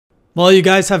Well, you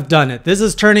guys have done it. This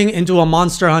is turning into a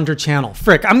Monster Hunter channel.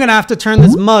 Frick, I'm gonna have to turn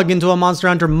this mug into a Monster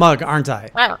Hunter mug, aren't I?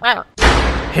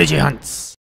 Hiji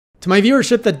Hunts. To my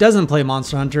viewership that doesn't play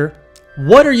Monster Hunter,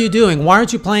 what are you doing? Why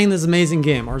aren't you playing this amazing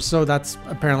game? Or so that's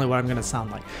apparently what I'm gonna sound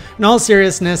like. In all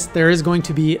seriousness, there is going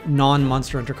to be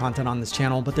non-Monster Hunter content on this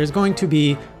channel, but there's going to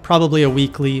be probably a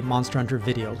weekly Monster Hunter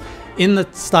video in the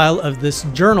style of this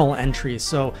journal entry.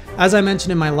 So as I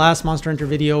mentioned in my last Monster Hunter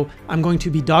video, I'm going to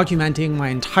be documenting my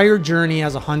entire journey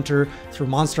as a hunter through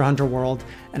Monster Hunter World,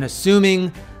 and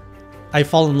assuming I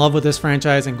fall in love with this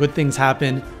franchise and good things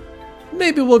happen,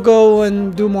 maybe we'll go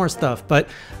and do more stuff. But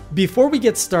before we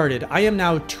get started, I am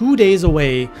now 2 days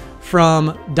away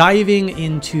from diving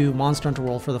into Monster Hunter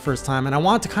World for the first time, and I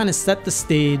want to kind of set the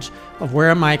stage of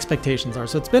where my expectations are.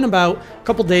 So it's been about a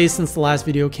couple days since the last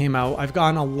video came out. I've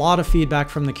gotten a lot of feedback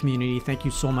from the community. Thank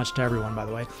you so much to everyone, by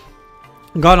the way.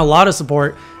 I've gotten a lot of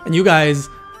support, and you guys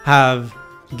have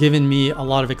given me a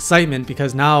lot of excitement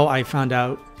because now I found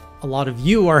out a lot of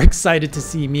you are excited to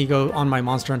see me go on my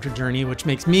Monster Hunter journey, which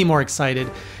makes me more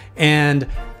excited. And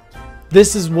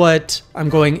this is what I'm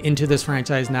going into this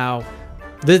franchise now.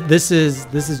 This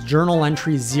is journal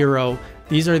entry 0.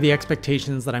 These are the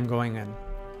expectations that I'm going in.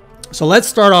 So let's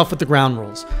start off with the ground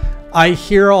rules. I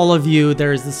hear all of you,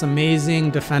 there's this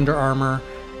amazing defender armor,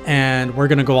 and we're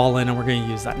gonna go all in and we're gonna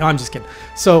use that. No, I'm just kidding.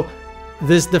 So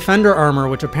this defender armor,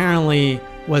 which apparently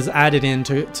was added in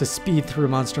to speed through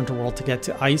Monster Hunter World to get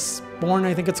to Iceborne,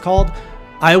 I think it's called,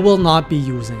 I will not be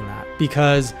using that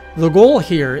because the goal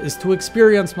here is to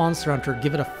experience Monster Hunter,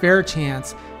 give it a fair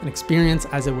chance, and experience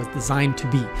as it was designed to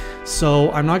be.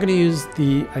 So I'm not going to use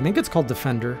I think it's called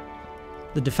Defender.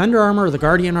 The Defender armor, or the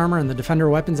Guardian armor, and the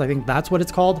Defender weapons, I think that's what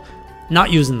it's called.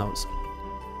 Not using those.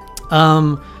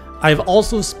 I've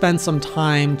also spent some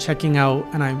time checking out,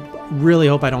 and I really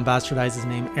hope I don't bastardize his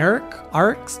name,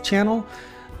 Arik's channel.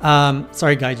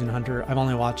 Sorry, Gaijin Hunter. I've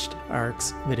only watched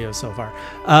Arik's videos so far.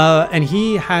 And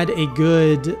he had a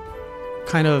good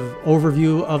kind of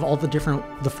overview of all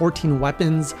the 14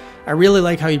 weapons. I really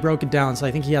like how he broke it down. So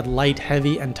I think he had light,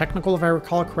 heavy, and technical, if I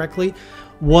recall correctly.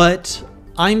 What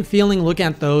I'm feeling looking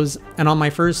at those, and on my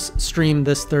first stream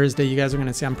this Thursday, you guys are going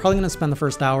to see, I'm probably going to spend the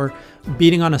first hour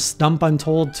beating on a stump, I'm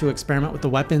told, to experiment with the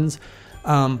weapons.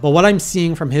 But what I'm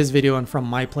seeing from his video and from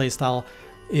my playstyle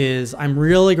is I'm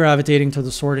really gravitating to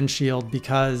the sword and shield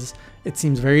because it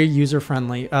seems very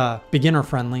user-friendly,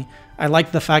 beginner-friendly. I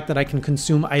like the fact that I can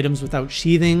consume items without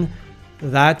sheathing.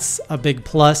 That's a big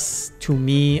plus to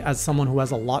me as someone who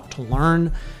has a lot to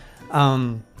learn.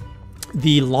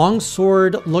 The long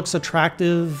sword looks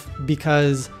attractive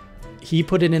because he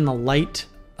put it in the light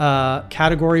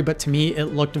category, but to me it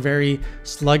looked very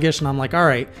sluggish, and I'm like, all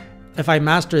right, if I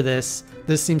master this,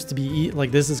 this seems to be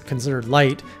like, this is considered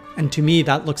light, and to me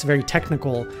that looks very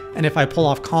technical, and if I pull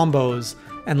off combos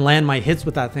and land my hits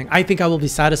with that thing, I think I will be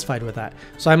satisfied with that.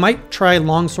 So I might try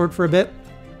longsword for a bit,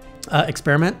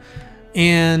 experiment.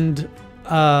 And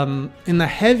in the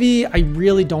heavy, I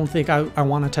really don't think I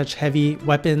want to touch heavy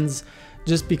weapons,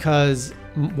 just because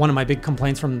one of my big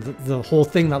complaints from the whole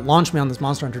thing that launched me on this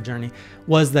Monster Hunter journey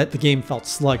was that the game felt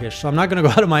sluggish. So I'm not going to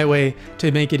go out of my way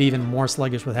to make it even more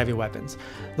sluggish with heavy weapons.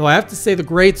 Though I have to say the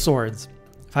great swords,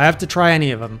 if I have to try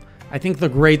any of them, I think the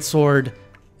great sword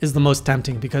is the most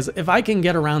tempting, because if I can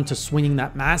get around to swinging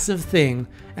that massive thing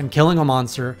and killing a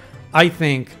monster, I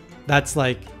think that's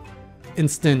like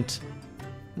instant,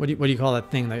 what do you call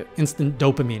that thing? The instant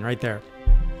dopamine right there.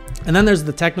 And then there's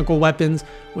the technical weapons,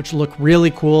 which look really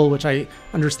cool, which I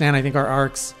understand I think are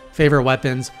Ark's favorite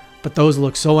weapons, but those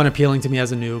look so unappealing to me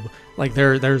as a noob. Like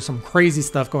there's some crazy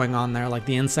stuff going on there, like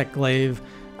the insect glaive,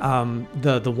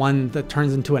 the one that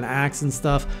turns into an axe and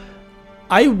stuff.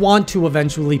 I want to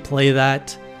eventually play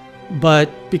that, but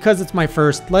because it's my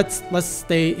first, let's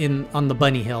stay on the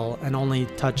bunny hill and only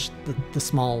touch the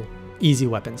small easy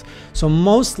weapons. So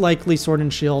most likely sword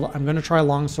and shield. I'm going to try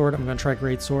longsword. I'm going to try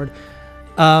great sword.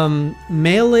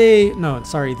 Melee, no,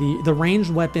 sorry, the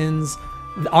ranged weapons,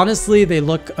 honestly, they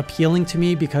look appealing to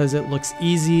me because it looks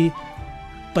easy,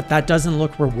 but that doesn't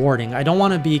look rewarding. I don't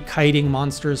want to be kiting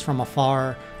monsters from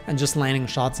afar and just landing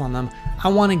shots on them. I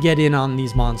want to get in on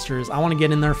these monsters. I want to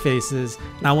get in their faces,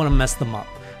 and I want to mess them up.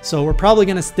 So we're probably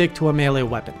going to stick to a melee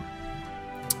weapon.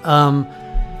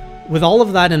 With all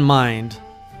of that in mind,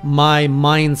 my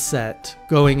mindset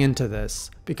going into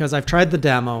this, because I've tried the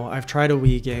demo, I've tried a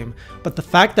Wii game, but the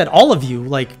fact that all of you,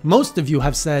 like most of you,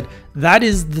 have said that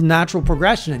is the natural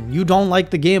progression. You don't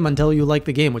like the game until you like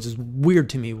the game, which is weird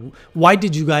to me. Why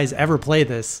did you guys ever play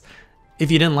this if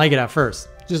you didn't like it at first?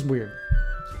 Just weird.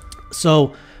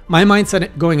 So my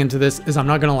mindset going into this is I'm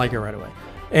not going to like it right away.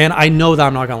 And I know that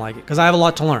I'm not gonna like it because I have a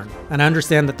lot to learn, and I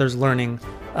understand that there's learning,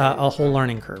 a whole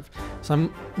learning curve. So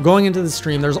I'm going into the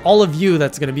stream. There's all of you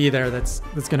that's gonna be there, that's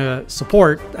gonna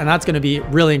support, and that's gonna be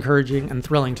really encouraging and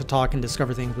thrilling to talk and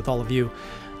discover things with all of you.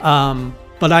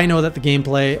 But I know that the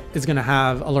gameplay is gonna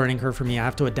have a learning curve for me. I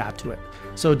have to adapt to it.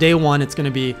 So day one, it's gonna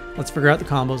be, let's figure out the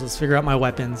combos, let's figure out my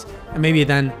weapons, and maybe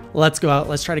then let's go out,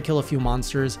 let's try to kill a few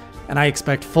monsters, and I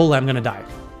expect fully I'm gonna die.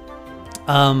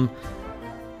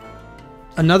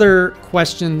 Another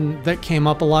question that came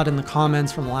up a lot in the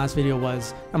comments from the last video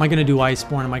was, am I going to do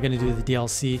Iceborne? Am I going to do the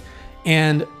DLC?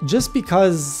 And just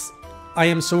because I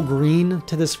am so green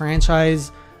to this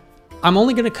franchise, I'm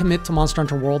only going to commit to Monster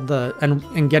Hunter World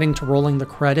and getting to rolling the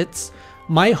credits.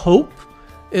 My hope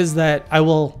is that I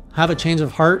will have a change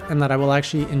of heart and that I will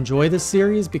actually enjoy this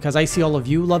series, because I see all of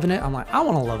you loving it. I'm like, I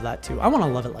want to love that too. I want to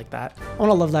love it like that. I want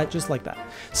to love that just like that.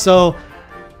 So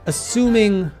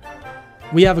assuming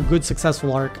we have a good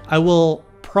successful arc, I will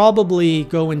probably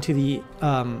go into the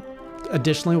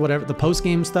additionally whatever the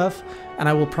post-game stuff, and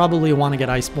I will probably want to get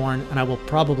Iceborne, and I will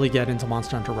probably get into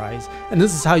Monster Hunter Rise. And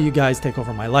this is how you guys take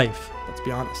over my life, let's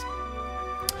be honest.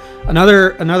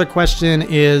 Another question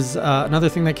is, another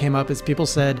thing that came up is people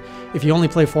said, if you only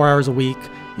play 4 hours a week,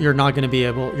 you're not going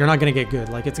to get good.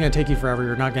 Like, it's going to take you forever.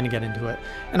 You're not going to get into it.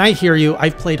 And I hear you.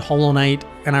 I've played Hollow Knight,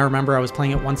 and I remember I was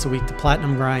playing it once a week to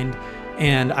platinum grind,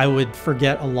 and I would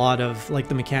forget a lot of like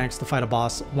the mechanics to fight a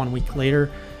boss 1 week later.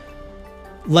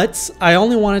 I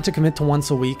only wanted to commit to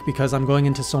once a week because I'm going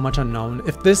into so much unknown.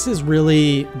 If this is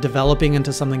really developing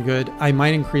into something good, I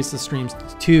might increase the streams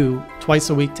to twice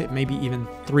a week to maybe even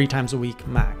 3 times a week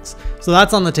max. So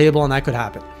that's on the table, and that could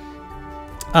happen.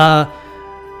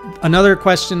 Another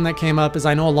question that came up is,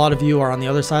 I know a lot of you are on the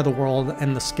other side of the world,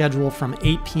 and the schedule from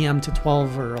 8 p.m. to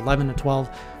 12 or 11 to 12.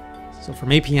 So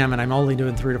from 8 p.m. and I'm only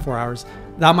doing 3 to 4 hours,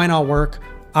 that might not work.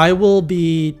 I will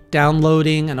be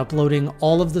downloading and uploading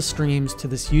all of the streams to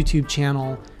this YouTube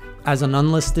channel as an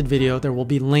unlisted video. There will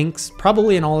be links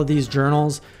probably in all of these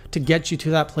journals to get you to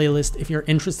that playlist if you're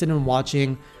interested in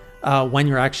watching when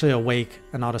you're actually awake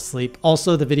and not asleep.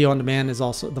 Also, the video on demand is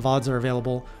also, the VODs are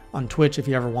available on Twitch if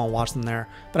you ever want to watch them there.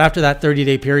 But after that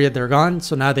 30-day period, they're gone.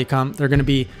 So now they're going to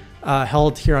be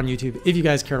held here on YouTube if you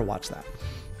guys care to watch that.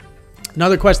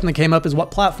 Another question that came up is,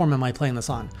 what platform am I playing this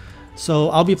on? So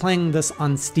I'll be playing this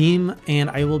on Steam, and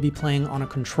I will be playing on a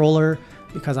controller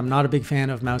because I'm not a big fan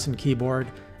of mouse and keyboard,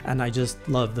 and I just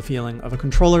love the feeling of a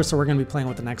controller. So we're going to be playing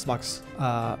with an Xbox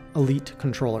Elite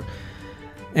controller.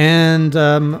 And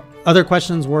other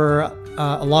questions were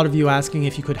a lot of you asking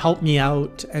if you could help me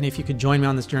out and if you could join me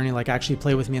on this journey, like actually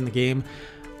play with me in the game.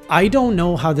 I don't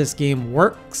know how this game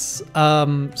works,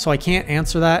 so I can't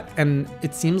answer that, and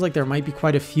it seems like there might be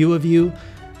quite a few of you.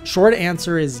 Short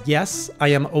answer is yes, I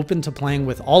am open to playing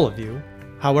with all of you.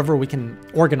 However, we can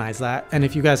organize that, and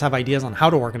if you guys have ideas on how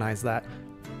to organize that,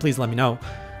 please let me know.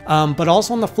 But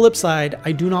also on the flip side,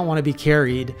 I do not want to be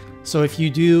carried. So if we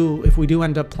do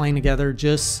end up playing together,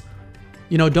 just,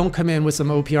 you know, don't come in with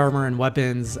some OP armor and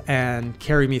weapons and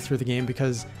carry me through the game,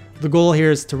 because the goal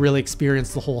here is to really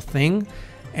experience the whole thing.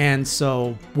 And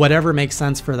so whatever makes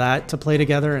sense for that to play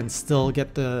together and still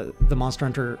get the Monster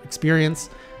Hunter experience,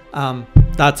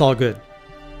 that's all good.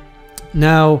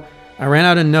 Now, I ran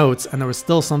out of notes and there was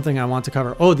still something I want to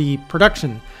cover. Oh, the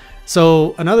production.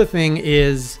 So another thing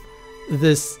is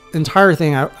this entire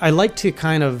thing, I like to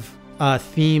kind of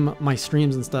theme my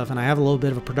streams and stuff, and I have a little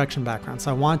bit of a production background. So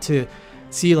I want to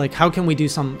see, like, how can we do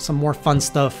some more fun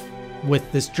stuff with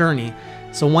this journey.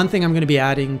 So one thing I'm going to be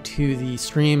adding to the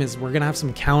stream is we're going to have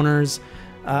some counters.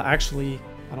 Actually,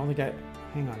 I don't think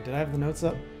hang on, did I have the notes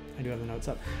up? I do have the notes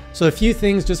up. So a few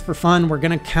things just for fun. We're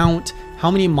going to count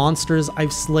how many monsters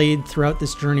I've slayed throughout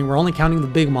this journey. We're only counting the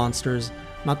big monsters,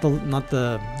 not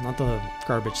the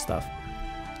garbage stuff.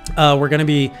 We're going to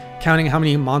be counting how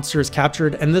many monsters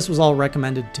captured, and this was all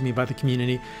recommended to me by the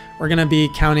community. We're going to be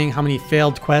counting how many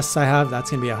failed quests I have. That's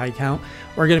going to be a high count.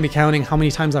 We're going to be counting how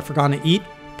many times I've forgotten to eat.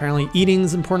 Apparently eating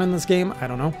is important in this game. I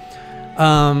don't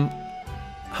know.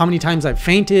 How many times I've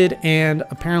fainted, and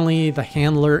apparently the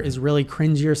handler is really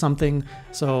cringy or something.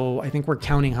 So I think we're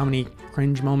counting how many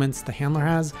cringe moments the handler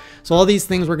has. So all these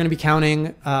things we're going to be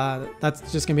counting. That's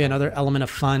just going to be another element of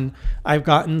fun. I've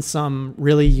gotten some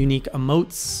really unique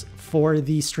emotes for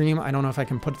the stream. I don't know if I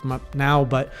can put them up now,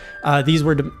 but these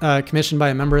were commissioned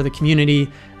by a member of the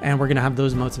community, and we're going to have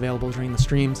those emotes available during the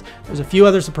streams. There's a few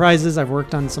other surprises. I've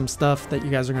worked on some stuff that you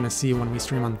guys are going to see when we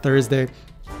stream on Thursday.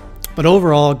 But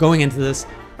overall, going into this,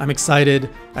 I'm excited.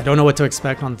 I don't know what to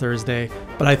expect on Thursday,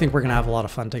 but I think we're going to have a lot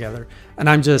of fun together. And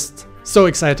I'm just so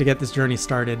excited to get this journey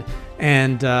started.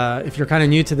 And if you're kind of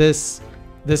new to this,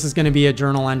 This is going to be a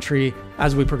journal entry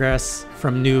as we progress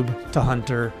from noob to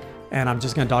hunter, and I'm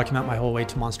just going to document my whole way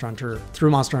to Monster Hunter through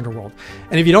Monster Hunter World.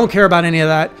 And if you don't care about any of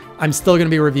that, I'm still going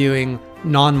to be reviewing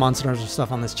non-Monster Hunter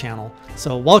stuff on this channel.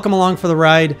 So welcome along for the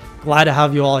ride. Glad to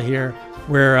have you all here.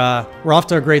 We're off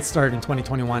to a great start in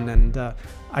 2021, and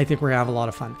I think we're gonna have a lot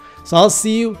of fun. So I'll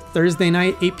see you Thursday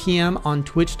night, 8 p.m. on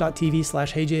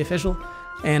twitch.tv/HeyJayOfficial.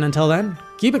 And until then,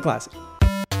 keep it classy.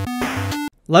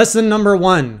 Lesson number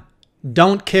 1,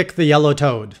 don't kick the yellow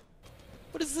toad.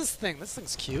 What is this thing? This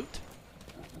thing's cute.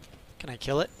 Can I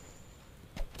kill it?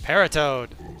 Paratoad.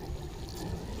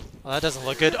 Well, that doesn't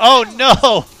look good. Oh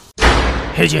no!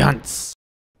 HeyJay Hunts.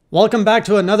 Welcome back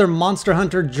to another Monster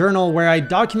Hunter journal where I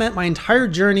document my entire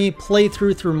journey,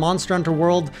 playthrough through Monster Hunter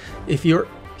World. If you're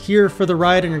here for the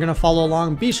ride and you're going to follow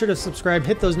along, be sure to subscribe,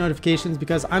 hit those notifications,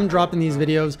 because I'm dropping these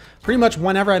videos pretty much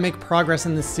whenever I make progress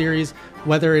in this series,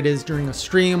 whether it is during a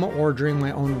stream or during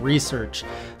my own research.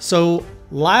 So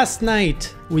last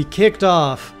night we kicked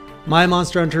off my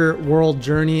Monster Hunter World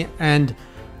journey, and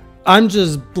I'm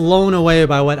just blown away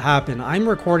by what happened. I'm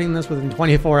recording this within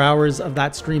 24 hours of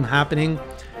that stream happening.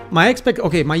 My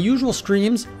usual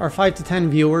streams are 5 to 10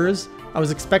 viewers. I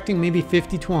was expecting maybe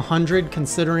 50 to 100,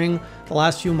 considering the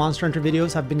last few Monster Hunter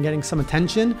videos have been getting some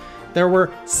attention. There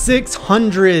were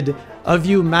 600 of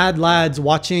you mad lads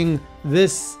watching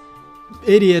this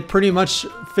idiot pretty much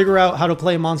figure out how to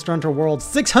play Monster Hunter World.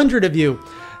 600 of you!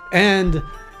 And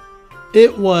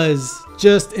it was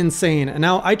just insane. And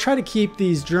now I try to keep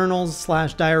these journals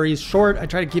 / diaries short. I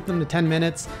try to keep them to 10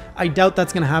 minutes. I doubt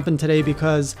that's going to happen today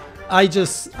because I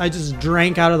just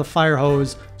drank out of the fire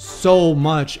hose so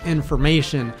much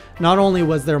information. Not only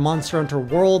was there Monster Hunter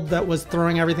World that was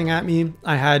throwing everything at me,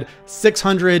 I had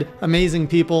 600 amazing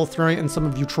people throwing, and some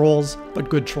of you trolls, but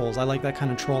good trolls. I like that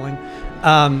kind of trolling.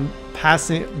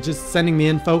 Just sending me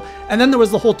info. And then there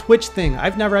was the whole Twitch thing.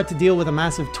 I've never had to deal with a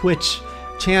massive Twitch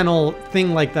channel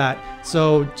thing like that.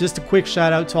 So just a quick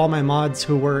shout out to all my mods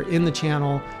who were in the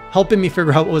channel, helping me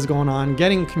figure out what was going on,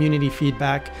 getting community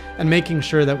feedback, and making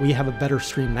sure that we have a better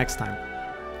stream next time.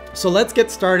 So let's get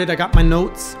started. I got my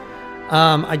notes.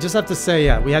 I just have to say,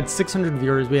 yeah, we had 600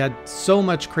 viewers. We had so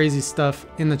much crazy stuff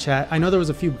in the chat. I know there was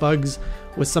a few bugs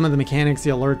with some of the mechanics, the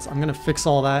alerts. I'm gonna fix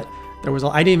all that. I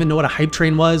didn't even know what a hype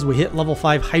train was. We hit level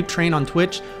 5 hype train on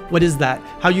Twitch. What is that?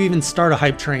 How do you even start a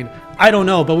hype train? I don't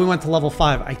know, but we went to level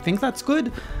 5. I think that's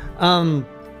good.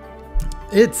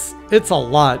 It's a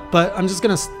lot, but I'm just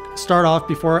gonna start off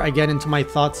before I get into my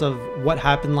thoughts of what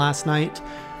happened last night.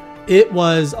 It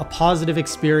was a positive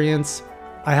experience.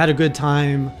 I had a good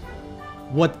time.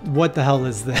 What the hell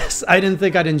is this? I didn't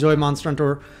think I'd enjoy Monster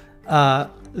Hunter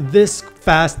this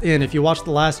fast in. If you watched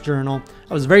the last journal,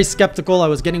 I was very skeptical. I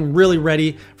was getting really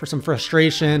ready for some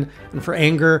frustration and for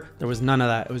anger. There was none of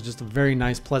that. It was just a very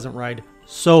nice, pleasant ride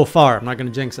so far. I'm not going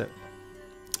to jinx it.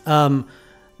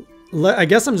 I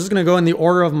guess I'm just going to go in the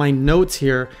order of my notes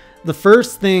here. The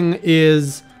first thing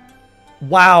is,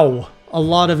 wow, a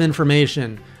lot of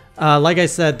information. Like I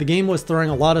said, the game was throwing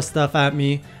a lot of stuff at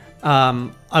me.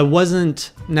 I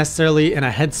wasn't necessarily in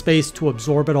a headspace to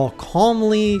absorb it all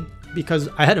calmly because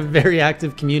I had a very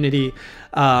active community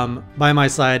by my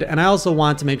side, and I also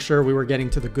wanted to make sure we were getting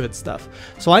to the good stuff.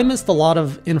 So I missed a lot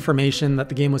of information that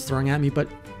the game was throwing at me, but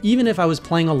even if I was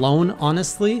playing alone,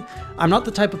 honestly, I'm not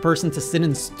the type of person to sit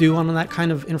and stew on that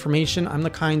kind of information. I'm the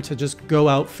kind to just go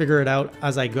out, figure it out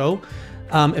as I go.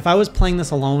 If I was playing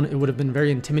this alone, it would have been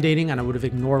very intimidating and I would have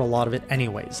ignored a lot of it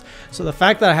anyways. So the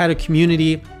fact that I had a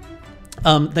community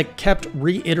that kept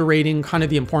reiterating kind of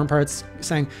the important parts,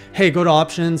 saying, hey, go to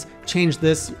options, change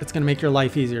this, it's going to make your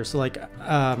life easier. So like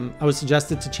I was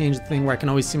suggested to change the thing where I can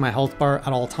always see my health bar at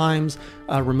all times,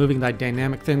 removing that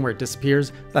dynamic thing where it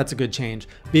disappears. That's a good change.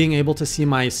 Being able to see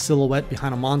my silhouette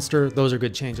behind a monster, those are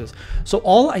good changes.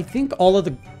 So I think all of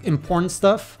the important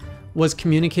stuff was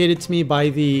communicated to me by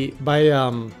the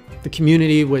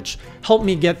community, which helped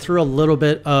me get through a little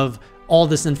bit of all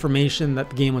this information that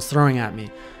the game was throwing at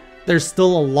me. There's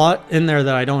still a lot in there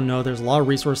that I don't know. There's a lot of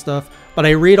resource stuff, but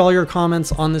I read all your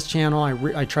comments on this channel.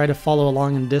 I try to follow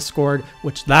along in Discord,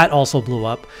 which that also blew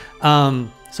up.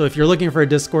 So if you're looking for a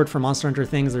Discord for Monster Hunter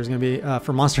things, there's going to be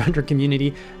for Monster Hunter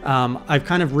community. I've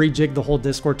kind of rejigged the whole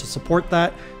Discord to support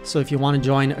that. So if you want to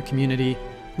join a community,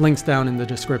 links down in the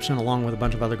description, along with a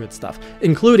bunch of other good stuff,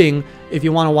 including if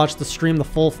you want to watch the stream, the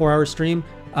full 4-hour stream,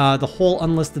 the whole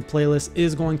unlisted playlist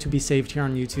is going to be saved here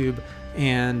on YouTube,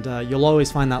 and you'll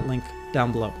always find that link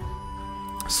down below.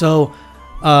 So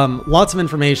lots of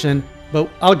information, but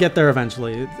I'll get there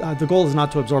eventually. The goal is not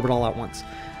to absorb it all at once.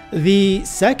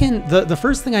 The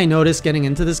first thing I noticed getting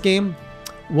into this game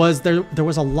was there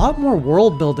was a lot more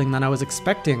world building than I was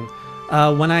expecting.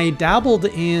 When I dabbled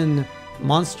in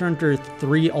Monster Hunter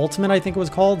 3 Ultimate, I think it was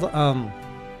called,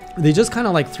 they just kind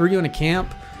of like threw you in a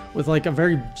camp with like a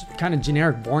very kind of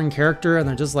generic, boring character, and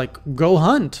they're just like, go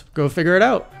hunt, go figure it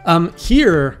out.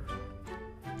 Here,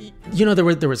 you know, there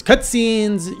was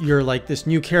cutscenes. You're like this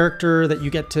new character that you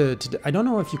get to I don't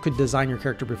know if you could design your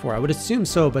character before. I would assume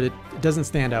so, but it doesn't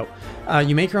stand out.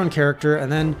 You make your own character, and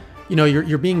then, you know,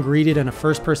 you're being greeted in a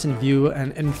first-person view,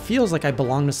 and it feels like I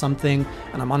belong to something,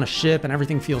 and I'm on a ship, and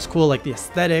everything feels cool, like the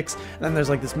aesthetics. And then there's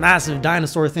like this massive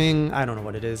dinosaur thing. I don't know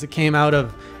what it is. It came out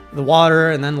of the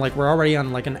water, and then like we're already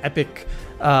on like an epic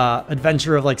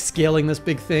adventure of like scaling this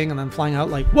big thing, and then flying out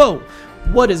like, whoa,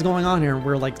 what is going on here?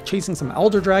 We're like chasing some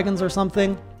elder dragons or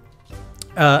something.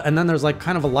 And then there's like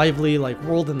kind of a lively like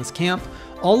world in this camp.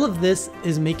 All of this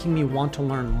is making me want to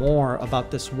learn more about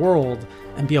this world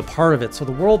and be a part of it. So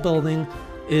the world building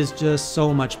is just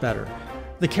so much better.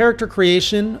 The character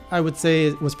creation, I would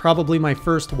say, was probably my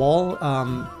first wall.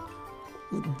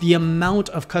 The amount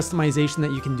of customization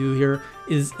that you can do here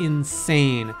is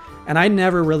insane. And I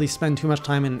never really spend too much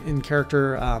time in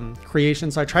character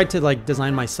creation, so I tried to like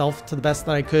design myself to the best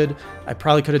that I could. I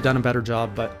probably could have done a better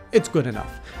job, but it's good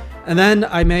enough. And then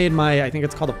I made my, I think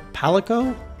it's called a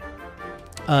Palico,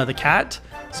 the cat.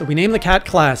 So we named the cat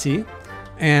Classy,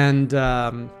 and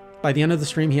by the end of the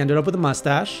stream, he ended up with a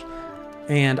mustache.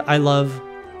 And I love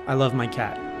my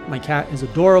cat. My cat is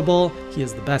adorable. He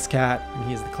is the best cat, and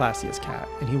he is the classiest cat,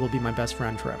 and he will be my best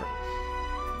friend forever.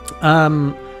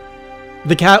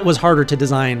 The cat was harder to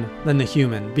design than the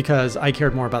human because I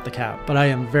cared more about the cat, but I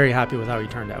am very happy with how he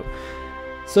turned out.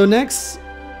 So next,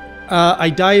 I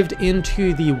dived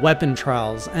into the weapon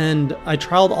trials, and I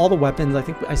trialed all the weapons. I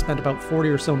think I spent about 40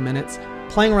 or so minutes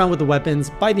playing around with the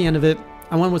weapons. By the end of it,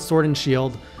 I went with sword and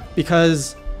shield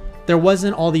because there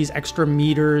wasn't all these extra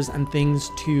meters and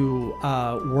things to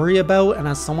worry about. And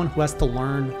as someone who has to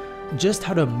learn just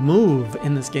how to move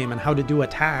in this game and how to do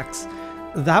attacks,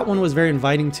 that one was very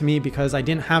inviting to me because I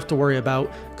didn't have to worry about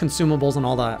consumables and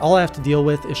all that. All I have to deal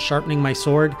with is sharpening my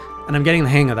sword, and I'm getting the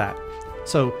hang of that.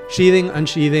 So sheathing,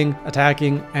 unsheathing,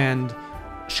 attacking, and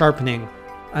sharpening,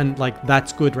 and like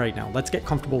that's good right now. Let's get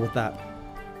comfortable with that.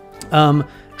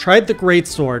 Tried the great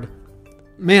sword.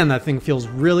 Man, that thing feels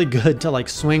really good to like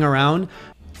swing around.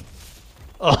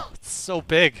 Oh, it's so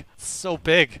big. It's so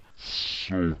big.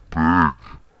 So big.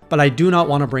 But I do not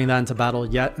want to bring that into battle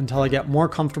yet until I get more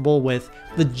comfortable with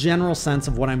the general sense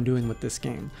of what I'm doing with this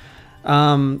game.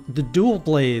 The dual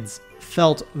blades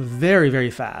felt very,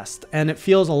 very fast, and it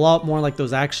feels a lot more like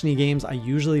those actiony games I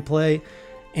usually play.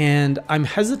 And I'm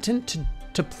hesitant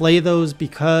to play those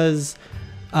because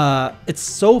it's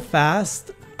so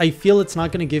fast. I feel it's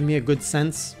not going to give me a good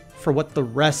sense for what the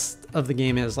rest of the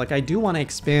game is. Like, I do want to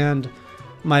expand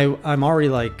my,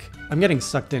 I'm getting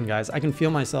sucked in, guys. I can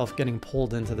feel myself getting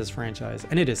pulled into this franchise,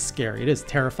 and it is scary. It is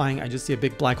terrifying. I just see a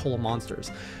big black hole of monsters.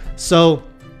 So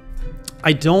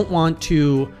I don't want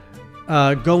to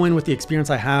go in with the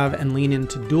experience I have and lean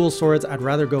into dual swords. I'd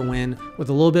rather go in with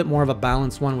a little bit more of a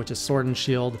balanced one, which is sword and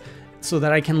shield, so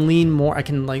that I can lean more, I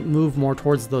can like move more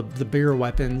towards the bigger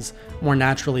weapons more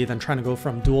naturally than trying to go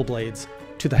from dual blades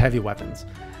to the heavy weapons.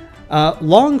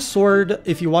 Long sword,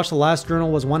 if you watch the last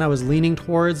journal, was one I was leaning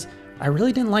towards. I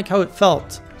really didn't like how it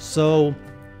felt, so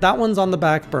that one's on the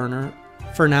back burner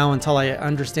for now until I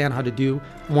understand how to do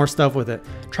more stuff with it.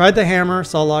 Tried the hammer,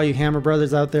 saw a lot of you hammer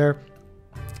brothers out there.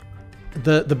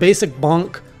 The basic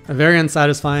bonk, very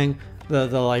unsatisfying. The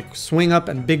like swing up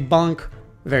and big bonk,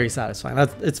 very satisfying.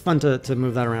 It's fun to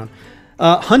move that around.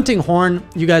 Hunting horn,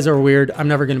 you guys are weird. I'm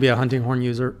never going to be a hunting horn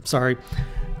user, sorry.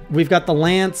 We've got the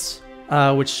lance,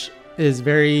 which is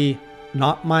very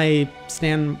not my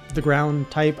stand the ground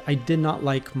type. I did not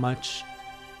like much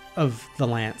of the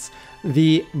lance.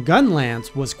 The gun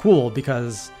lance was cool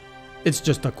because it's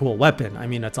just a cool weapon. I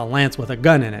mean, it's a lance with a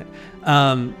gun in it.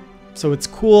 So it's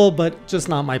cool, but just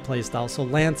not my playstyle. So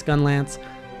lance, gun lance,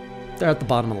 they're at the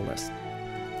bottom of the list.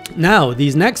 Now,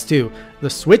 these next two, the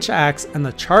switch axe and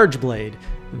the charge blade,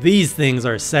 these things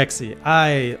are sexy.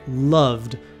 I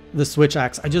loved the switch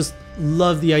axe. I just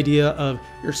love the idea of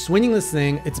you're swinging this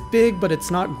thing. It's big, but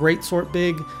it's not great sort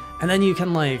big. And then you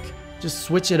can like just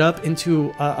switch it up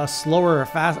into a slower or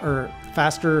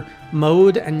faster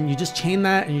mode, and you just chain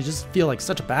that and you just feel like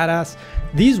such a badass.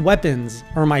 These weapons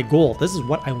are my goal. This is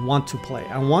what I want to play.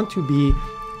 I want to be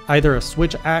either a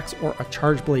switch axe or a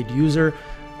charge blade user.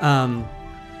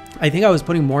 I think I was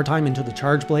putting more time into the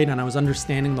charge blade, and I was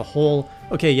understanding the whole,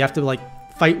 okay, you have to like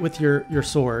fight with your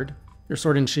sword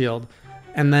and shield,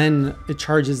 and then it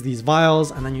charges these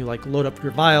vials, and then you like load up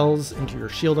your vials into your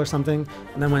shield or something,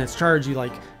 and then when it's charged, you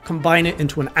like combine it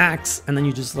into an axe, and then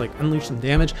you just like unleash some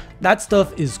damage. That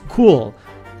stuff is cool,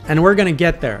 and we're gonna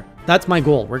get there. That's my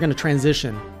goal. We're gonna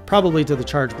transition probably to the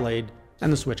charge blade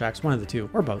and the switch axe, one of the two,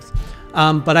 or both.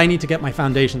 But I need to get my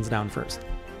foundations down first.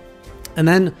 And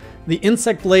then the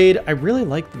insect blade, I really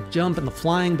like the jump and the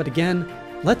flying, but again,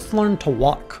 let's learn to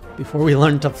walk before we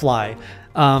learn to fly.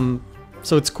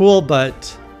 So it's cool,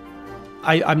 but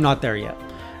I'm not there yet.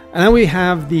 And then we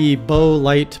have the bow,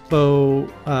 light bow,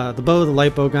 the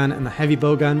light bow gun, and the heavy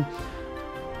bow gun.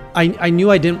 I knew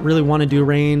I didn't really want to do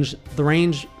range. The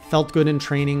range felt good in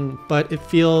training, but it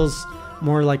feels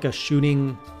more like a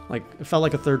shooting, like it felt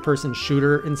like a third-person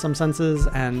shooter in some senses,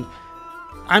 and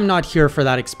I'm not here for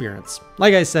that experience.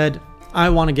 Like I said, I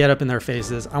want to get up in their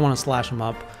faces. I want to slash them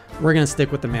up. We're going to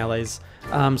stick with the melees.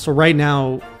 So right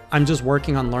now, I'm just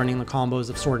working on learning the combos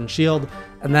of sword and shield,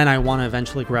 and then I want to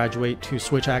eventually graduate to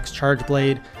switch axe, charge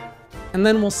blade, and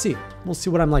then we'll see. We'll see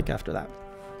what I'm like after that.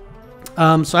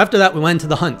 So after that, we went to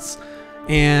the hunts,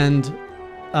 and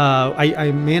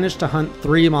I managed to hunt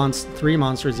three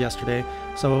monsters yesterday.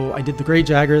 So I did the Great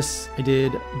Jagras, I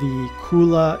did the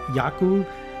Kula Yaku,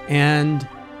 and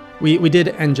we did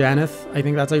Anjanith. I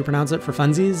think that's how you pronounce it for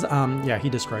funsies. Yeah, he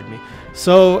destroyed me.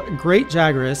 So Great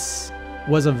Jagras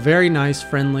was a very nice,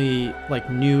 friendly, like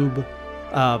noob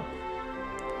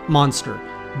monster.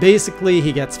 Basically,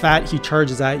 he gets fat, he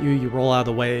charges at you, you roll out of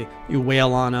the way, you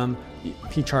wail on him,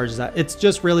 he charges at. It's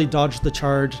just really dodge the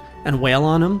charge and wail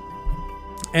on him.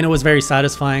 And it was very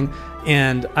satisfying.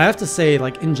 And I have to say,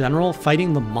 like in general,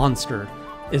 fighting the monster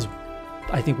is,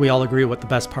 I think we all agree what the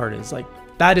best part is. Like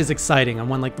that is exciting. And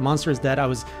when like the monster is dead, I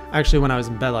was actually, when I was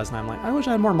in bed last night, I'm like, I wish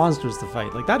I had more monsters to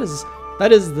fight. Like that is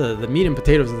the meat and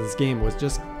potatoes of this game, was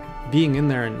just being in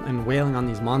there and wailing on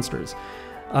these monsters.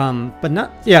 But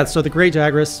not, yeah, so the Great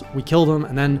Jagras, we killed him,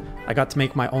 and then I got to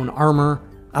make my own armor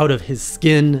out of his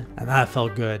skin, and that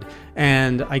felt good.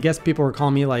 And I guess people were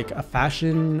calling me like a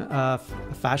fashion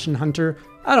hunter.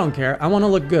 I don't care. I want to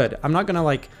look good. I'm not gonna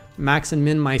like max and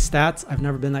min my stats. I've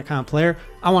never been that kind of player.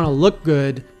 I want to look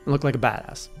good and look like a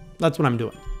badass. That's what I'm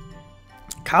doing.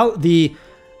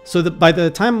 By the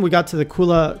time we got to the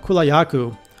Kula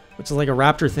Yaku, which is like a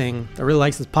raptor thing that really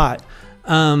likes his pot,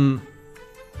 I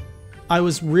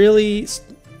was really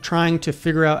trying to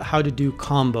figure out how to do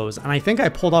combos, and I think I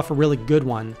pulled off a really good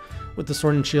one with the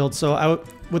sword and shield. So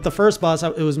with the first boss,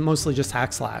 it was mostly just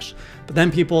hack slash, but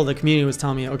then the community was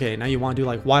telling me, okay, now you want to do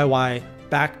like YY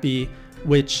back B,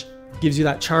 which gives you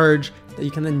that charge that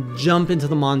you can then jump into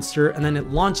the monster, and then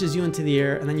it launches you into the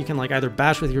air, and then you can like either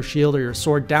bash with your shield or your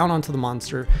sword down onto the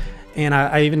monster. And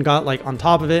I even got like on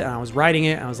top of it, and I was riding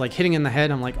it, and I was like hitting in the head.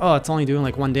 I'm like, oh, it's only doing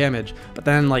like 1 damage. But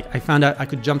then like I found out I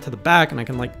could jump to the back, and I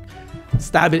can like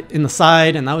stab it in the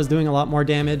side, and that was doing a lot more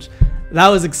damage. That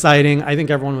was exciting. I think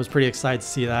everyone was pretty excited to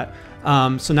see that.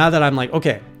 So now that I'm like,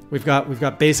 okay, we've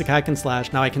got basic hack and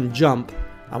slash. Now I can jump.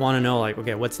 I want to know like,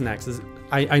 okay, what's next?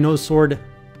 I know sword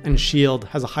and shield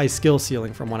has a high skill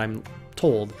ceiling from what I'm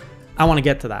told. I want to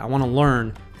get to that. I want to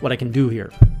learn what I can do here.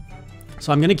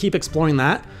 So I'm going to keep exploring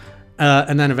that.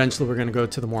 And then eventually we're going to go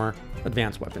to the more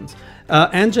advanced weapons.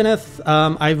 Anjanith,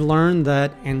 I've learned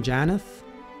that Anjanith,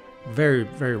 very,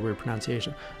 very weird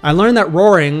pronunciation. I learned that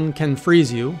roaring can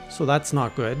freeze you, so that's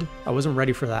not good. I wasn't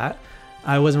ready for that.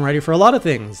 I wasn't ready for a lot of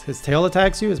things. His tail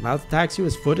attacks you, his mouth attacks you,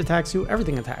 his foot attacks you,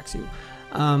 everything attacks you.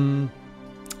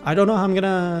 I don't know how I'm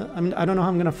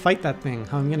gonna fight that thing,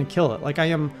 how I'm gonna kill it. Like, I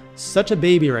am such a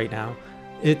baby right now.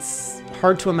 It's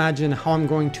hard to imagine how I'm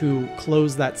going to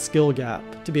close that skill gap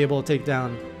to be able to take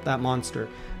down that monster,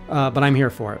 but I'm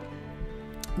here for it.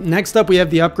 Next up, we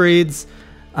have the upgrades.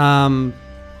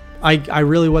 I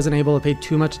really wasn't able to pay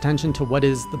too much attention to what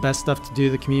is the best stuff to do.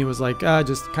 The community was like,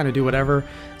 just kind of do whatever.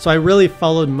 So I really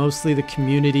followed mostly the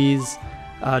community's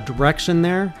direction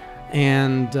there,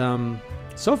 and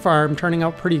so far I'm turning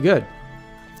out pretty good.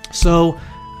 So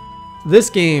this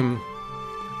game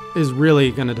is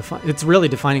really gonna define, it's really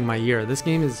defining my year. This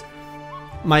game is,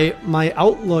 my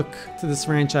outlook to this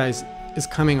franchise is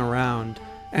coming around.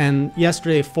 And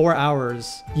yesterday, 4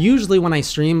 hours, usually when I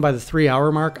stream by the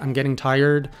 3-hour mark, I'm getting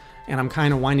tired and I'm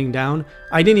kind of winding down.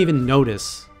 I didn't even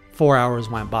notice 4 hours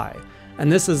went by.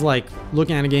 And this is like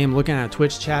looking at a game, looking at a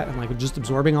Twitch chat, and like just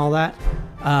absorbing all that.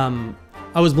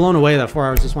 I was blown away that 4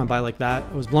 hours just went by like that.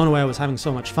 I was blown away. I was having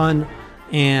so much fun,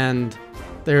 and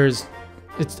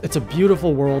it's a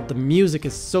beautiful world. The music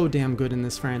is so damn good in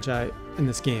this franchise, in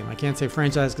this game. I can't say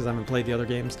franchise because I haven't played the other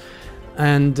games.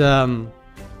 And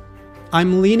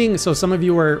I'm leaning, so some of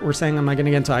you were saying, am I going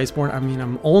to get into Iceborne? I mean,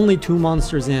 I'm only 2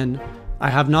 monsters in. I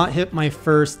have not hit my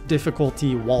first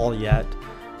difficulty wall yet.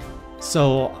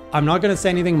 So I'm not going to say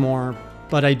anything more,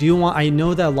 but I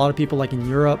know that a lot of people, like in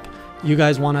Europe, you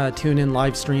guys want to tune in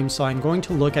live stream. So I'm going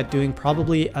to look at doing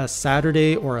probably a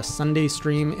Saturday or a Sunday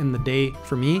stream in the day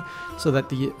for me, so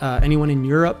that anyone in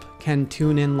Europe can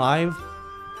tune in live.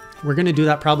 We're going to do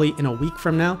that probably in a week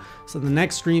from now. So the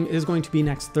next stream is going to be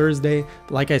next Thursday.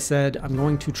 But like I said, I'm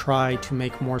going to try to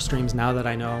make more streams now that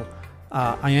I know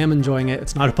I am enjoying it.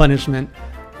 It's not a punishment.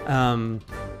 And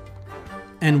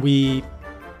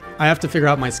I have to figure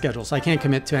out my schedule, so I can't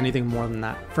commit to anything more than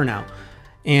that for now.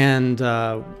 And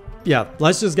yeah,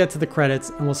 let's just get to the credits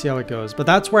and we'll see how it goes. But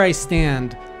that's where I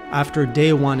stand after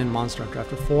day 1 in Monster Hunter,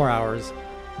 after 4 hours.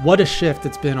 What a shift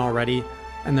it's been already.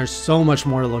 And there's so much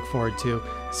more to look forward to.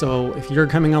 So if you're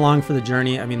coming along for the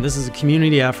journey, I mean, this is a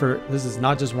community effort. This is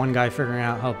not just one guy figuring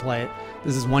out how to play it.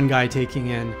 This is one guy taking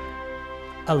in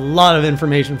a lot of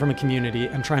information from a community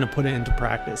and trying to put it into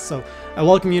practice. So I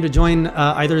welcome you to join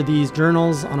either of these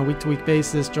journals on a week-to-week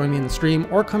basis, join me in the stream,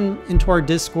 or come into our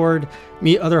Discord,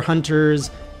 meet other hunters,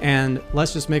 and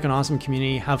let's just make an awesome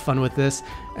community, have fun with this.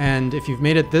 And if you've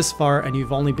made it this far and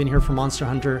you've only been here for Monster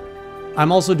Hunter,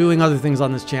 I'm also doing other things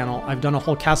on this channel. I've done a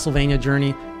whole Castlevania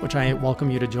journey, which I welcome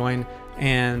you to join.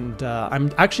 And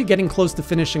I'm actually getting close to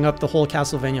finishing up the whole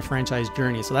Castlevania franchise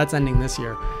journey. So that's ending this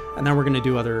year. And then we're going to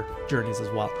do other journeys as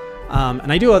well.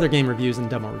 And I do other game reviews and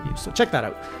demo reviews, so check that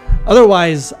out.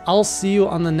 Otherwise, I'll see you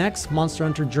on the next Monster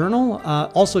Hunter Journal.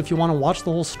 Also, if you want to watch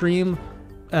the whole stream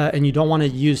and you don't want to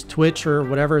use Twitch or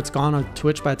whatever, it's gone on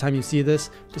Twitch by the time you see this,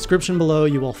 description below,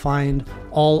 you will find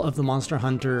all of the Monster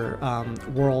Hunter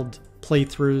World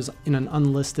playthroughs in an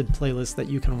unlisted playlist that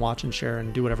you can watch and share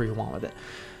and do whatever you want with it.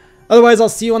 Otherwise, I'll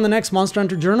see you on the next Monster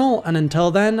Hunter Journal, and until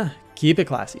then, keep it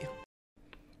classy.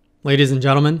 Ladies and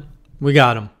gentlemen, we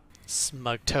got him.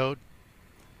 Smug toad.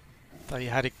 Thought you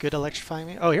had it good electrifying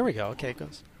me. Oh, here we go. Okay, it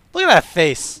goes. Look at that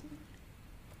face.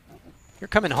 You're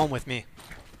coming home with me.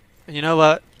 And you know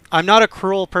what? I'm not a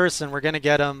cruel person. We're going to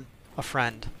get him a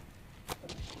friend.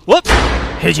 Whoops!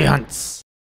 Hiji Hunts.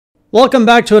 Welcome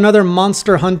back to another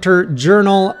Monster Hunter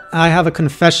Journal. I have a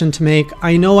confession to make.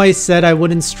 I know I said I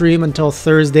wouldn't stream until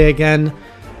Thursday again,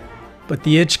 but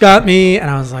the itch got me, and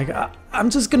I was like, I'm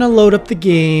just gonna load up the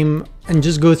game and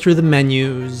just go through the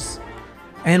menus.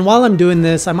 And while I'm doing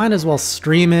this, I might as well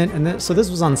stream it. And so this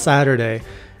was on Saturday,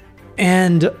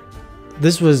 and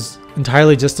this was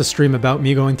entirely just a stream about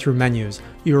me going through menus.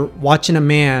 You're watching a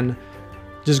man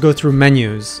just go through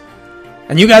menus.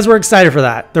 And you guys were excited for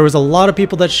that. There was a lot of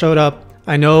people that showed up.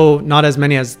 I know not as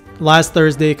many as last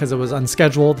Thursday because it was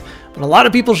unscheduled, but a lot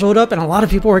of people showed up and a lot of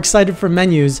people were excited for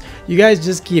menus. You guys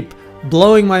just keep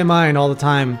blowing my mind all the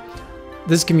time.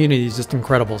 This community is just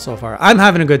incredible so far. I'm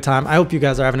having a good time. I hope you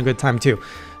guys are having a good time too.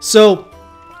 So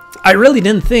I really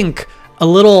didn't think a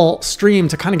little stream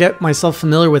to kind of get myself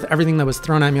familiar with everything that was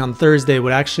thrown at me on Thursday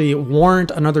would actually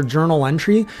warrant another journal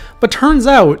entry. But turns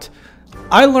out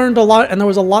I learned a lot, and there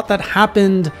was a lot that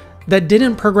happened that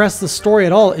didn't progress the story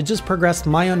at all. It just progressed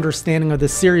my understanding of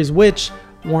this series, which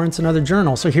warrants another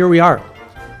journal. So here we are.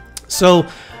 So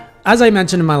as I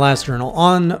mentioned in my last journal,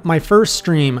 on my first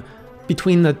stream,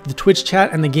 between the Twitch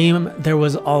chat and the game, there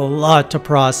was a lot to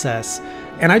process.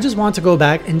 And I just want to go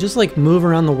back and just like move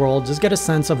around the world, just get a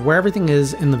sense of where everything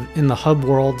is in the hub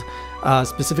world,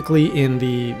 specifically in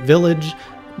the village,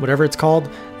 whatever it's called,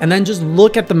 and then just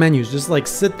look at the menus, just like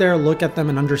sit there, look at them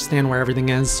and understand where everything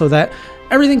is, so that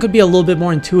everything could be a little bit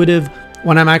more intuitive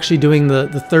when I'm actually doing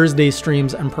the Thursday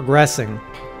streams and progressing.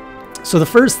 So the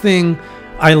first thing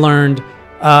I learned,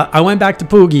 I went back to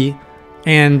Poogie,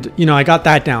 and you know, I got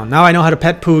that down. Now I know how to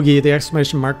pet Poogie, the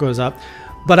exclamation mark goes up.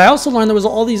 But I also learned there was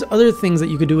all these other things that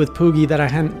you could do with Poogie that I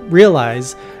hadn't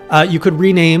realized. You could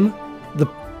rename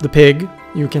the pig,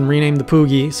 you can rename the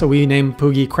Poogie, so we named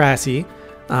Poogie Crassy.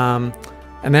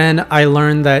 And then I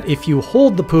learned that if you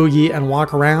hold the Poogie and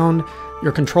walk around,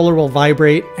 your controller will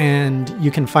vibrate and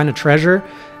you can find a treasure.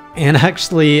 And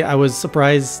actually, I was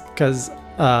surprised because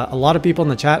a lot of people in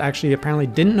the chat actually apparently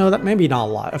didn't know that. Maybe not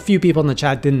a lot. A few people in the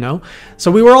chat didn't know.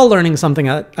 So we were all learning something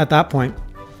at that point.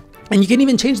 And you can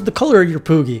even change the color of your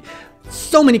Poogie.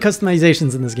 So many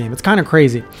customizations in this game. It's kind of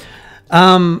crazy.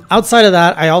 Outside of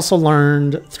that, I also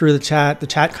learned through the chat. The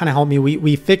chat kind of helped me.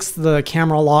 We fixed the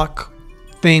camera lock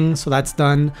thing, so that's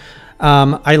done.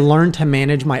 I learned to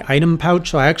manage my item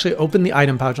pouch. So I actually opened the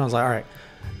item pouch and I was like, all right,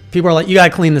 people are like, you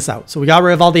gotta clean this out. So we got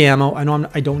rid of all the ammo. I know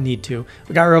I don't need to.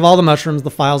 We got rid of all the mushrooms,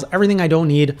 the files, everything I don't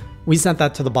need. We sent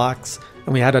that to the box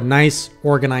and we had a nice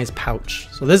organized pouch.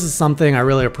 So this is something I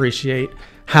really appreciate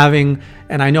having,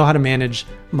 and I know how to manage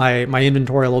my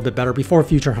inventory a little bit better before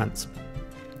future hunts.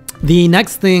 The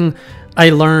next thing I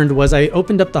learned was I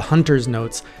opened up the hunter's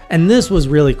notes, and this was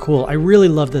really cool. I really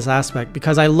love this aspect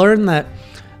because I learned that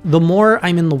the more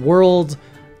I'm in the world,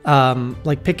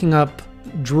 like picking up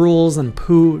drool and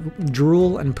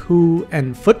poo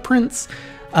and footprints,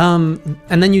 and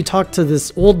then you talk to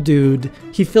this old dude,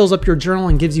 he fills up your journal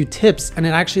and gives you tips, and it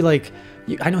actually, like,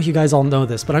 I know you guys all know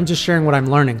this, but I'm just sharing what I'm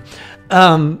learning.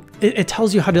 It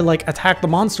tells you how to like attack the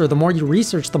monster. The more you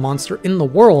research the monster in the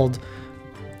world,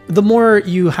 the more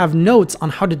you have notes on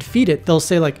how to defeat it. They'll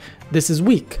say like, this is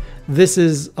weak. This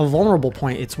is a vulnerable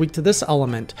point. It's weak to this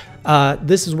element.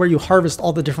 This is where you harvest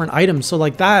all the different items. So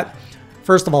like that,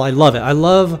 first of all, I love it. I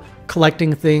love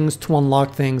collecting things to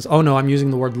unlock things. Oh no, I'm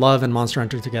using the word love and Monster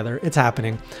Hunter together. It's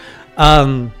happening.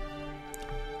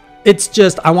 It's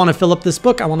just, I want to fill up this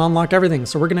book. I want to unlock everything.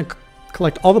 So we're going to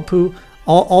collect all the poo,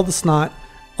 all the snot,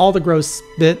 all the gross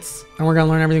bits, and we're going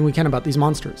to learn everything we can about these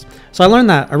monsters. So I learned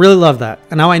that. I really love that.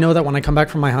 And now I know that when I come back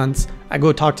from my hunts, I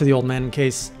go talk to the old man in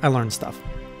case I learn stuff.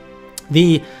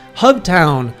 The hub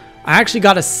town, I actually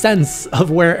got a sense of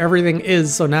where everything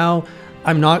is. So now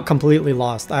I'm not completely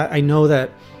lost. I know that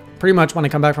pretty much when I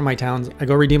come back from my towns, I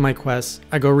go redeem my quests,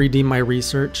 I go redeem my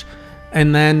research,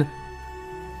 and then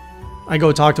I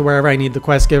go talk to wherever I need the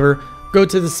quest giver, go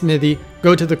to the smithy,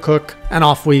 go to the cook, and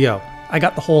off we go. I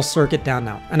got the whole circuit down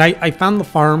now. And I found the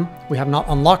farm. We have not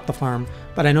unlocked the farm,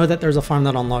 but I know that there's a farm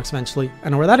that unlocks eventually. I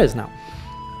know where that is now.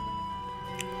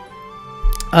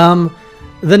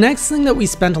 The next thing that we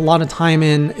spent a lot of time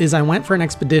in is I went for an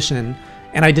expedition,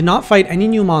 and I did not fight any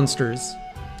new monsters.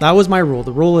 That was my rule.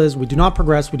 The rule is we do not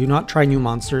progress, we do not try new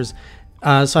monsters.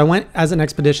 So I went as an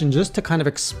expedition just to kind of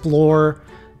explore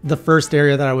the first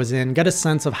area that I was in, get a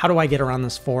sense of how do I get around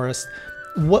this forest,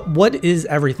 what is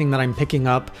everything that I'm picking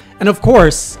up, and of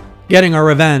course getting a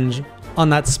revenge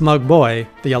on that smug boy,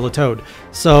 the yellow toad.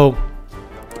 So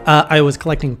I was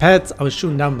collecting pets, I was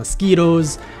shooting down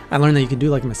mosquitoes, I learned that you can do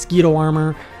like mosquito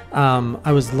armor,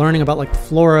 I was learning about like the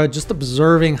flora, just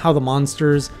observing how the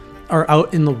monsters are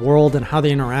out in the world and how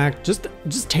they interact, just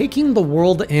taking the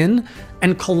world in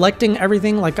and collecting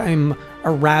everything like I'm a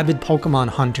rabid Pokemon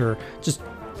hunter, just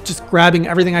grabbing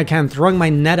everything I can, throwing my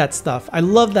net at stuff. I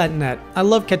love that net. I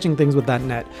love catching things with that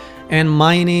net. And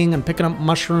mining and picking up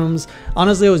mushrooms.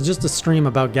 Honestly, it was just a stream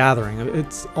about gathering.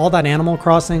 It's all that Animal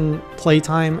Crossing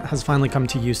playtime has finally come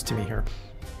to use to me here.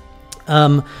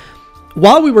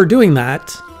 While we were doing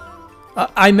that,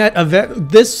 I met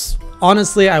this,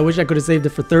 honestly, I wish I could have saved it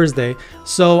for Thursday.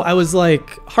 So I was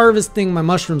like harvesting my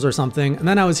mushrooms or something, and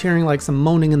then I was hearing like some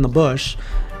moaning in the bush,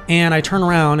 and I turn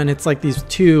around and it's like these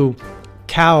two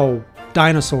cow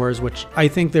dinosaurs, which I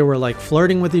think they were like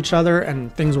flirting with each other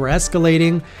and things were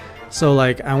escalating. So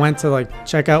like I went to like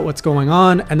check out what's going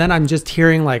on, and then I'm just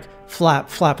hearing like flap,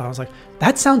 flap. I was like,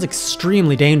 that sounds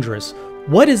extremely dangerous.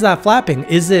 What is that flapping?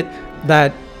 Is it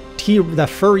that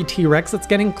furry T-Rex that's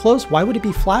getting close? Why would it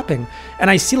be flapping? And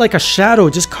I see like a shadow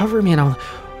just cover me, and I'm like,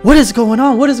 what is going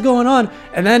on? What is going on?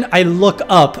 And then I look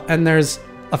up and there's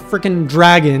a freaking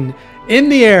dragon in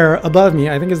the air above me.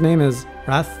 I think his name is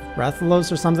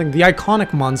Rathalos or something, the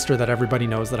iconic monster that everybody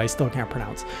knows that I still can't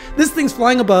pronounce. This thing's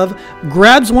flying above,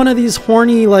 grabs one of these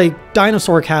horny like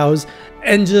dinosaur cows,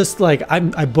 and just like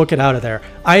I book it out of there.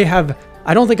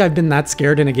 I don't think I've been that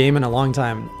scared in a game in a long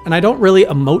time, and I don't really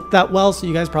emote that well, so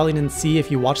you guys probably didn't see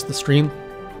if you watched the stream,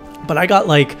 but I got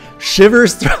like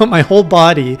shivers throughout my whole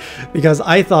body because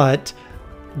I thought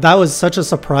that was such a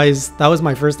surprise. That was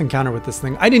my first encounter with this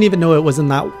thing. I didn't even know it was in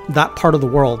that part of the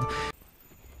world.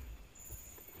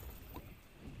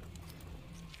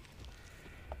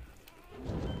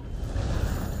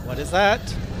 What is that?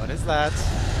 What is that?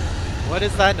 What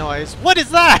is that noise? What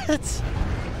is that?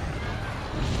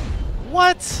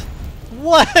 What?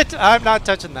 What? I'm not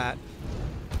touching that.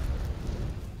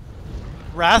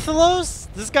 Rathalos?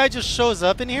 This guy just shows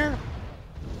up in here?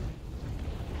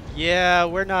 Yeah,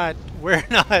 we're not. Man,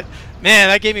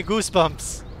 that gave me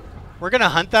goosebumps. We're gonna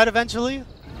hunt that eventually?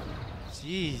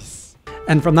 Jeez.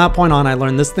 And from that point on, I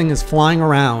learned this thing is flying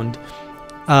around,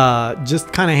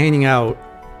 just kind of hanging out.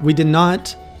 We did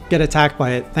not get attacked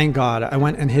by it, thank God. I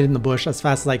went and hid in the bush as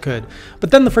fast as I could.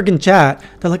 But then the freaking chat,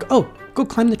 they're like, oh, go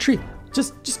climb the tree.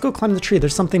 Just go climb the tree.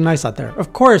 There's something nice out there.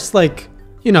 Of course, like,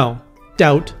 you know,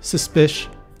 doubt,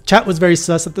 suspicion. Chat was very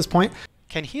sus at this point.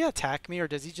 Can he attack me or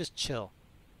does he just chill?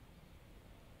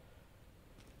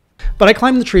 But I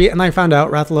climbed the tree and I found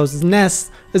out Rathalos'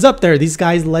 nest is up there. These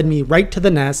guys led me right to the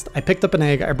nest. I picked up an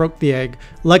egg. I broke the egg.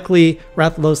 Luckily,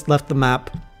 Rathalos left the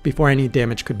map before any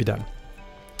damage could be done.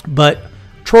 But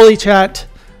trolley chat,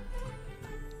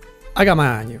 I got my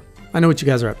eye on you. I know what you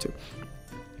guys are up to.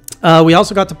 We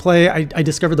also got to play, I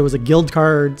discovered there was a guild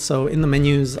card. So in the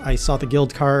menus, I saw the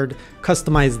guild card,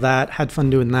 customized that, had fun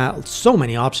doing that. So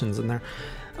many options in there.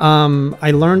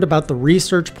 I learned about the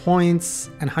research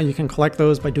points and how you can collect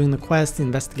those by doing the quest, the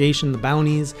investigation, the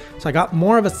bounties. So I got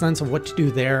more of a sense of what to do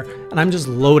there, and I'm just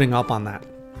loading up on that.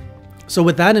 So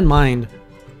with that in mind,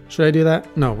 should I do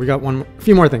that? No, we got a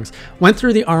few more things. Went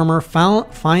through the armor,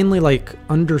 finally like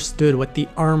understood what the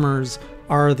armors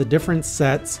are, the different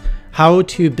sets, how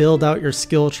to build out your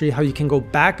skill tree, how you can go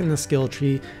back in the skill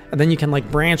tree, and then you can like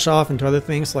branch off into other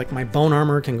things. So like my bone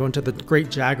armor can go into the Great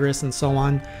Jagras and so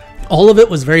on. All of it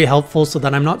was very helpful so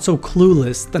that I'm not so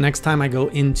clueless the next time I go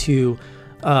into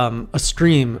a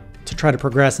stream to try to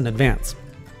progress and advance.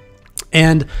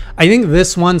 And I think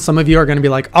this one, some of you are going to be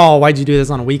like, oh, why'd you do this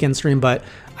on a weekend stream? But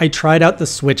I tried out the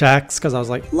switch axe because I was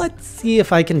like, let's see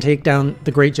if I can take down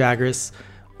the Great Jagras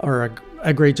or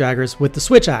a Great Jagras with the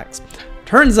switch axe.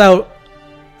 Turns out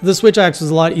the switch axe was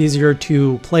a lot easier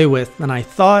to play with than I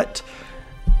thought.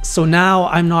 So now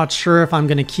I'm not sure if I'm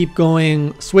going to keep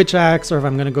going switch axe or if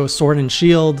I'm going to go sword and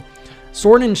shield.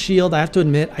 Sword and shield, I have to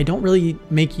admit, I don't really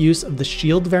make use of the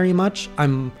shield very much.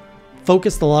 I'm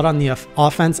focused a lot on the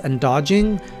offense and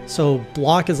dodging. So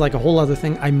block is like a whole other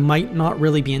thing I might not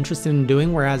really be interested in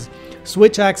doing. Whereas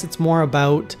switch axe, it's more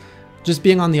about just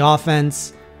being on the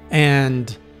offense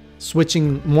and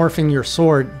morphing your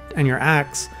sword and your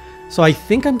axe. So I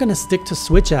think I'm going to stick to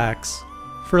switch axe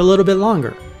for a little bit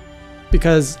longer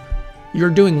because you're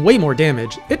doing way more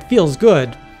damage. It feels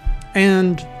good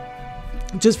and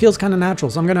it just feels kind of natural.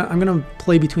 So I'm gonna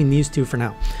play between these two for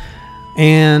now.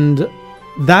 And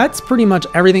that's pretty much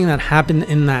everything that happened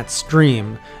in that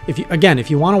stream. If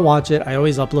you want to watch it, I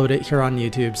always upload it here on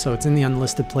YouTube. So it's in the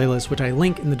unlisted playlist, which I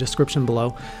link in the description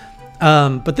below.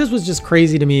 But this was just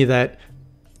crazy to me that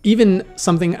even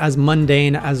something as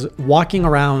mundane as walking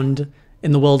around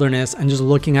in the wilderness and just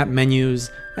looking at menus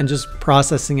and just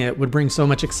processing it would bring so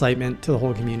much excitement to the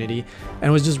whole community. And it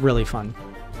was just really fun.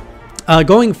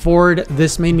 Going forward,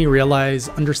 this made me realize,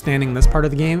 understanding this part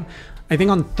of the game, I think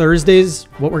on Thursdays,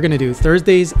 what we're going to do,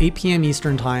 Thursdays, 8 p.m.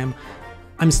 Eastern time,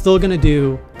 I'm still going to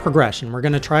do progression. We're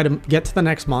going to try to get to the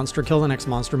next monster, kill the next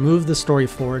monster, move the story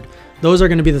forward. Those are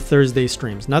going to be the Thursday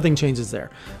streams. Nothing changes there.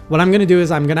 What I'm going to do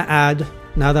is I'm going to add,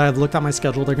 now that I've looked at my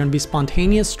schedule, they're going to be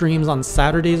spontaneous streams on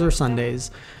Saturdays or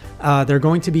Sundays. They're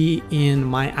going to be in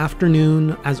my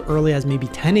afternoon as early as maybe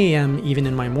 10 a.m., even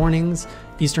in my mornings,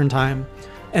 Eastern time.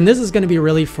 And this is going to be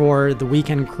really for the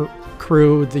weekend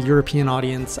crew, the European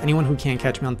audience, anyone who can't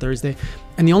catch me on Thursday.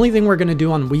 And the only thing we're going to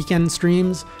do on weekend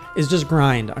streams is just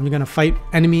grind. I'm going to fight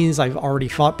enemies I've already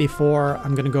fought before.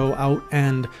 I'm going to go out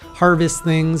and harvest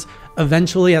things.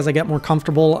 Eventually, as I get more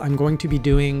comfortable, I'm going to be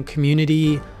doing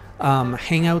community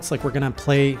hangouts. Like we're going to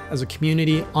play as a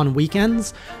community on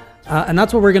weekends. And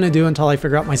that's what we're going to do until I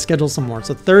figure out my schedule some more.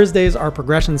 So Thursdays are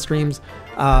progression streams,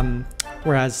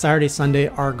 whereas Saturday, Sunday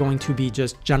are going to be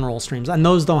just general streams. And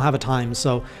those don't have a time.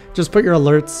 So just put your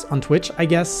alerts on Twitch, I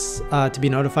guess, to be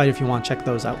notified if you want to check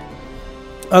those out.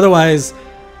 Otherwise,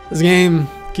 this game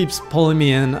keeps pulling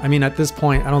me in. I mean, at this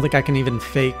point, I don't think I can even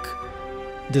fake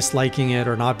disliking it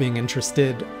or not being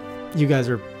interested. You guys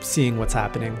are seeing what's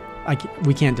happening.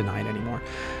 We can't deny it anymore.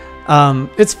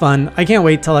 It's fun. I can't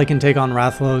wait till I can take on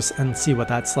Rathalos and see what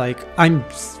that's like. I'm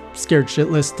scared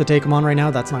shitless to take him on right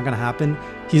now. That's not gonna happen.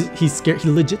 He's scared. He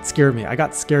legit scared me. I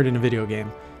got scared in a video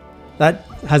game. That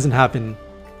hasn't happened,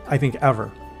 I think, ever.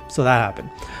 So that happened.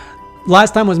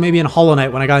 Last time was maybe in Hollow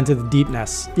Knight when I got into the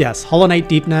Deepness. Yes, Hollow Knight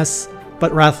Deepness,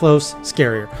 but Rathalos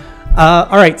scarier.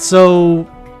 All right, so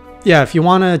yeah, if you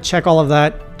want to check all of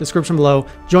that, description below.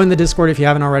 Join the Discord if you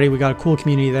haven't already. We got a cool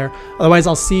community there. Otherwise,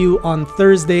 I'll see you on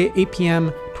Thursday, 8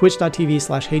 p.m.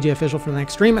 twitch.tv/HeyJayOfficial for the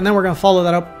next stream. And then we're going to follow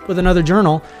that up with another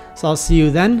journal. So I'll see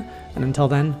you then. And until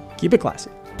then, keep it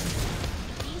classy.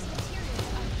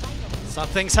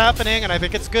 Something's happening, and I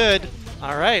think it's good.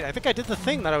 All right, I think I did the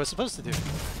thing that I was supposed to do.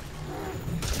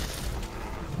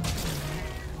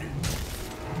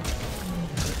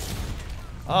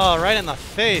 Oh, right in the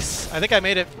face. I think I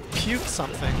made it puke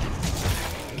something.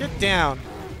 Get down.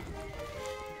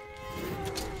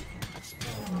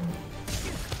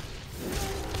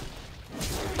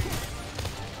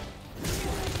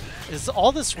 Is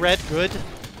all this red good?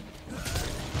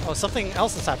 Oh, something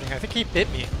else is happening. I think he bit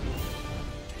me.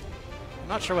 I'm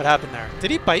not sure what happened there.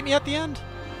 Did he bite me at the end?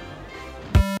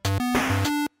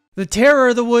 The terror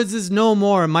of the woods is no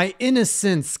more. My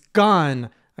innocence gone.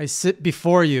 I sit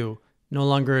before you, no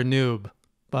longer a noob,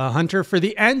 but a hunter for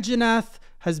the Anjanath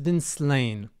has been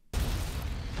slain.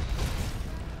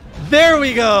 There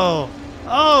we go!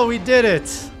 Oh, we did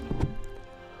it!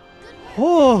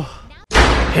 Oh!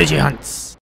 Hiji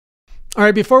hunts! All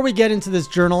right, before we get into this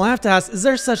journal, I have to ask, is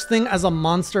there such thing as a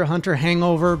Monster Hunter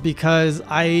hangover? Because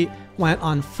I went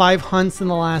on 5 hunts in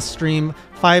the last stream,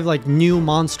 5 like new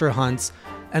monster hunts.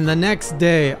 And the next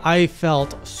day I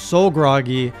felt so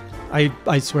groggy.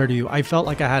 I swear to you, I felt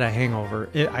like I had a hangover.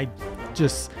 I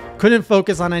just couldn't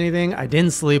focus on anything. I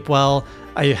didn't sleep well.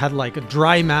 I had like a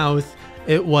dry mouth.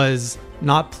 It was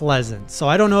not pleasant. So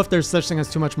I don't know if there's such thing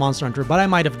as too much Monster Hunter, but I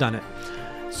might have done it.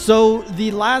 So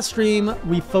the last stream,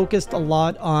 we focused a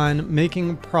lot on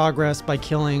making progress by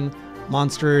killing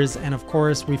monsters. And of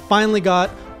course, we finally got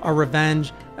our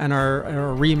revenge and our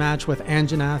rematch with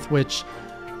Anjanath, which,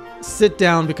 sit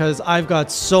down because I've got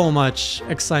so much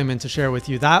excitement to share with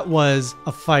you. That was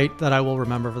a fight that I will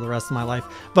remember for the rest of my life.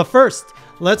 But first,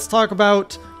 let's talk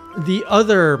about the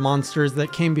other monsters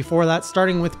that came before that,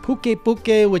 starting with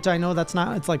Puke, which I know that's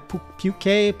not, it's like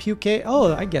Puke.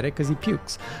 Oh, I get it, because he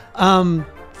pukes.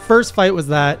 First fight was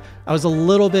that. I was a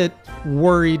little bit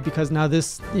worried because now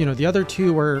this, you know, the other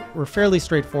two were fairly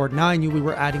straightforward. Now I knew we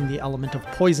were adding the element of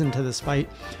poison to this fight,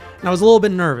 and I was a little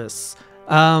bit nervous.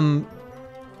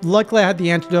 Luckily I had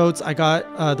the antidotes. I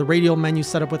got the radial menu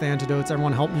set up with antidotes.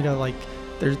 Everyone helped me to, like,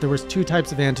 there was 2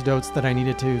 types of antidotes that I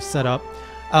needed to set up.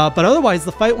 But otherwise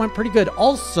the fight went pretty good.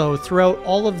 Also, throughout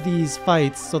all of these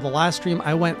fights, so the last stream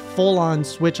I went full on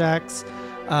switch axe.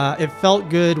 It felt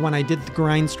good when I did the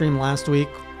grind stream last week.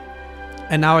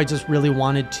 And now I just really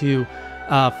wanted to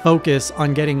focus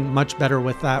on getting much better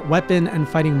with that weapon and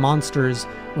fighting monsters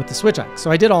with the switch axe. So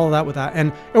I did all of that with that,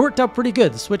 and it worked out pretty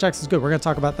good. The switch axe is good. We're going to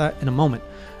talk about that in a moment.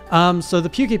 So the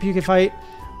Puke fight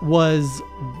was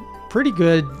pretty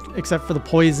good, except for the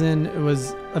poison. It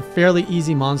was a fairly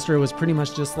easy monster. It was pretty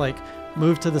much just like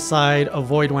move to the side,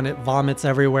 avoid when it vomits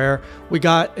everywhere. We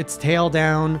got its tail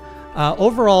down.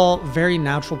 Overall, very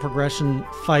natural progression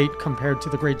fight compared to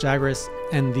the Great Jagras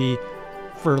and the,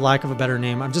 for lack of a better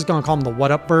name, I'm just going to call him the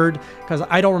What Up Bird, because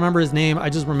I don't remember his name. I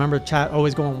just remember chat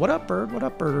always going, what up, bird? What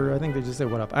up, bird? Or I think they just say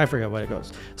what up. I forget what it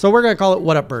goes. So we're going to call it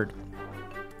What Up Bird.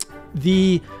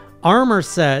 The armor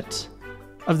set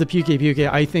of the Puke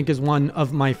I think is one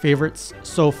of my favorites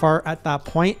so far at that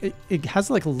point. It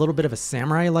has like a little bit of a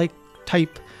samurai-like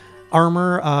type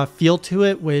armor feel to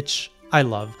it, which I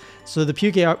love. So the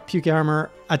Puke armor,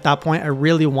 at that point, I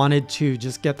really wanted to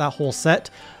just get that whole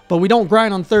set. But we don't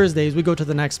grind on Thursdays. We go to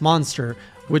the next monster,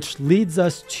 which leads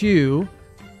us to...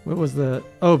 What was the...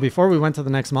 Oh, before we went to the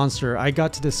next monster, I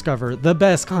got to discover the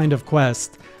best kind of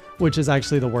quest, which is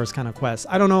actually the worst kind of quest.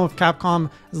 I don't know if Capcom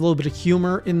has a little bit of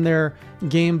humor in their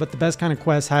game, but the best kind of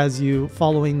quest has you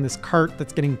following this cart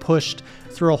that's getting pushed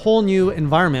through a whole new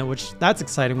environment, which that's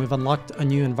exciting. We've unlocked a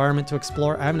new environment to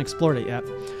explore. I haven't explored it yet.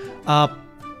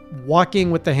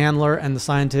 Walking with the handler and the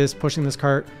scientist pushing this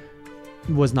cart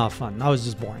was not fun. That was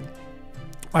just boring.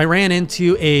 I ran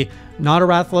into not a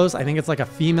Rathalos. I think it's like a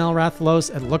female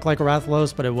Rathalos. It looked like a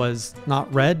Rathalos, but it was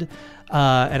not red.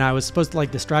 And I was supposed to like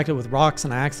distract it with rocks,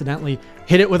 and I accidentally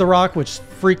hit it with a rock, which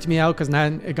freaked me out because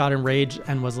then it got enraged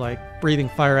and was like breathing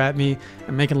fire at me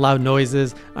and making loud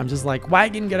noises. I'm just like,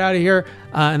 wagon, get out of here.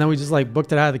 And then we just like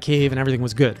booked it out of the cave and everything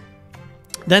was good.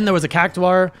 Then there was a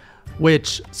Cactuar,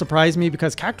 which surprised me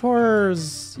because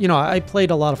Cactuars, you know, I played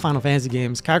a lot of Final Fantasy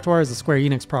games. Cactuar is a Square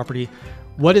Enix property.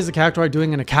 What is a Cactuar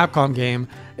doing in a Capcom game?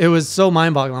 It was so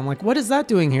mind-boggling. I'm like, what is that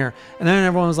doing here? And then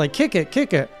everyone was like, kick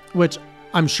it, which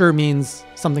I'm sure means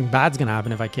something bad's gonna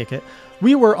happen if I kick it.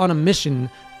 We were on a mission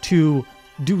to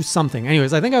do something.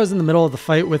 Anyways, I think I was in the middle of the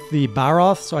fight with the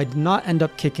Baroth, so I did not end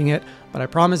up kicking it, but I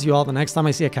promise you all, the next time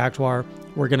I see a Cactuar,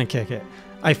 we're gonna kick it.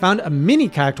 I found a mini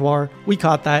Cactuar. We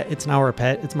caught that. It's now our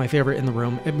pet. It's my favorite in the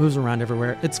room. It moves around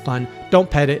everywhere. It's fun.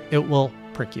 Don't pet it. It will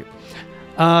prick you.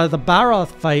 The Baroth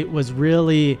fight was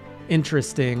really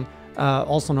interesting.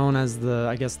 Also known as the,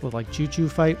 I guess, the like choo-choo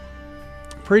fight.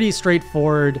 Pretty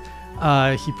straightforward.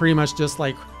 He pretty much just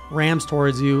like rams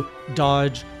towards you,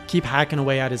 dodge, keep hacking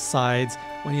away at his sides.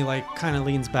 When he like kind of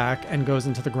leans back and goes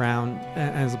into the ground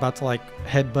and is about to like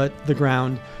headbutt the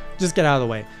ground, just get out of the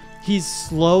way. He's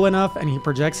slow enough and he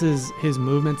projects his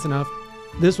movements enough.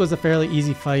 This was a fairly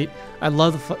easy fight. I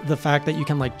love the fact that you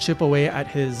can like chip away at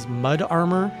his mud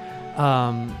armor.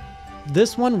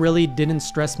 This one really didn't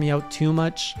stress me out too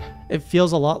much. It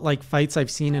feels a lot like fights I've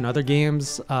seen in other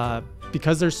games.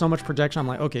 Because there's so much projection, I'm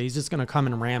like, okay, he's just going to come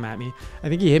and ram at me. I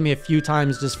think he hit me a few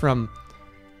times just from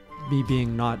me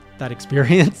being not that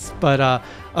experienced. But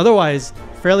otherwise,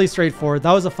 fairly straightforward.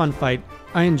 That was a fun fight.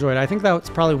 I enjoyed it. I think that was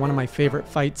probably one of my favorite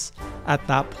fights at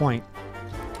that point.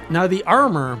 Now, the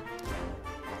armor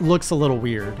looks a little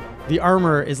weird. The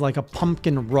armor is like a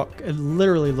pumpkin rook. It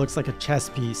literally looks like a chess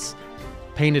piece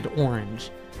painted orange.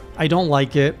 I don't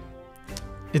like it.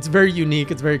 It's very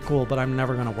unique, it's very cool, but I'm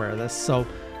never gonna wear this. So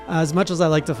as much as I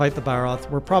like to fight the Balroth,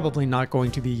 we're probably not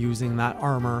going to be using that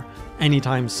armor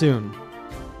anytime soon.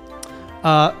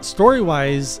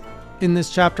 Story-wise, in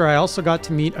this chapter, I also got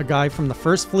to meet a guy from the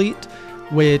First Fleet,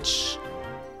 which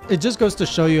it just goes to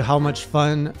show you how much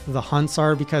fun the hunts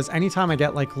are, because anytime I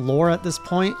get like lore at this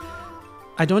point,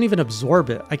 I don't even absorb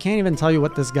it. I can't even tell you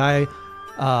what this guy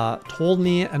told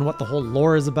me and what the whole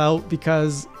lore is about,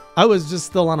 because I was just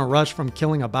still on a rush from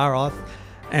killing a Balroth,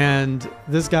 and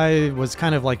this guy was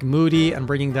kind of like moody and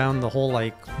bringing down the whole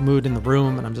like mood in the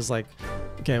room, and I'm just like,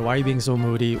 okay, why are you being so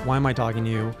moody? Why am I talking to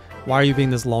you? Why are you being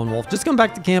this lone wolf? Just come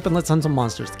back to camp and let's hunt some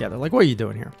monsters together. Like, what are you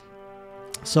doing here?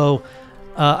 So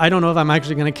I don't know if I'm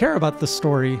actually going to care about the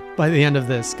story by the end of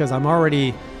this, because I'm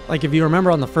already, like, if you remember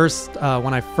on the first,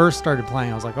 when I first started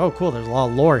playing, I was like, oh, cool, there's a lot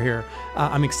of lore here.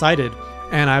 I'm excited.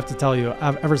 And I have to tell you,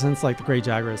 ever since like the Grey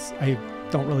Jagras, I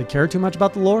don't really care too much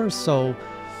about the lore. So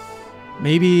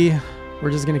maybe we're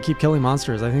just going to keep killing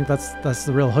monsters. I think that's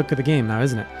the real hook of the game now,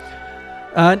 isn't it?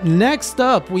 Next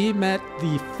up, we met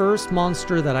the first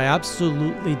monster that I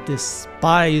absolutely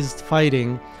despised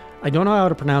fighting. I don't know how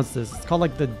to pronounce this. It's called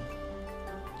like the,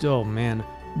 oh man,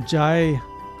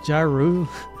 Gyru.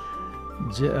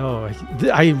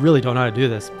 I really don't know how to do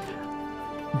this.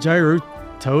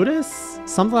 Gyrutotus?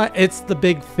 Something like, it's the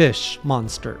big fish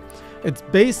monster. It's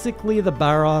basically the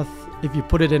Balroth if you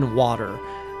put it in water.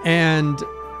 And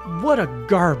what a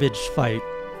garbage fight.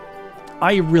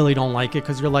 I really don't like it,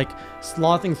 because you're like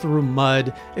slothing through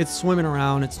mud. It's swimming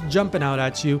around. It's jumping out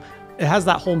at you. It has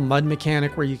that whole mud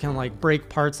mechanic where you can like break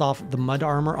parts off the mud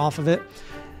armor off of it.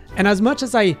 And as much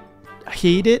as I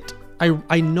hate it,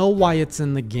 I know why it's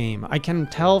in the game. I can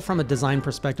tell from a design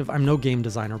perspective. I'm no game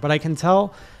designer, but I can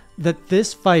tell that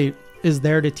this fight is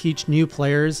there to teach new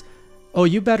players, oh,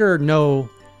 you better know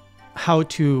how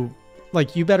to,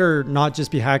 like, you better not just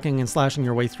be hacking and slashing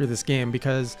your way through this game,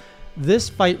 because this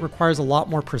fight requires a lot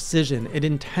more precision. It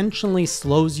intentionally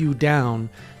slows you down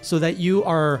so that you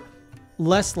are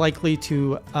less likely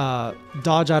to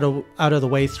dodge out of the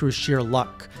way through sheer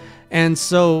luck. And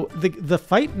so the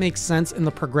fight makes sense in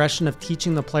the progression of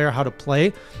teaching the player how to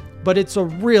play, but it's a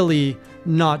really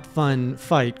not fun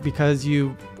fight because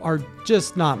you are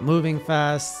just not moving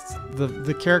fast.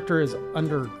 The character is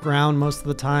underground most of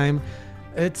the time.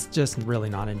 It's just really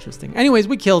not interesting. Anyways,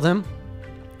 we killed him.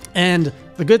 And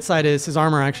the good side is his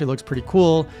armor actually looks pretty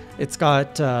cool. It's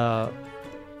got,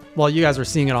 well, you guys are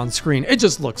seeing it on screen. It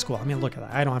just looks cool. I mean, look at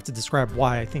that. I don't have to describe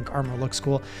why I think armor looks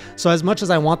cool. So as much as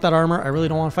I want that armor, I really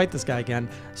don't want to fight this guy again.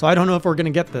 So I don't know if we're going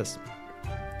to get this.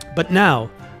 But now,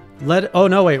 oh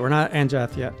no, wait, we're not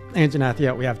Anjanath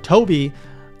yet. We have Toby,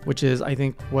 which is, I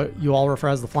think, what you all refer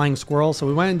as the flying squirrel. So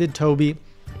we went and did Toby.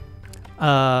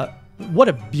 What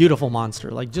a beautiful monster,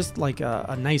 like just like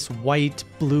a nice white,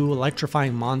 blue,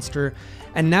 electrifying monster.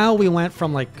 And now we went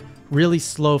from like really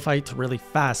slow fight to really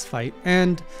fast fight.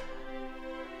 And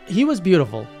he was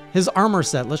beautiful. His armor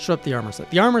set, let's show up the armor set.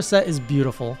 The armor set is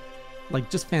beautiful, like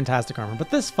just fantastic armor.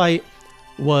 But this fight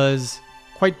was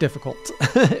quite difficult.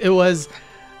 It was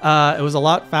a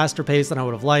lot faster paced than I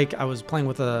would have liked. I was playing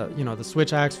with the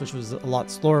switch axe, which was a lot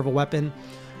slower of a weapon.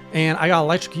 And I got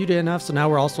electrocuted enough, so now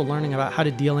we're also learning about how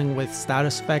to dealing with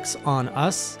status effects on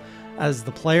us as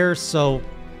the player. So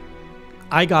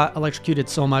I got electrocuted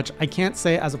so much. I can't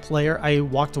say as a player I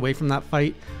walked away from that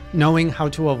fight knowing how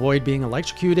to avoid being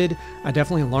electrocuted. I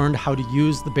definitely learned how to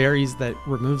use the berries that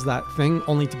removes that thing,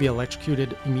 only to be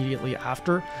electrocuted immediately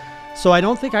after. So I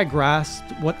don't think I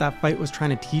grasped what that fight was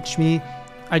trying to teach me.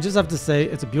 I just have to say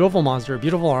it's a beautiful monster, a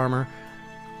beautiful armor.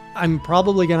 I'm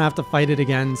probably going to have to fight it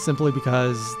again simply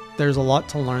because there's a lot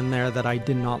to learn there that I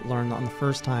did not learn on the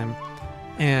first time.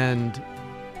 And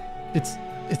it's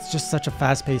just such a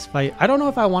fast-paced fight. I don't know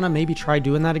if I want to maybe try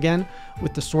doing that again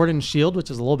with the sword and shield,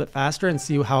 which is a little bit faster, and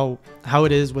see how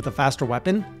it is with a faster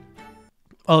weapon.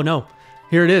 Oh no,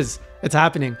 here it is. It's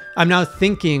happening. I'm now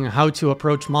thinking how to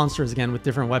approach monsters again with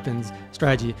different weapons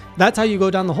strategy. That's how you go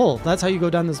down the hole. That's how you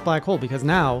go down this black hole, because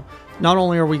now not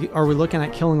only are we looking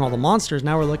at killing all the monsters,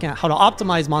 now we're looking at how to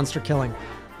optimize monster killing.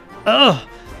 Ugh.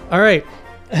 All right.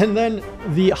 And then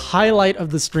the highlight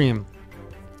of the stream.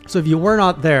 So if you were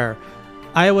not there,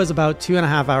 I was about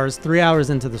 2.5 hours, 3 hours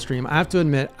into the stream. I have to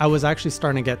admit, I was actually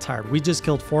starting to get tired. We just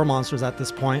killed 4 monsters at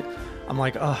this point. I'm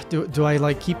like, do I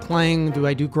like keep playing? Do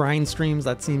I do grind streams?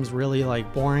 That seems really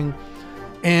like boring.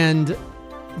 And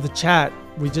the chat,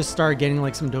 we just started getting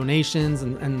like some donations,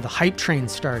 and the hype train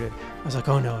started. I was like,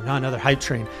 oh no, not another hype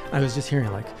train. I was just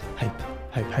hearing like hype,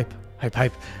 hype, hype, hype,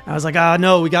 hype. And I was like, ah,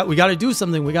 no, we got to do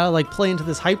something. We got to like play into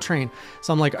this hype train.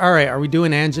 So I'm like, all right, are we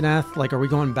doing Anjanath? Like, are we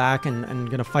going back and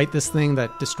going to fight this thing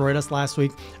that destroyed us last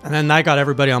week? And then that got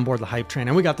everybody on board the hype train.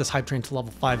 And we got this hype train to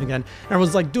level 5 again. And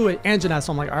everyone's like, do it, Anjanath.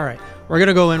 So I'm like, all right, we're going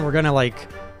to go in. We're going to like,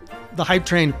 the hype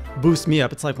train boosts me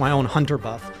up. It's like my own hunter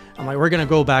buff. I'm like, we're going to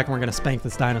go back and we're going to spank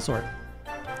this dinosaur.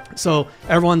 So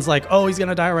everyone's like, oh, he's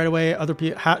gonna die right away.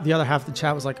 The other half of the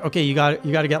chat was like, okay, you got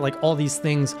to get like all these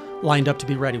things lined up to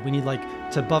be ready. We need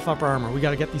like to buff up our armor. We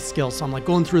got to get these skills. So I'm like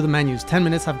going through the menus. 10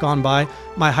 minutes have gone by.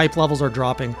 My hype levels are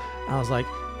dropping. And I was like,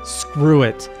 screw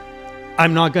it.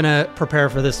 I'm not gonna prepare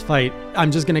for this fight.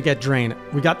 I'm just gonna get drained.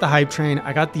 We got the hype train.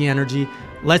 I got the energy.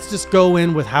 Let's just go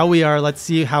in with how we are. Let's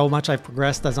see how much I've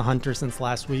progressed as a hunter since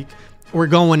last week. We're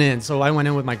going in. So I went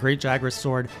in with my Great Jagras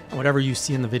sword and whatever you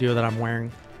see in the video that I'm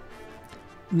wearing.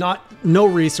 No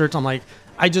research. I'm like,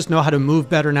 I just know how to move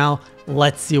better now.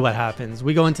 Let's see what happens.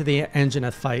 We go into the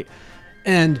Anjanath fight.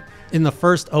 And in the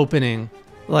first opening,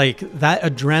 like that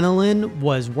adrenaline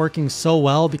was working so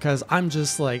well because I'm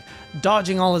just like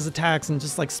dodging all his attacks and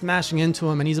just like smashing into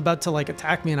him. And he's about to like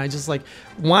attack me. And I just like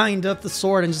wind up the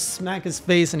sword and just smack his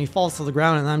face and he falls to the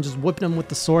ground. And I'm just whipping him with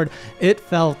the sword. It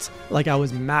felt like I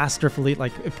was masterfully,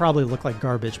 like it probably looked like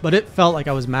garbage, but it felt like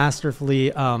I was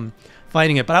masterfully,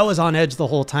 fighting it. But I was on edge the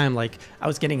whole time. Like I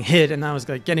was getting hit and I was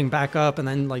like getting back up and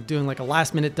then like doing like a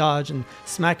last minute dodge and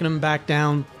smacking him back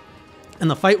down. And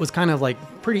the fight was kind of like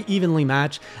pretty evenly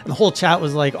matched. And the whole chat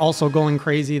was like also going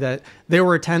crazy that they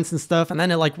were tense and stuff. And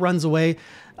then it like runs away.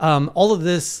 All of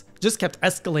this just kept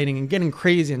escalating and getting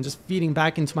crazy and just feeding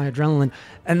back into my adrenaline.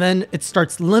 And then it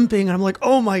starts limping. And I'm like,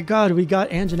 oh my God, we got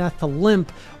Anjanath to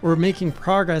limp. We're making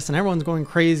progress and everyone's going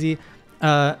crazy.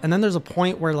 And then there's a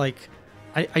point where like,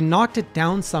 I knocked it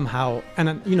down somehow,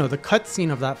 and you know, the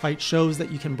cutscene of that fight shows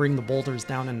that you can bring the boulders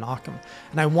down and knock them.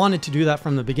 And I wanted to do that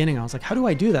from the beginning. I was like, how do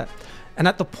I do that? And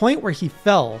at the point where he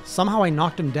fell, somehow I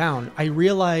knocked him down. I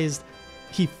realized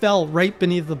he fell right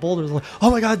beneath the boulders. Like,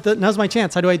 oh my God, now's my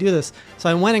chance. How do I do this? So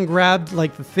I went and grabbed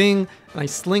like the thing and I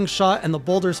slingshot and the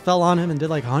boulders fell on him and did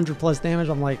like 100+ damage.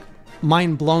 I'm like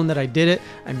mind blown that I did it.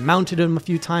 I mounted him a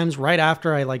few times right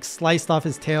after I like sliced off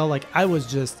his tail. Like I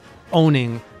was just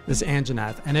owning this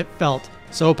Anjanath, and it felt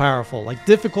so powerful. Like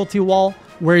difficulty wall,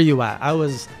 where are you at? I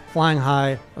was flying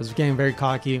high. I was getting very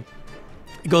cocky.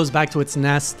 It goes back to its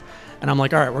nest, and I'm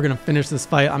like, all right, we're gonna finish this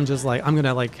fight. I'm just like, I'm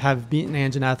gonna like have beaten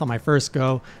Anjanath on my first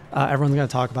go. Everyone's gonna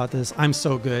talk about this. I'm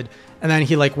so good. And then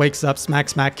he like wakes up, smack,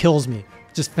 smack, kills me,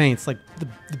 just faints. Like the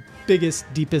biggest,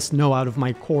 deepest no out of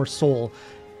my core soul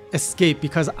escape,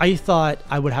 because I thought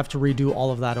I would have to redo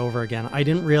all of that over again. I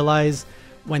didn't realize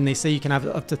when they say you can have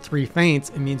up to 3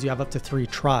 feints, it means you have up to 3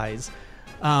 tries.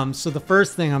 So the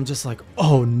first thing, I'm just like,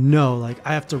 oh no, like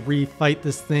I have to refight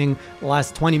this thing. The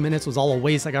last 20 minutes was all a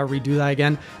waste. I gotta redo that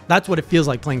again. That's what it feels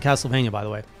like playing Castlevania, by the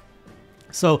way.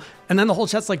 So, and then the whole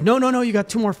chat's like, no, you got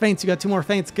 2 more feints. You got 2 more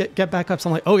feints. Get back up.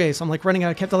 So I'm like, okay. So I'm like running out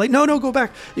of cap. They're like, no, go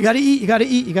back. You gotta eat. You gotta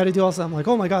eat. You gotta do all that. I'm like,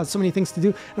 oh my God, so many things to do.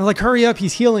 And I'm like, hurry up.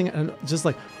 He's healing. And just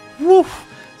like, woof,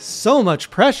 so much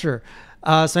pressure.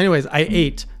 So anyways, I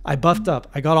ate. I buffed up.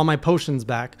 I got all my potions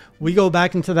back. We go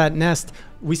back into that nest.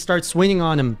 We start swinging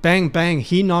on him. Bang, bang.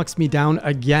 He knocks me down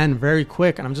again very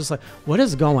quick. And I'm just like, what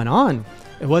is going on?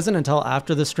 It wasn't until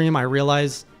after the stream I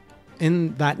realized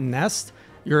in that nest,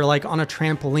 you're like on a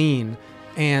trampoline.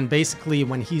 And basically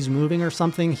when he's moving or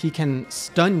something, he can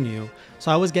stun you.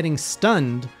 So I was getting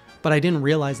stunned, but I didn't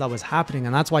realize that was happening.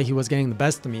 And that's why he was getting the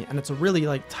best of me. And it's a really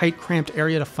like tight, cramped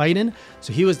area to fight in.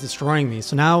 So he was destroying me.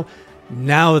 So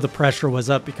now the pressure was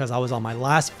up because I was on my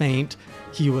last feint.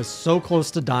 He was so close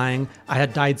to dying. I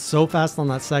had died so fast on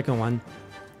that second one.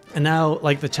 And now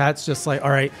like the chat's just like, all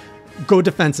right, go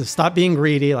defensive. Stop being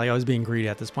greedy. Like I was being greedy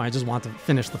at this point. I just want to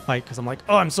finish the fight because I'm like,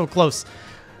 oh, I'm so close.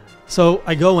 So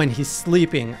I go in, he's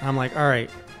sleeping. And I'm like, all right,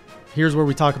 here's where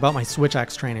we talk about my switch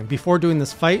axe training. Before doing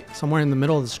this fight, somewhere in the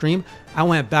middle of the stream, I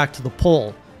went back to the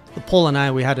pole. The pole and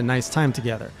I, we had a nice time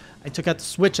together. I took out the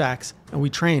switch axe and we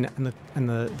trained, and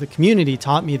the community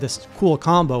taught me this cool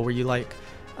combo where you like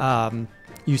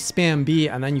you spam B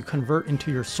and then you convert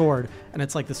into your sword, and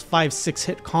it's like this 5-6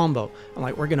 hit combo. I'm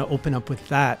like, we're gonna open up with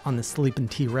that on the sleeping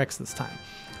T-Rex this time.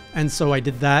 And so I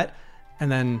did that,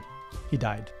 and then he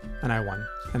died and I won,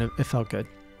 and it felt good.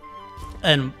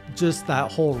 And just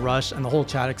that whole rush, and the whole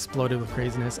chat exploded with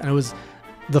craziness, and it was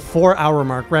the 4-hour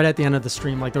mark right at the end of the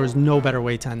stream. Like there was no better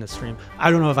way to end the stream.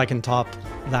 I don't know if I can top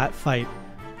that fight.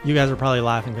 You guys are probably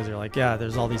laughing because you're like, yeah,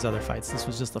 there's all these other fights. This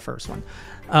was just the first one.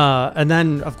 And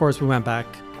then of course we went back.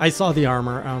 I saw the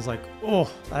armor and I was like, oh,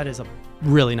 that is a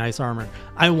really nice armor.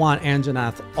 I want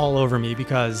Anjanath all over me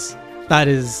because that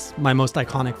is my most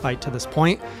iconic fight to this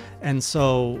point. And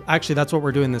so actually that's what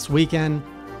we're doing this weekend.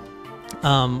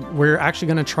 We're actually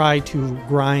going to try to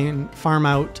farm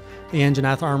out the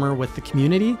Anjanath armor with the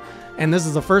community. And this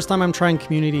is the first time I'm trying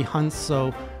community hunts,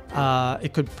 so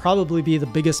it could probably be the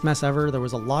biggest mess ever. There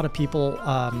was a lot of people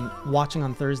watching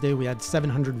on Thursday. We had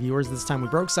 700 viewers this time. We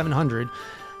broke 700.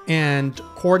 And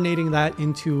coordinating that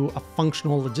into a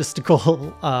functional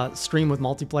logistical stream with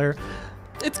multiplayer,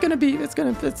 it's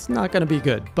not gonna be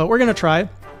good, but we're gonna try.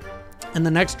 And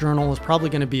the next journal is probably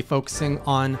gonna be focusing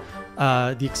on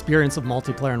the experience of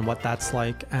multiplayer and what that's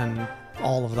like and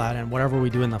all of that and whatever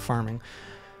we do in the farming.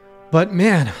 But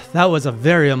man, that was a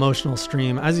very emotional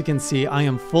stream. As you can see, I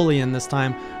am fully in this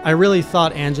time. I really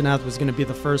thought Anjanath was gonna be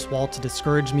the first wall to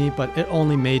discourage me, but it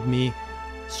only made me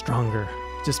stronger.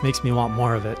 Just makes me want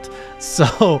more of it.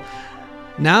 So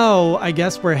now I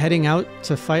guess we're heading out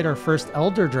to fight our first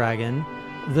Elder Dragon.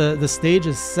 The stage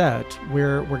is set.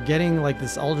 We're getting like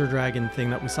this Elder Dragon thing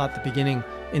that we saw at the beginning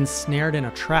ensnared in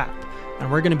a trap.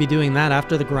 And we're going to be doing that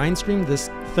after the grind stream this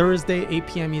Thursday, 8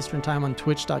 p.m. Eastern time on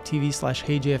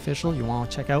twitch.tv/HeyJayOfficial. You want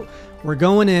to check out. We're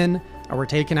going in and we're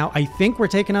taking out, I think we're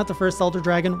taking out the first Elder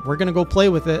Dragon. We're going to go play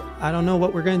with it. I don't know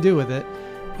what we're going to do with it.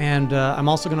 And I'm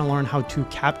also going to learn how to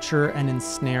capture and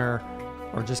ensnare,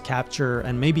 or just capture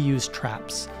and maybe use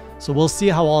traps. So we'll see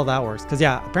how all that works. Because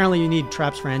yeah, apparently you need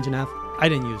traps for Anjanath. I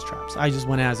didn't use traps. I just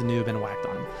went as a noob and whacked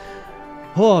on him.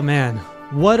 Oh man,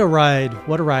 what a ride!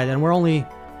 What a ride! And we're only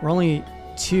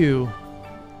 2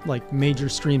 like major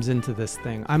streams into this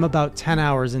thing. I'm about 10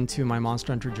 hours into my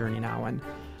Monster Hunter journey now, and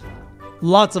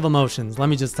lots of emotions. Let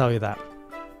me just tell you that.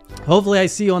 Hopefully I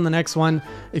see you on the next one.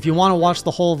 If you want to watch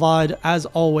the whole VOD, as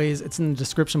always, it's in the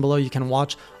description below. You can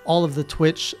watch all of the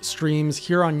Twitch streams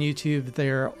here on YouTube.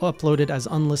 They're uploaded as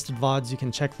unlisted VODs. You can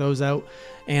check those out.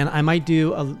 And I might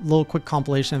do a little quick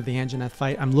compilation of the Anjanath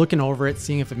fight. I'm looking over it,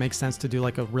 seeing if it makes sense to do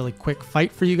like a really quick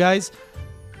fight for you guys.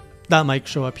 That might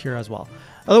show up here as well.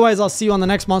 Otherwise, I'll see you on the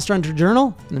next Monster Hunter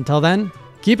Journal. And until then,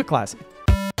 keep it classy.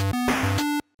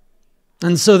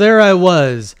 And so there I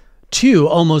was. 2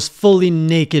 almost fully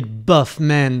naked buff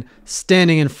men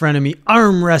standing in front of me,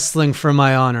 arm wrestling for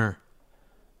my honor.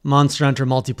 Monster Hunter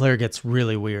multiplayer gets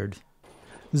really weird.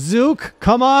 Zook,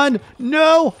 come on!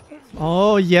 No!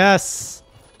 Oh, yes.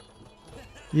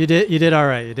 You did all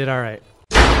right. You did all right.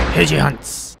 Pidgey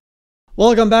hunts.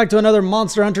 Welcome back to another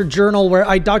Monster Hunter Journal where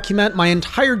I document my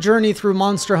entire journey through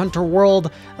Monster Hunter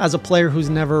World as a player who's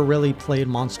never really played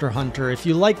Monster Hunter. If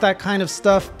you like that kind of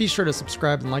stuff, be sure to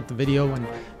subscribe and like the video and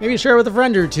maybe share it with a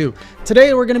friend or two.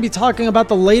 Today we're going to be talking about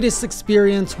the latest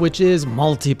experience, which is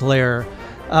multiplayer.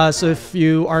 So if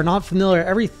you are not familiar,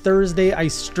 every Thursday I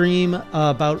stream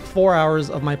about 4 hours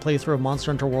of my playthrough of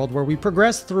Monster Hunter World where we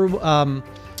progress through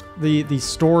the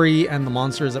story and the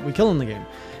monsters that we kill in the game.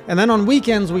 And then on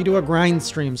weekends, we do a grind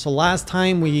stream. So last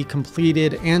time we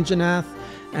completed Anjanath,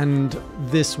 and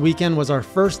this weekend was our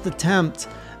first attempt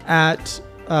at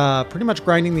pretty much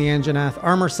grinding the Anjanath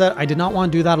armor set. I did not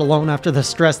want to do that alone after the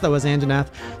stress that was Anjanath.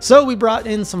 So we brought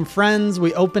in some friends.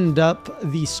 We opened up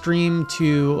the stream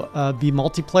to be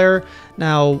multiplayer.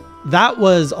 Now, that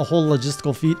was a whole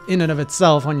logistical feat in and of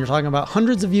itself when you're talking about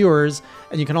hundreds of viewers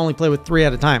and you can only play with 3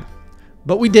 at a time.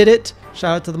 But we did it.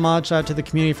 Shout out to the mod, shout out to the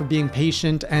community for being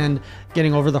patient and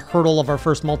getting over the hurdle of our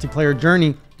first multiplayer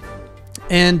journey.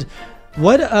 And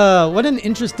what an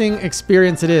interesting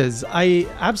experience it is. I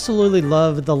absolutely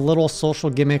love the little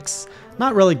social gimmicks,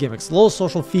 not really gimmicks, little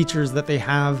social features that they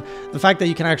have. The fact that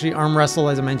you can actually arm wrestle,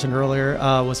 as I mentioned earlier,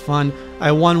 was fun.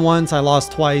 I won once, I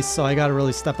lost twice, so I got to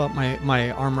really step up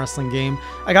my arm wrestling game.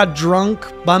 I got drunk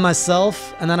by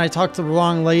myself, and then I talked to the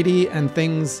wrong lady, and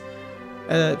things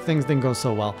didn't go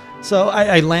so well. So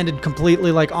I landed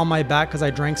completely like on my back because I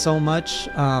drank so much.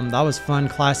 That was fun.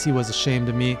 Classy was ashamed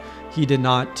of me. He did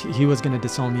not. He was going to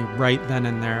disown me right then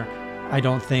and there. I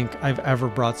don't think I've ever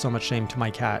brought so much shame to my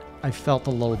cat. I felt a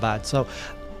little bad. So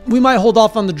we might hold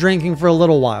off on the drinking for a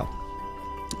little while.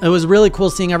 It was really cool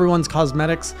seeing everyone's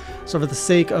cosmetics. So for the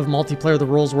sake of multiplayer, the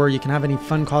rules were you can have any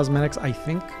fun cosmetics. I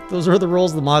think those are the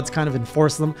rules. The mods kind of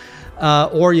enforce them.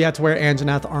 Or you had to wear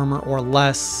Anjanath armor or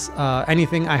less.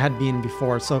 Anything I had been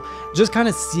before. So just kind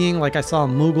of seeing, like I saw a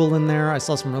Moogle in there. I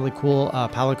saw some really cool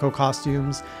Palico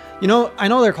costumes. You know, I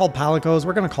know they're called Palicos.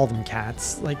 We're going to call them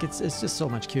cats. Like, it's just so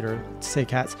much cuter to say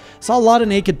cats. Saw a lot of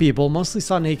naked people. Mostly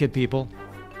saw naked people.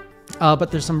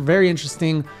 But there's some very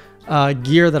interesting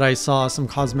gear that I saw, some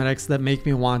cosmetics that make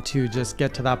me want to just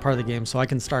get to that part of the game so I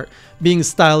can start being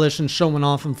stylish and showing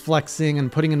off and flexing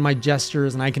and putting in my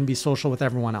gestures, and I can be social with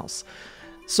everyone else.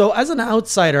 So as an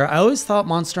outsider, I always thought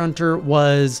Monster Hunter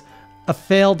was a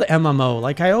failed MMO.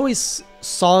 Like, I always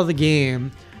saw the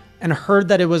game and heard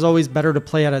that it was always better to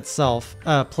play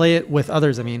play it with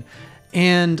others, I mean.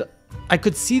 And I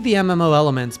could see the MMO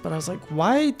elements, but I was like,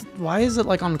 why is it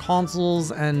like on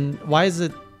consoles, and why does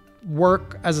it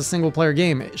work as a single player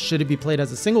game? Should it be played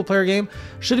as a single player game?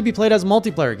 Should it be played as a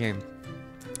multiplayer game?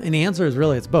 And the answer is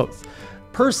really it's both.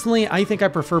 Personally, I think I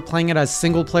prefer playing it as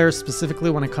single player, specifically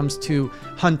when it comes to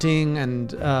hunting and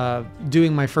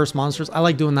doing my first monsters. I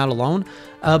like doing that alone.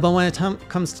 But when it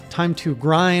comes to time to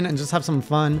grind and just have some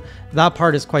fun, that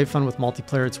part is quite fun with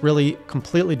multiplayer. It's really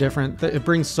completely different. It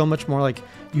brings so much more like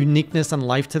uniqueness and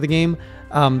life to the game.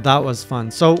 That was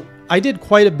fun. So I did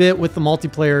quite a bit with the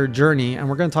multiplayer journey, and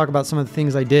we're going to talk about some of the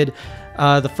things I did.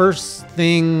 The first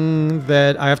thing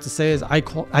that I have to say is I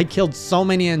killed so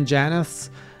many Anjanaths.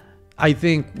 I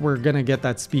think we're going to get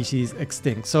that species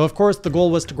extinct. So of course the goal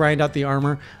was to grind out the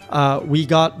armor. We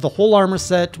got the whole armor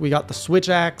set. We got the switch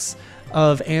axe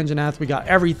of Anjanath. We got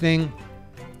everything.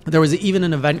 There was even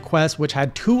an event quest which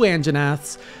had 2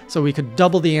 Anjanaths, so we could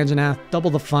double the Anjanath, double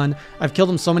the fun. I've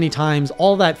killed him so many times.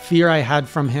 All that fear I had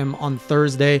from him on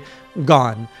Thursday,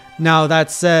 gone. Now that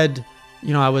said,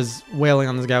 you know, I was wailing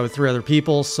on this guy with 3 other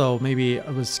people, so maybe I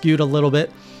was skewed a little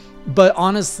bit. But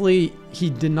honestly,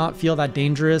 he did not feel that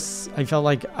dangerous. I felt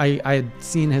like I had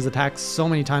seen his attacks so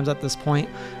many times at this point.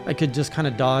 I could just kind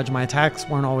of dodge. My attacks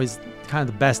weren't always kind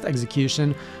of the best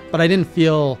execution, but I didn't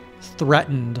feel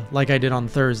threatened like I did on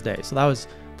Thursday. So that was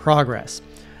progress.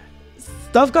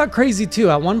 Stuff got crazy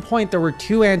too. At one point, there were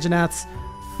 2 Anjanaths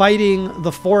fighting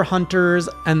the 4 hunters,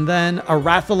 and then a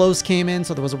Rathalos came in.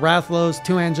 So there was a Rathalos,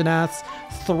 2 Anjanaths,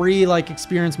 3 like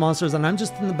experienced monsters, and I'm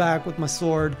just in the back with my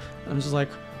sword. I'm just like,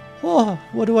 oh,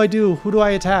 what do I do? Who do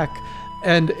I attack?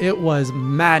 And it was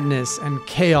madness and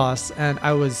chaos, and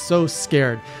I was so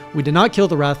scared. We did not kill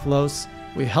the Rathalos.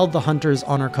 We held the hunters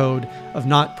on our code of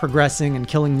not progressing and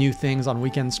killing new things on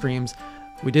weekend streams.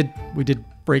 We did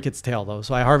break its tail though,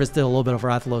 so I harvested a little bit of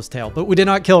Rathalos' tail, but we did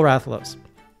not kill Rathalos.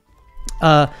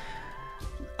 I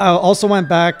also went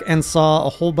back and saw a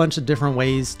whole bunch of different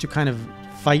ways to kind of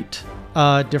fight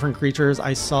different creatures.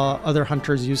 I saw other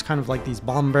hunters use kind of like these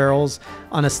bomb barrels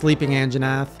on a sleeping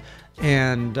Anjanath,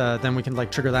 and then we can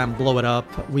like trigger that and blow it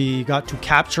up. We got to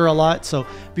capture a lot. So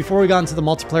before we got into the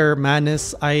multiplayer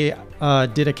madness, I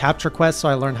did a capture quest, so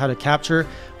I learned how to capture.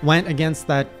 Went against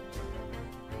that,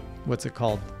 what's it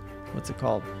called?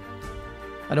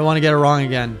 I don't want to get it wrong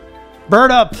again.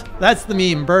 Bird Up! That's the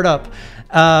meme, Bird Up.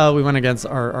 We went against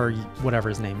our whatever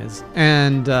his name is,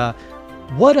 and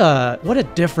what a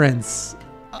difference.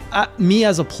 Me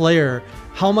as a player,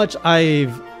 how much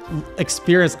I've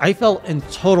experienced. I felt in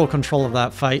total control of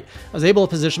that fight. I was able to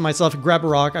position myself, grab a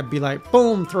rock, I'd be like,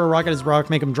 boom, throw a rock at his rock,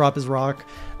 make him drop his rock.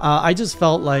 I just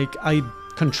felt like I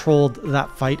controlled that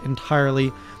fight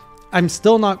entirely. I'm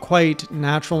still not quite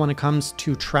natural when it comes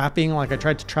to trapping. Like I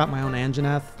tried to trap my own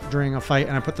Anjanath during a fight,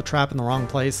 and I put the trap in the wrong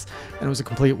place, and it was a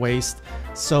complete waste.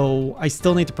 So I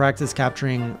still need to practice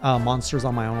capturing monsters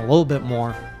on my own a little bit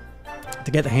more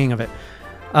to get the hang of it.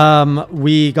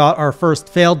 We got our first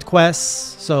failed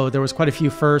quests, so there was quite a few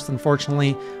first.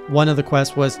 Unfortunately, one of the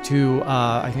quests was to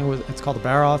I think it's called the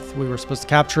Baroth. We were supposed to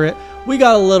capture it. We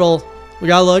got a little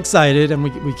excited, and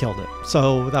we killed it.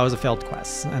 So that was a failed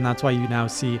quest, and that's why you now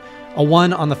see a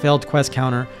 1 on the failed quest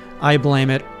counter. I blame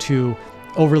it to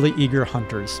overly eager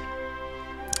hunters.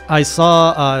 I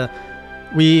saw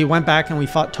we went back and we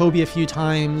fought Toby a few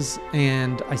times,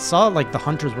 and I saw like the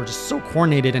hunters were just so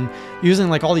coordinated and using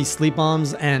like all these sleep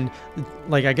bombs, and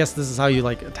like I guess this is how you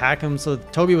like attack him. So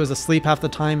Toby was asleep half the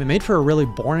time. It made for a really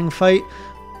boring fight,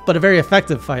 but a very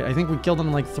effective fight. I think we killed him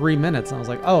in like 3 minutes, and I was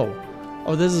like, oh,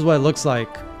 this is what it looks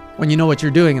like when you know what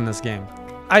you're doing in this game.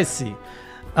 I see.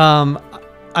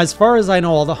 As far as I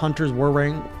know, all the hunters were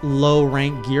wearing low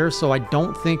rank gear, so I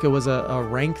don't think it was a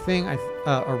rank thing.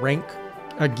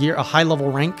 A high level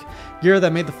rank gear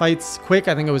that made the fights quick.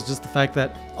 I think it was just the fact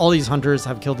that all these hunters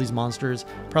have killed these monsters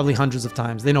probably hundreds of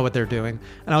times. They know what they're doing,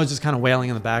 and I was just kind of wailing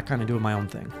in the back, kind of doing my own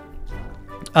thing.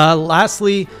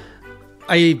 Lastly,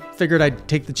 I figured I'd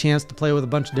take the chance to play with a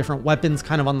bunch of different weapons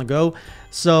kind of on the go.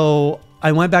 So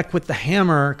I went back with the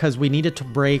hammer because we needed to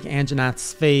break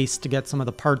Anjanath's face to get some of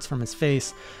the parts from his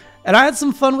face. And I had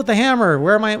some fun with the hammer.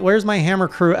 Where's my hammer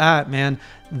crew at, man?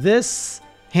 This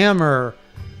hammer,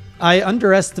 I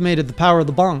underestimated the power of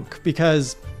the bonk,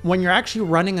 because when you're actually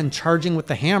running and charging with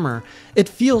the hammer, it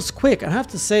feels quick. And I have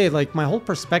to say, like, my whole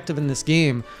perspective in this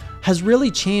game has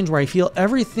really changed, where I feel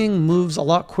everything moves a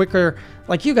lot quicker,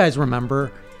 like you guys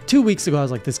remember, 2 weeks ago, I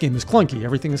was like, this game is clunky.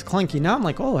 Everything is clunky. Now I'm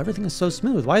like, oh, everything is so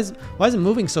smooth. Why is it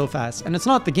moving so fast? And it's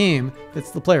not the game,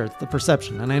 it's the player, it's the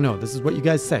perception. And I know this is what you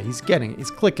guys say. He's getting it,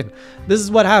 he's clicking. This is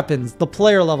what happens. The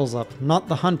player levels up, not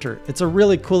the hunter. It's a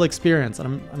really cool experience,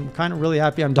 and I'm kind of really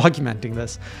happy I'm documenting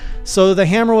this. So the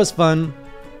hammer was fun.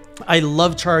 I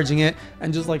love charging it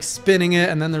and just like spinning it.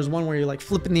 And then there's one where you're like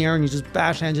flipping the air and you just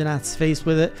bash Anjanath's face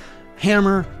with it.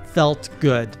 Hammer felt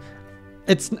good.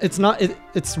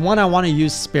 It's one I want to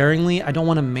use sparingly. I don't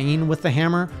want to main with the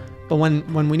hammer, but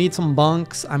when we need some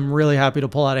bonks, I'm really happy to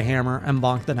pull out a hammer and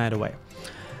bonk the night away.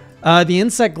 The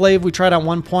insect glaive we tried at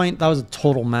one point. That was a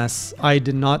total mess. I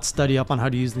did not study up on how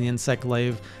to use the insect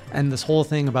glaive, and this whole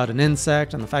thing about an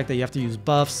insect and the fact that you have to use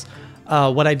buffs.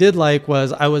 What I did like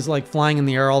was I was like flying in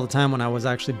the air all the time when I was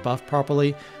actually buffed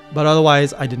properly, but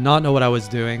otherwise I did not know what I was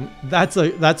doing. That's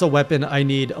a weapon I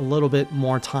need a little bit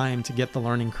more time to get the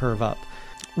learning curve up.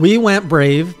 We went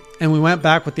brave and we went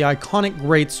back with the iconic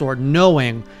greatsword,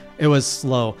 knowing it was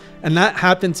slow. And that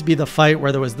happened to be the fight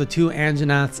where there was the two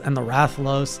Anjanaths and the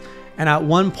Rathalos. And at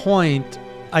one point,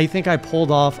 I think I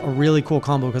pulled off a really cool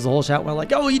combo because the whole chat went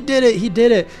like, oh, he did it, he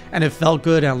did it. And it felt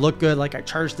good and it looked good. Like I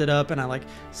charged it up and I like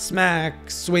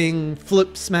smack, swing,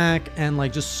 flip, smack, and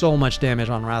like just so much damage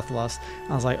on Rathalos.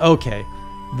 I was like, okay,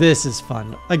 this is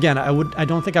fun. Again, I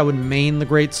don't think I would main the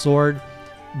great sword,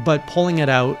 but pulling it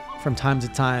out from time to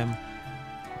time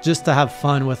just to have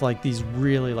fun with like these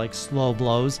really like slow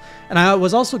blows. And I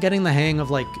was also getting the hang of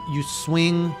like you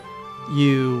swing,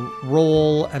 you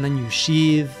roll, and then you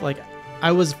sheathe. Like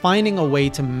I was finding a way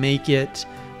to make it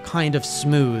kind of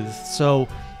smooth so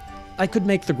I could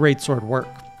make the greatsword work.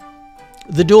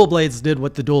 The dual blades did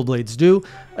what the dual blades do.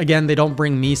 Again, they don't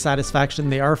bring me satisfaction.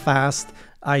 They are fast.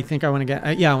 I think I went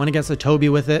against a Toby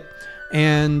with it.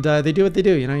 And they do what they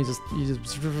do, you know, you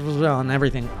just on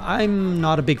everything. I'm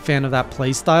not a big fan of that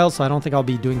play style, so I don't think I'll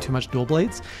be doing too much dual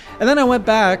blades. And then I went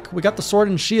back, we got the sword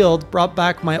and shield, brought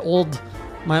back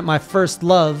my first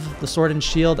love, the sword and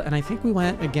shield, and I think we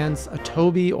went against a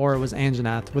Toby or it was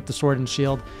Anjanath with the sword and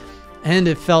shield. And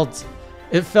it felt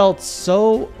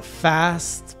so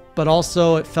fast, but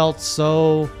also it felt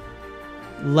so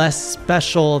less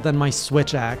special than my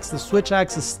switch axe. The switch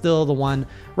axe is still the one.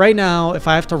 Right now, if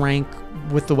I have to rank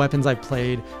with the weapons I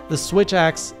played, the switch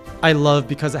axe I love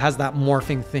because it has that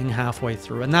morphing thing halfway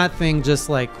through. And that thing just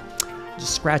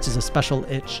scratches a special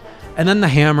itch. And then the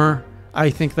hammer,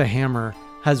 I think the hammer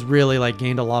has really like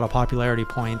gained a lot of popularity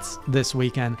points this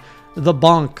weekend. The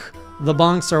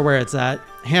bonks are where it's at.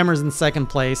 Hammer's in second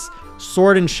place.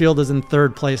 Sword and shield is in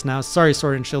third place now. Sorry,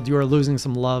 sword and shield, you are losing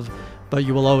some love, but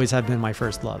you will always have been my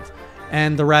first love.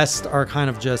 And the rest are kind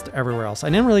of just everywhere else. I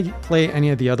didn't really play any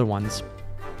of the other ones.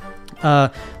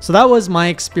 So that was my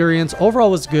experience.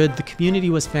 Overall was good. The community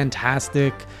was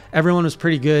fantastic. Everyone was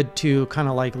pretty good to kind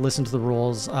of like listen to the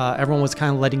rules. Everyone was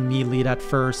kind of letting me lead at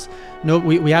first. No,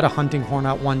 we had a hunting horn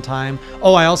at one time.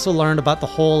 Oh, I also learned about the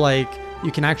whole like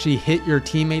you can actually hit your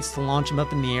teammates to launch them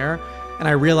up in the air. And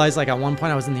I realized like at one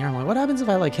point I was in the air, I'm like, what happens if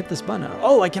I like hit this button?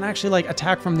 Oh, I can actually like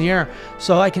attack from the air.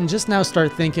 So I can just now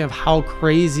start thinking of how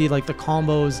crazy like the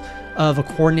combos of a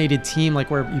coordinated team, like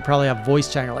where you probably have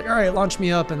voice chat, you're like, all right, launch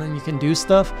me up, and then you can do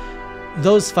stuff.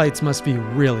 Those fights must be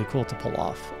really cool to pull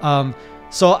off.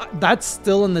 So that's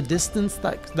still in the distance,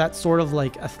 that sort of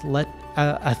like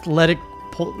athletic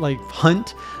like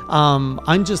hunt.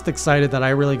 I'm just excited that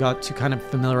I really got to kind of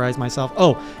familiarize myself.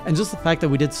 Oh, and just the fact that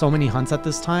we did so many hunts at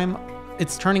this time,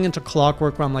 it's turning into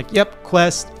clockwork where I'm like, yep,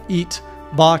 quest, eat,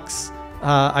 box,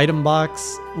 item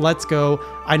box, let's go.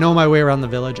 I know my way around the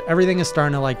village. Everything is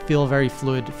starting to like feel very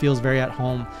fluid, feels very at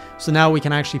home. So now we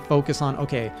can actually focus on,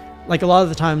 okay, like a lot of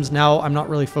the times now I'm not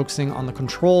really focusing on the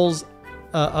controls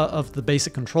of the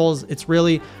basic controls. It's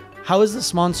really, how is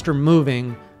this monster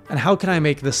moving and how can I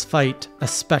make this fight a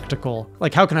spectacle?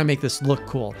 Like, how can I make this look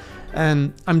cool?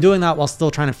 And I'm doing that while still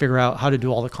trying to figure out how to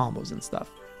do all the combos and stuff.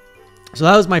 So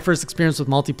that was my first experience with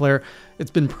multiplayer.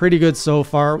 It's been pretty good so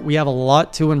far. We have a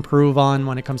lot to improve on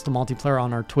when it comes to multiplayer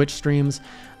on our Twitch streams.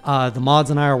 The mods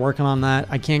and I are working on that.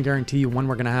 I can't guarantee you when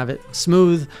we're going to have it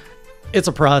smooth. It's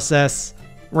a process.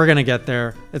 We're going to get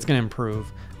there. It's going to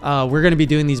improve. We're going to be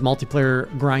doing these multiplayer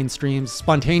grind streams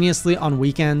spontaneously on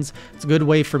weekends. It's a good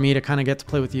way for me to kind of get to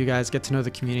play with you guys, get to know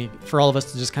the community, for all of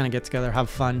us to just kind of get together, have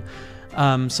fun.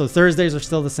 So Thursdays are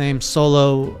still the same,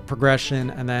 solo progression,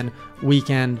 and then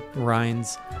weekend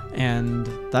grinds. And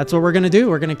that's what we're going to do.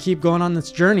 We're going to keep going on this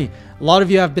journey. A lot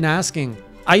of you have been asking,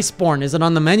 Iceborne, is it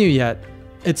on the menu yet?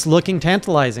 It's looking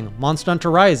tantalizing. Monster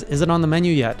Hunter Rise, is it on the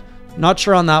menu yet? Not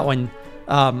sure on that one.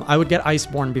 I would get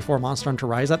Iceborne before Monster Hunter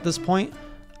Rise at this point.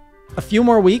 A few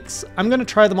more weeks. I'm going to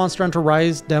try the Monster Hunter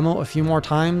Rise demo a few more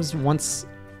times once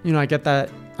you know, I get that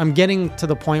I'm getting to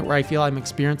the point where I feel I'm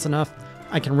experienced enough.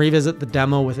 I can revisit the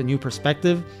demo with a new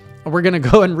perspective. And we're going to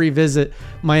go and revisit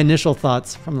my initial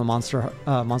thoughts from the Monster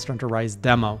Hunter Rise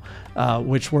demo,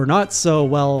 which were not so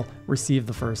well received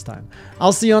the first time.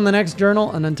 I'll see you on the next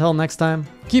journal, and until next time,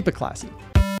 keep it classy.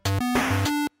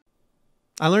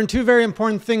 I learned two very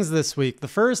important things this week. The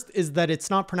first is that it's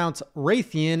not pronounced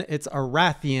Raytheon, it's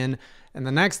Arathian. And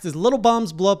the next is little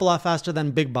bombs blow up a lot faster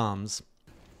than big bombs.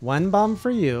 One bomb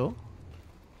for you.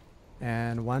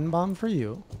 And one bomb for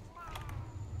you.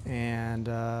 And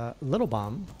little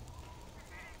bomb.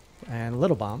 And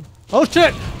little bomb. Oh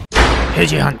shit!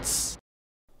 Pidgey hunts.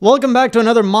 Welcome back to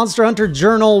another Monster Hunter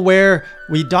journal where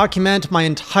we document my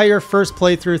entire first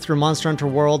playthrough through Monster Hunter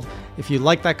World. If you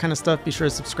like that kind of stuff, be sure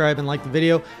to subscribe and like the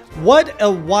video. What a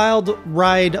wild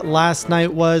ride last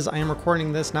night was. I am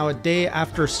recording this now a day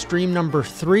after stream number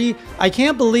 3. I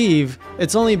can't believe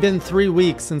it's only been 3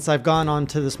 weeks since I've gone on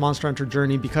to this Monster Hunter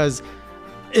journey because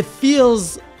it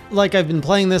feels like I've been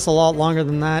playing this a lot longer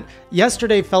than that.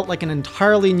 Yesterday felt like an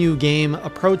entirely new game.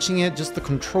 Approaching it, just the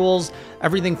controls,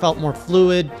 everything felt more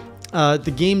fluid.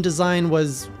 The game design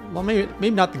was, well, maybe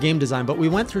not the game design, but we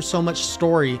went through so much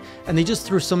story and they just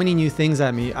threw so many new things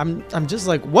at me. I'm just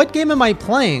like, what game am I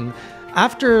playing?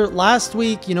 After last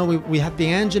week, you know, we had the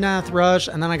Anjanath rush,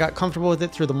 and then I got comfortable with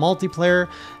it through the multiplayer,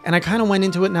 and I kind of went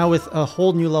into it now with a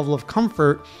whole new level of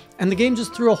comfort, and the game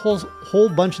just threw a whole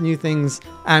bunch of new things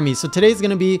at me. So today's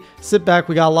going to be, sit back,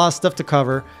 we got a lot of stuff to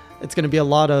cover. It's going to be a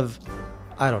lot of,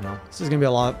 I don't know, this is going to be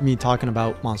a lot of me talking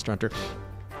about Monster Hunter.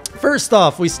 First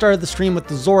off, we started the stream with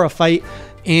the Zora fight,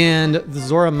 and the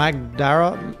Zora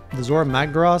Magdaros,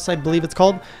 I believe it's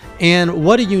called. And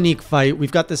what a unique fight.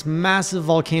 We've got this massive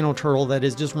volcano turtle that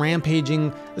is just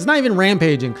rampaging. It's not even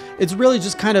rampaging. It's really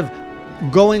just kind of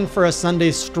going for a Sunday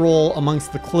stroll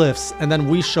amongst the cliffs. And then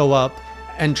we show up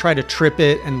and try to trip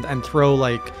it and throw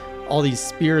like all these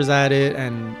spears at it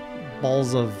and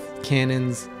balls of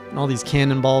cannons and all these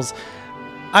cannonballs.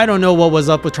 I don't know what was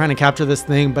up with trying to capture this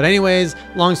thing, but anyways,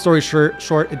 long story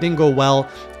short, it didn't go well.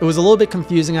 It was a little bit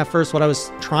confusing at first what I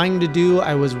was trying to do.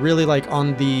 I was really like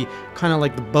on the kind of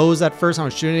like the bows at first. I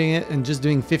was shooting it and just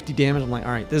doing 50 damage. I'm like,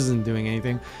 all right, this isn't doing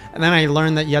anything. And then I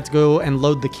learned that you have to go and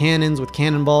load the cannons with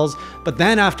cannonballs. But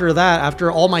then after that,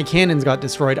 after all my cannons got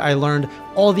destroyed, I learned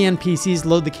all the NPCs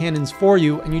load the cannons for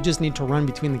you, and you just need to run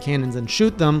between the cannons and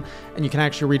shoot them, and you can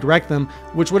actually redirect them,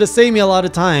 which would have saved me a lot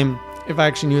of time if I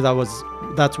actually knew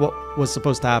that's what was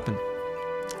supposed to happen.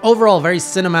 Overall, very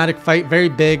cinematic fight, very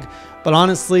big, but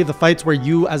honestly, the fights where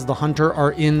you as the hunter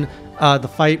are in the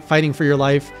fight, fighting for your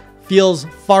life, feels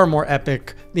far more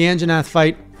epic. The Anjanath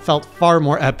fight felt far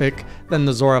more epic than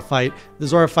the Zora fight. The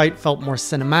Zora fight felt more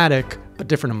cinematic, but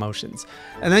different emotions.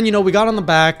 And then, you know, we got on the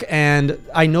back, and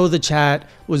I know the chat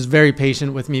was very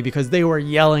patient with me because they were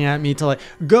yelling at me to like,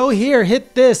 go here,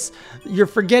 hit this, you're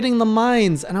forgetting the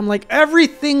mines. And I'm like,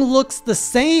 everything looks the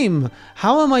same.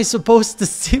 How am I supposed to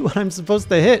see what I'm supposed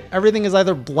to hit? Everything is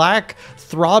either black,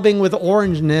 throbbing with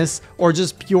orangeness, or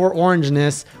just pure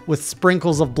orangeness with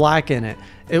sprinkles of black in it.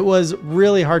 It was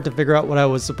really hard to figure out what I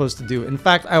was supposed to do. In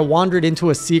fact, I wandered into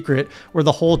a secret where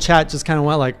the whole chat just kind of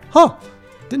went like, huh,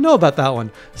 didn't know about that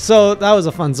one. So that was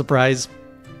a fun surprise.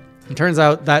 It turns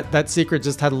out that that secret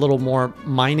just had a little more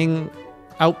mining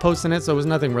outposts in it, so it was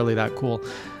nothing really that cool.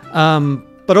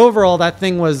 But overall, that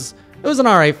thing was, it was an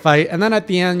alright fight. And then at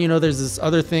the end, you know, there's this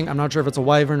other thing. I'm not sure if it's a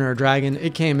wyvern or a dragon.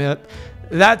 It came up.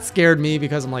 That scared me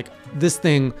because I'm like, this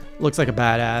thing looks like a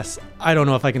badass. I don't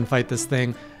know if I can fight this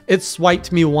thing. It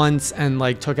swiped me once and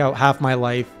like took out half my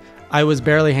life. I was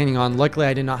barely hanging on. Luckily,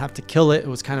 I did not have to kill it. It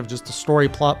was kind of just a story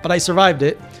plot, but I survived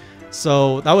it.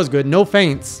 So that was good. No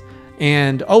faints.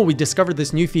 And oh, we discovered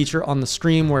this new feature on the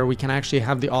stream where we can actually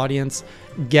have the audience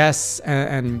guess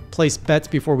and place bets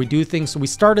before we do things. So we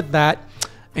started that,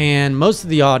 and most of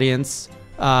the audience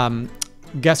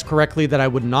guessed correctly that I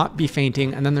would not be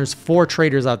fainting. And then there's 4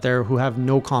 traders out there who have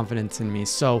no confidence in me.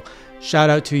 So shout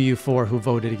out to you 4 who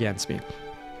voted against me.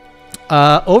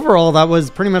 Overall, that was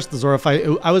pretty much the Zora fight.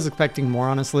 I was expecting more,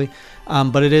 honestly,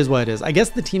 but it is what it is. I guess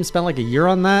the team spent like a year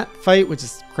on that fight, which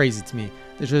is crazy to me.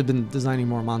 They should have been designing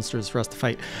more monsters for us to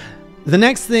fight. The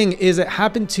next thing is it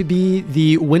happened to be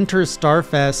the Winter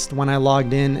Starfest when I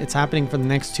logged in. It's happening for the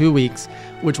next 2 weeks,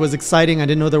 which was exciting. I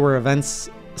didn't know there were events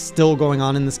still going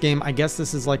on in this game. I guess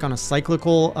this is like on a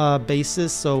cyclical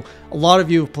basis, so a lot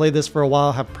of you who've played this for a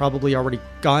while have probably already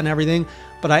gotten everything.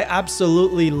 But I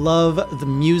absolutely love the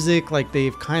music. Like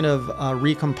they've kind of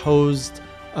recomposed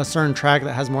a certain track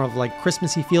that has more of like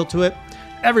Christmassy feel to it.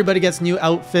 Everybody gets a new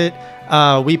outfit.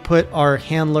 We put our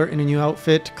handler in a new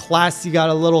outfit. Classy got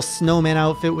a little snowman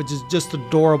outfit, which is just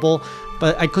adorable.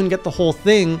 but I couldn't get the whole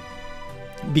thing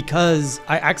because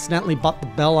I accidentally bought the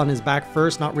bell on his back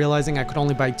first, not realizing I could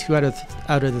only buy 2 out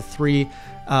of the 3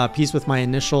 piece with my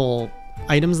initial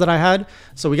items that I had.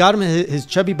 So we got him his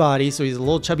chubby body, so he's a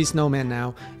little chubby snowman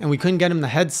now, and we couldn't get him the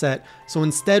headset. So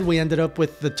instead we ended up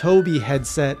with the Toby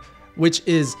headset, which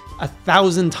is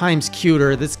 1,000 times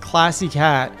cuter. This classy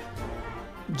cat,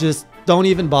 just don't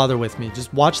even bother with me.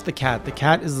 Just watch the cat. The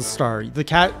cat is the star. The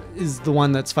cat is the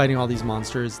one that's fighting all these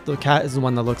monsters. The cat is the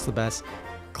one that looks the best.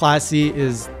 Classy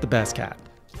is the best cat.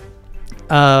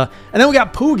 And then we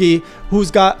got Poogie,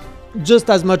 who's got just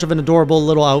as much of an adorable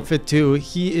little outfit too.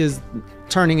 He is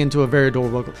turning into a very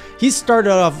adorable. He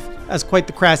started off as quite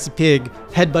the crassy pig,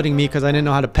 headbutting me because I didn't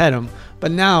know how to pet him.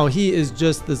 But now he is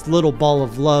just this little ball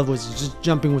of love, was just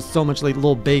jumping with so much like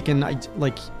little bacon.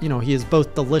 He is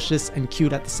both delicious and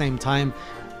cute at the same time.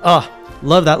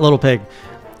 Love that little pig.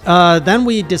 Then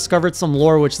we discovered some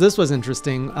lore, which this was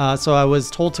interesting. So I was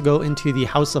told to go into the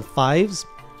House of Fives,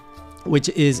 which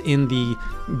is in the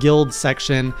guild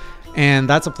section. And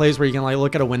that's a place where you can like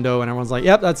look at a window and everyone's like,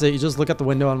 yep, that's it. You just look at the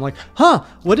window and I'm like, huh,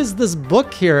 what is this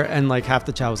book here? And like half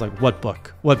the chat was like, what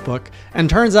book? What book? And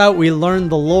turns out we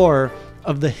learned the lore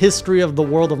of the history of the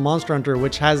world of Monster Hunter,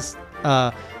 which has,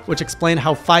 which explained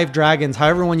how 5 dragons, how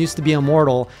everyone used to be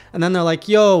immortal. And then they're like,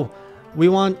 yo, we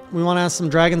want to ask some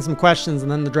dragons some questions.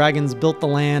 And then the dragons built the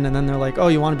land. And then they're like, oh,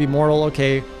 you want to be mortal?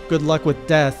 Okay, good luck with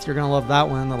death. You're going to love that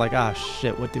one. And they're like, ah,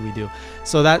 shit, what did we do?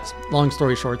 So that's long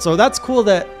story short. So that's cool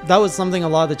that was something a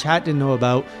lot of the chat didn't know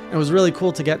about. And it was really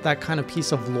cool to get that kind of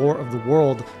piece of lore of the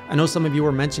world. I know some of you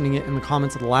were mentioning it in the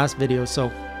comments of the last video.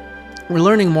 So we're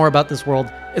learning more about this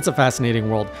world. It's a fascinating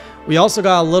world. We also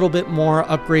got a little bit more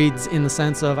upgrades in the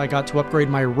sense of I got to upgrade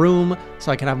my room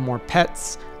so I can have more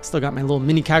pets. Still got my little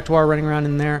mini cactuar running around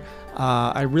in there.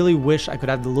 I really wish I could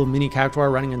have the little mini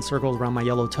cactuar running in circles around my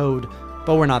yellow toad,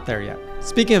 but we're not there yet.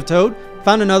 Speaking of toad,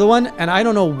 found another one, and I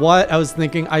don't know what I was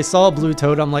thinking. I saw a blue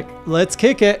toad. I'm like, let's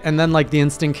kick it. And then like the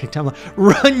instinct kicked in. I'm like,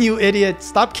 run, you idiot.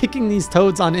 Stop kicking these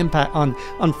toads on impact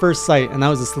on first sight. And that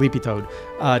was a sleepy toad.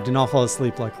 Did not fall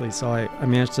asleep, luckily. So I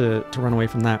managed to run away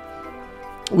from that.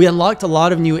 We unlocked a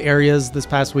lot of new areas this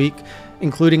past week,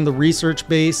 including the research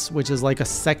base, which is like a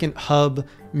second hub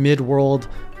mid-world,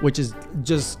 which is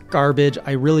just garbage.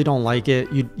 I really don't like it.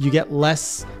 You get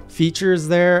less features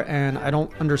there, and I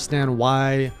don't understand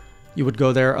why you would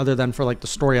go there other than for like the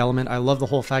story element. I love the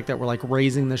whole fact that we're like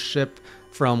raising this ship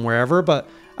from wherever, but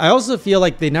I also feel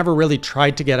like they never really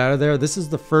tried to get out of there. This is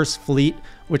the first fleet,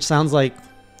 which sounds like,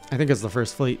 I think it's the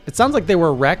first fleet. It sounds like they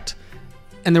were wrecked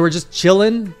and they were just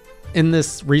chilling in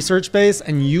this research base,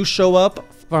 and you show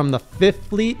up from the 5th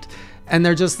fleet and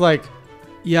they're just like,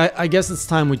 yeah, I guess it's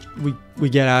time we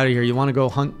get out of here. You want to go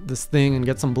hunt this thing and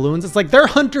get some balloons? It's like they're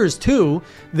hunters too.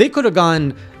 They could have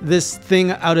gone this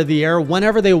thing out of the air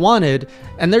whenever they wanted,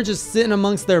 and they're just sitting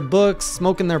amongst their books,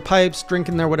 smoking their pipes,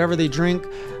 drinking their whatever they drink.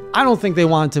 I don't think they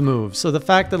wanted to move. So the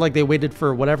fact that like they waited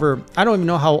for whatever, I don't even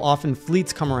know how often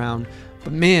fleets come around,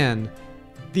 but man,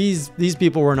 these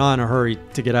people were not in a hurry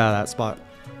to get out of that spot.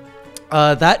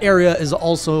 That area is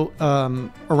also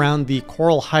around the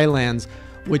Coral Highlands,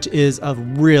 which is a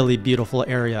really beautiful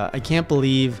area. I can't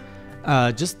believe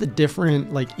just the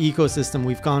different like ecosystem.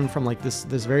 We've gone from like this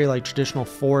very like traditional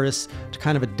forest to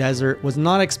kind of a desert. Was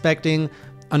not expecting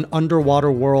an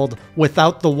underwater world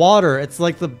without the water. It's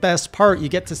like the best part. You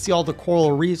get to see all the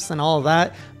coral reefs and all of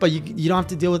that, but you don't have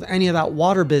to deal with any of that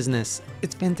water business.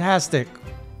 It's fantastic.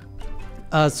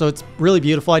 So it's really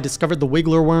beautiful. I discovered the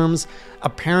wiggler worms.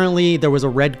 Apparently there was a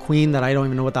red queen that I don't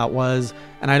even know what that was.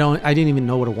 And I didn't even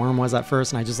know what a worm was at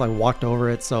first. And I just like walked over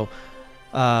it. So,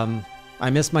 I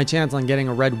missed my chance on getting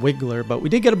a red wiggler, but we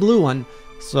did get a blue one.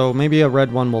 So maybe a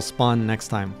red one will spawn next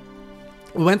time.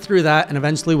 We went through that and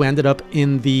eventually we ended up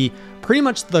in the pretty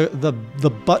much the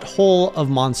butthole of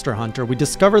Monster Hunter. We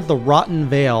discovered the Rotten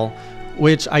Vale,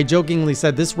 which I jokingly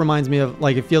said, this reminds me of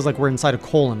like, it feels like we're inside a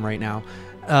colon right now.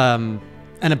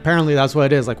 And apparently that's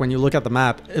what it is. Like when you look at the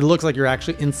map, it looks like you're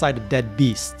actually inside a dead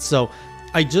beast. So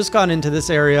I just got into this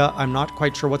area. I'm not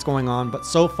quite sure what's going on, but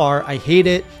so far I hate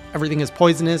it. Everything is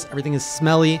poisonous. Everything is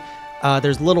smelly.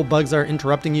 There's little bugs that are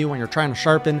interrupting you when you're trying to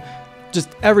sharpen. Just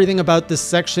everything about this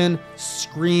section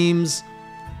screams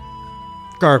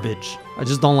garbage. I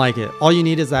just don't like it. All you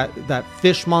need is that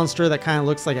fish monster that kind of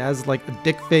looks like it has like a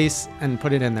dick face, and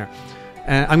put it in there.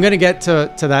 And I'm going to get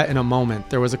to that in a moment.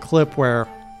 There was a clip where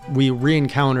we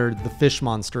re-encountered the fish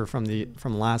monster from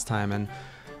last time, and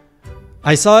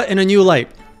I saw it in a new light.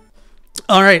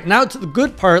 All right, now to the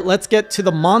good part. Let's get to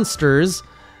the monsters.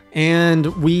 And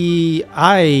what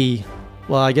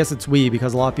well, I guess it's we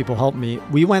because a lot of people helped me.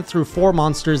 We went through 4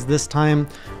 monsters this time.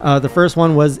 The first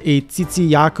one was a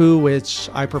Tsitsiyaku, which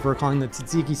I prefer calling the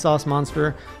tzatziki sauce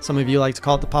monster. Some of you like to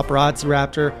call it the paparazzi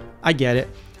raptor. I get it.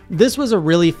 This was a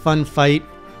really fun fight.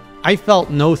 I felt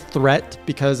no threat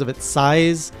because of its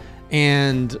size,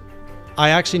 and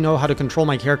I actually know how to control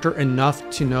my character enough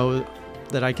to know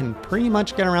that I can pretty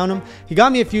much get around him. He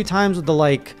got me a few times with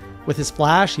the with his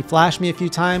flash. He flashed me a few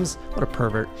times. What a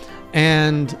pervert.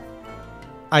 And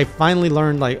I finally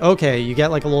learned okay, you get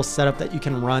a little setup that you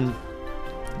can run,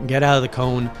 get out of the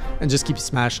cone, and just keep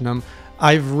smashing them.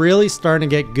 I've really started to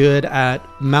get good at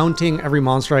mounting every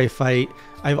monster I fight.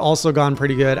 I've also gone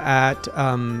pretty good at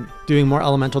doing more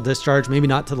elemental discharge, maybe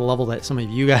not to the level that some of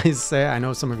you guys say. I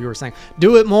know some of you were saying,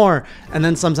 do it more. And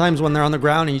then sometimes when they're on the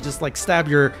ground and you just stab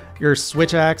your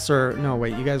switch axe, or no,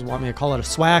 wait, you guys want me to call it a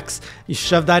swax? You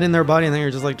shove that in their body and then you're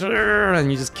just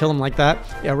and you just kill them like that.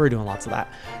 Yeah, we're doing lots of that.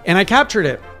 And I captured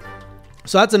it.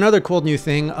 So that's another cool new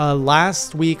thing.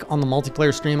 Last week on the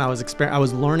multiplayer stream, I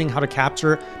was learning how to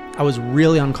capture. I was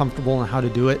really uncomfortable on how to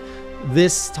do it.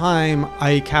 This time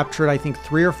I captured, I think,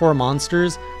 3 or 4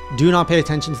 monsters. Do not pay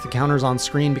attention to the counters on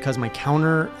screen because my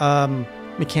counter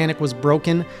mechanic was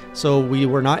broken. So we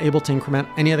were not able to increment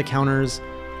any of the counters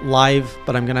live,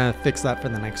 but I'm gonna fix that for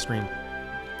the next stream.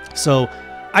 So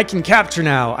I can capture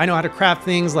now. I know how to craft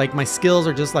things. My skills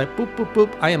are just boop, boop,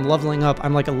 boop. I am leveling up.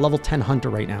 I'm like a level 10 hunter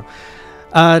right now.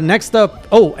 Next up,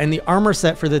 oh, and the armor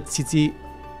set for the Tsitsiyaku.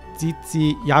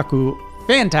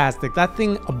 Fantastic. That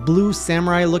thing, a blue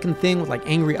samurai looking thing with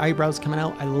angry eyebrows coming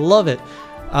out. I love it.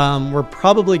 We're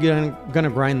probably gonna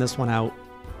grind this one out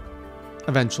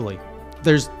eventually.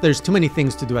 There's too many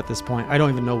things to do at this point. I don't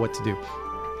even know what to do.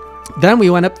 Then we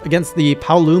went up against the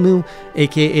Paolumu,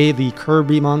 aka the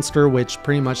Kirby monster, which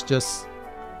pretty much just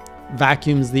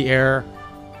vacuums the air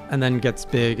and then gets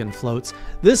big and floats.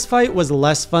 This fight was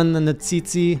less fun than the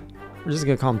Tsitsi. We're just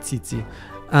gonna call him Tsitsi.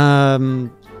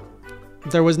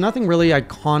 There was nothing really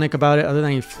iconic about it other than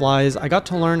he flies. I got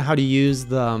to learn how to use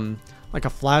the a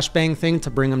flashbang thing to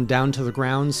bring him down to the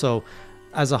ground. So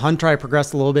as a hunter, I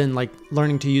progressed a little bit in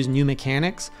learning to use new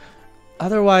mechanics.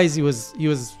 Otherwise, he was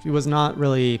not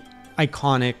really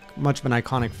iconic, much of an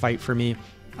iconic fight for me.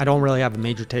 I don't really have a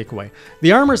major takeaway.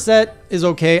 The armor set is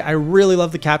okay. I really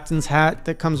love the captain's hat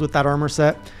that comes with that armor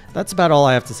set. That's about all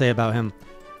I have to say about him.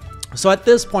 So at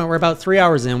this point, we're about 3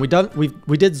 hours in. We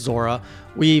did Zora.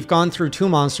 We've gone through 2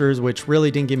 monsters, which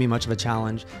really didn't give me much of a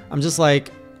challenge. I'm just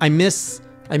I miss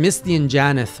the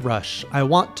Injanith rush. I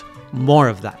want more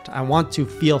of that. I want to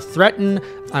feel threatened.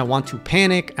 I want to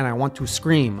panic, and I want to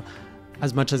scream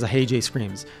as much as a Hey Jay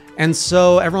screams. And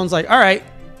so everyone's like, all right,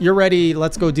 you're ready.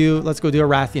 Let's go do a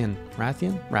Rathian.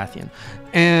 Rathian.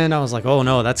 And I was like, oh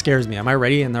no, that scares me. Am I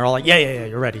ready? And they're all like, yeah,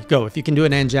 you're ready. Go. If you can do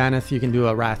an Injanith, you can do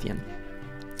a Rathian.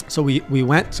 So we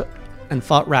went and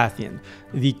fought Rathian,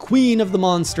 the queen of the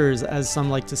monsters, as some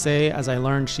like to say. As I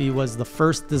learned, she was the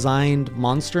first designed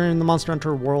monster in the Monster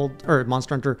Hunter world, or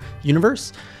Monster Hunter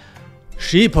universe.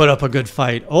 She put up a good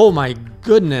fight. Oh my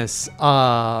goodness.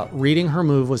 Reading her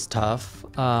move was tough.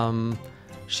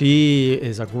 She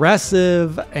is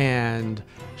aggressive, and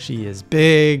she is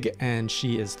big, and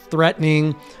she is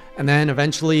threatening. And then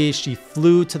eventually she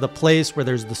flew to the place where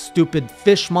there's the stupid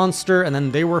fish monster, and then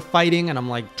they were fighting, and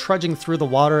I'm trudging through the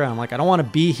water, and I'm like, I don't want to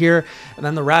be here. And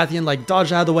then the Rathian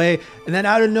dodged out of the way, and then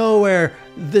out of nowhere,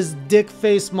 this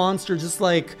dick-faced monster just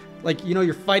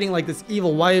you're fighting this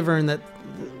evil wyvern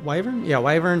wyvern? Yeah,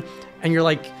 wyvern. And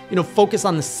you're focus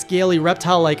on the scaly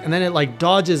reptile, and then it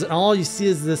dodges, and all you see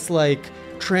is this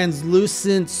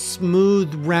translucent,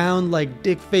 smooth, round,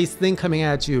 dick-faced thing coming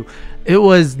at you. It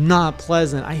was not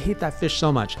pleasant. I hate that fish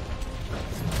so much.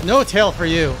 No tail for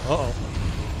you. Uh-oh.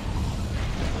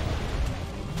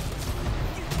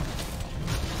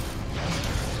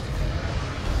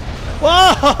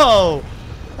 Whoa!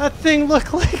 That thing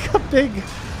looked like a big...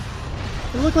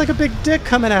 It looked like a big dick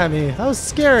coming at me. That was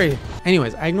scary.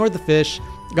 Anyways, I ignored the fish,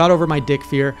 got over my dick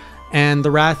fear, and the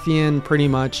Rathian pretty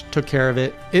much took care of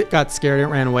it. It got scared, it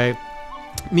ran away.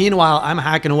 Meanwhile, I'm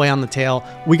hacking away on the tail.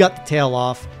 We got the tail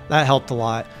off. That helped a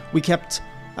lot.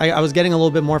 I was getting a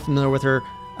little bit more familiar with her.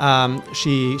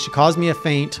 She caused me a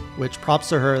faint, which props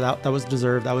to her. That was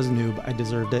deserved. That was a noob. I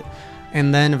deserved it.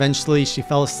 And then eventually she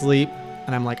fell asleep,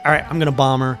 and I'm like, all right, I'm going to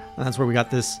bomb her. And that's where we got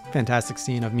this fantastic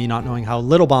scene of me not knowing how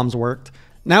little bombs worked.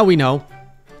 Now we know.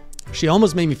 She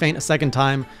almost made me faint a second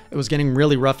time. It was getting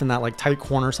really rough in that tight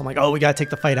corner. So I'm like, oh, we got to take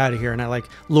the fight out of here. And I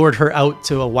lured her out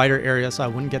to a wider area so I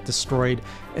wouldn't get destroyed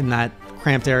in that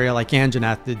cramped area like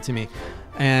Anjanath did to me.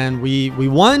 And we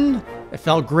won. It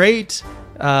felt great.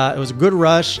 It was a good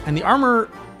rush. And the armor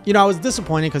You know, I was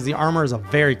disappointed because the armor is a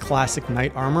very classic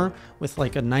knight armor with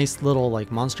like a nice little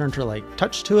like Monster Hunter like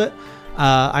touch to it.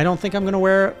 I don't think I'm gonna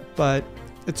wear it, but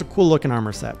it's a cool looking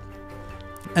armor set.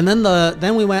 And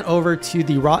then we went over to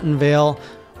the Rotten Vale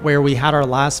where we had our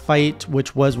last fight,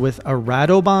 which was with a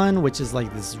Radoban, which is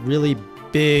like this really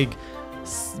big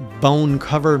bone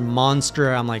covered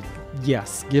monster. I'm like,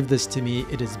 yes, give this to me.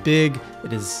 It is big,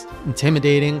 it is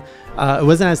intimidating. It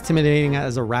wasn't as intimidating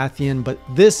as a Rathian, but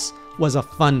this was a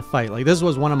fun fight. Like, this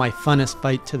was one of my funnest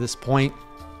fights to this point.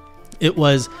 It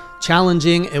was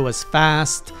challenging, it was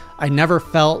fast. I never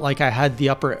felt like I had the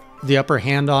upper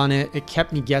hand on it. It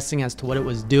kept me guessing as to what it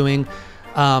was doing.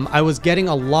 I was getting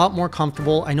a lot more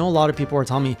comfortable. I know a lot of people were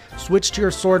telling me, switch to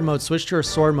your sword mode, switch to your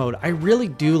sword mode. I really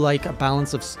do like a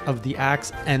balance of the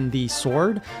axe and the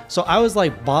sword. So I was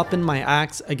like bopping my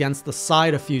axe against the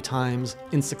side a few times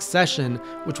in succession,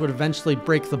 which would eventually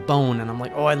break the bone. And I'm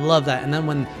like, oh, I love that. And then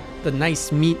when the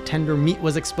nice meat, tender meat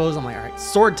was exposed, I'm like, all right,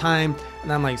 sword time. And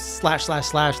then I'm like, slash, slash,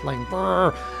 slash, like,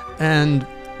 brr. And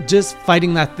just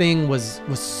fighting that thing was,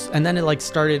 and then it like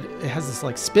started, it has this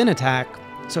like spin attack.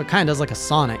 So it kind of does like a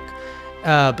Sonic.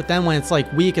 But then when it's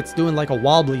like weak, it's doing like a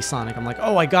wobbly Sonic. I'm like,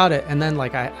 oh, I got it. And then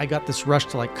like I got this rush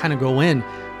to like kind of go in.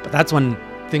 But that's when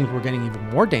things were getting even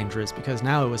more dangerous because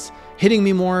now it was hitting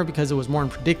me more because it was more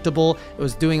unpredictable. It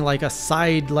was doing like a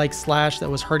side like slash that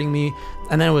was hurting me.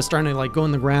 And then it was starting to like go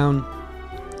in the ground.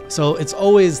 So it's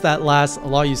always that last, a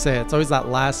lot of you say, it's always that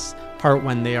last part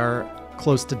when they are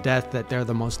close to death that they're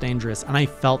the most dangerous. And I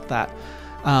felt that.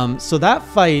 So that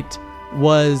fight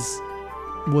was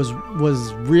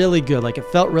really good. Like, it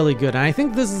felt really good. And I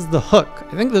think this is the hook.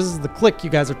 I think this is the click you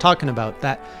guys are talking about,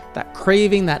 that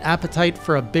craving, that appetite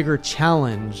for a bigger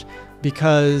challenge,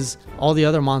 because all the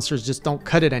other monsters just don't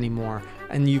cut it anymore.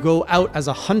 And you go out as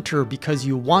a hunter because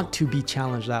you want to be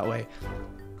challenged that way.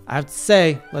 I have to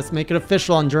say, let's make it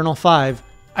official on Journal 5.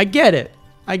 I get it.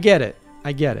 I get it.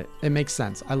 I get it. It makes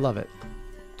sense. I love it.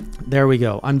 There we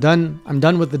go. I'm done. I'm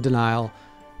done with the denial.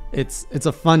 It's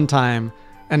a fun time.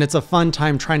 And it's a fun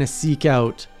time trying to seek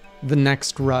out the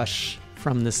next rush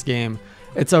from this game.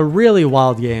 It's a really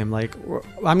wild game. Like,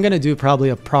 I'm going to do probably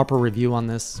a proper review on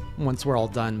this once we're all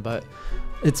done, but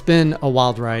it's been a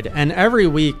wild ride. And every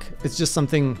week, it's just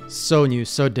something so new,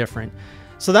 so different.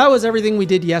 So that was everything we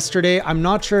did yesterday. I'm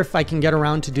not sure if I can get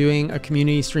around to doing a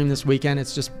community stream this weekend.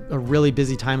 It's just a really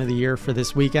busy time of the year for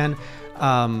this weekend. So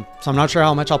I'm not sure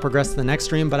how much I'll progress to the next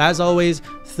stream, but as always,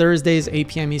 Thursdays, 8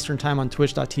 p.m. Eastern time on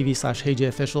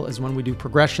twitch.tv/HeyJOfficial is when we do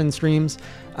progression streams.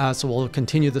 So we'll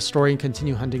continue the story and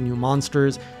continue hunting new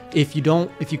monsters. If you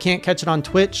can't catch it on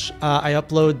Twitch, I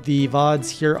upload the VODs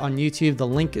here on YouTube. The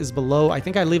link is below. I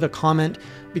think I leave a comment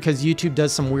because YouTube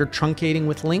does some weird truncating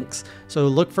with links. So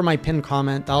look for my pinned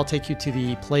comment. That'll take you to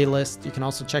the playlist. You can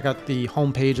also check out the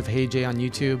homepage of HeyJ on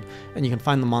YouTube, and you can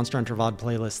find the Monster Hunter VOD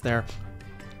playlist there.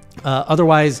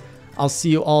 Otherwise, I'll see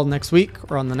you all next week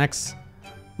or on the next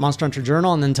Monster Hunter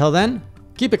Journal. And until then,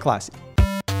 keep it classy.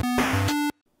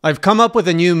 I've come up with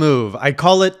a new move. I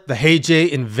call it the HeyJ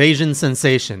Invasion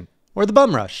Sensation, or the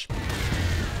Bum Rush.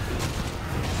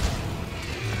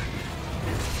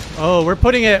 Oh, we're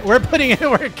putting it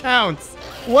where it counts.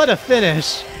 What a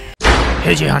finish.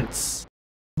 HeyJ Hunts.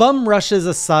 Bum rushes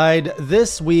aside,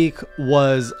 this week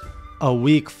was a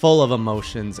week full of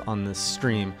emotions on this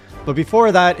stream. But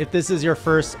before that, if this is your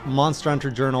first Monster Hunter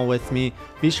Journal with me,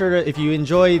 be sure to, if you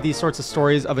enjoy these sorts of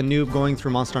stories of a noob going through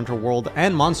Monster Hunter World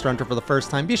and Monster Hunter for the first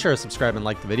time, be sure to subscribe and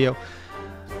like the video.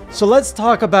 So let's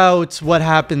talk about what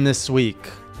happened this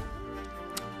week.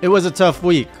 It was a tough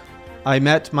week. I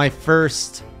met my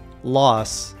first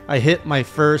loss. I hit my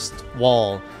first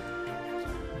wall.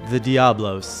 The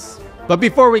Diablos. But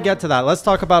before we get to that, let's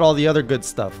talk about all the other good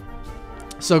stuff.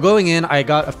 So going in, I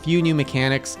got a few new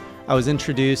mechanics. I was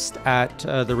introduced at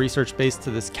the research base to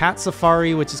this cat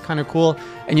safari, which is kind of cool.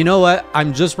 And you know what?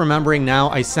 I'm just remembering now,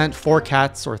 I sent 4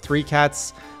 cats or 3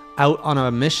 cats out on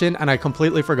a mission and I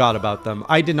completely forgot about them.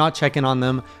 I did not check in on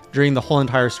them during the whole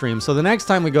entire stream. So the next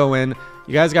time we go in,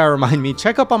 you guys gotta remind me,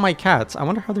 check up on my cats. I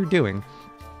wonder how they're doing.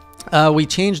 We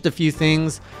changed a few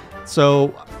things.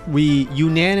 So we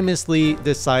unanimously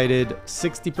decided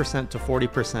 60% to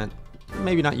 40%.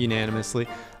 Maybe not unanimously,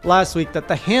 last week, that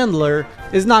the handler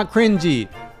is not cringy.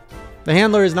 The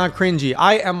handler is not cringy.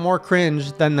 I am more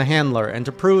cringe than the handler. And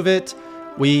to prove it,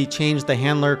 we changed the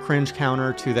handler cringe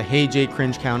counter to the HeyJ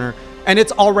cringe counter. And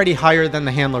it's already higher than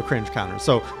the handler cringe counter.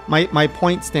 So my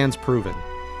point stands proven.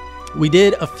 We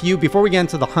did a few, before we get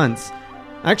into the hunts,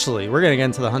 actually, we're going to get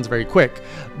into the hunts very quick.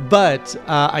 But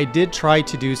I did try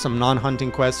to do some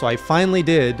non-hunting quests. So I finally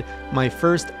did my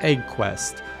first egg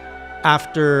quest.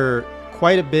 After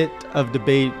quite a bit of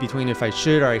debate between if I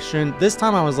should or I shouldn't. This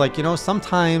time I was like, you know,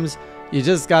 sometimes you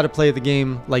just got to play the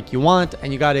game like you want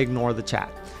and you got to ignore the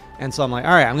chat. And so I'm like,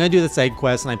 all right, I'm going to do this egg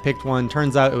quest. And I picked one.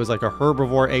 Turns out it was like a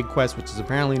herbivore egg quest, which is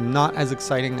apparently not as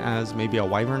exciting as maybe a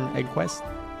wyvern egg quest.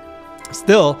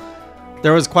 Still,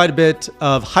 there was quite a bit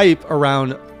of hype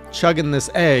around chugging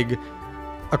this egg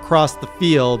across the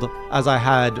field as I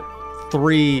had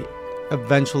 3,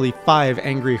 eventually 5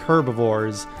 angry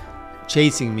herbivores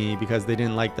chasing me because they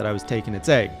didn't like that I was taking its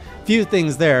egg. Few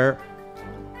things there.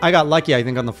 I got lucky, I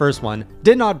think, on the first one.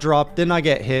 Did not drop, did not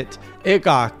get hit. It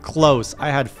got close. I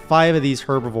had 5 of these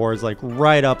herbivores like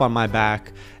right up on my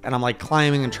back, and I'm like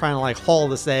climbing and trying to like haul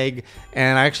this egg,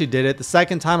 and I actually did it. The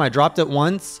second time I dropped it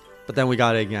once, but then we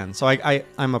got it again. So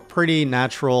I'm a pretty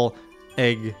natural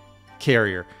egg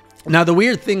carrier. Now, the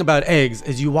weird thing about eggs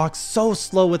is you walk so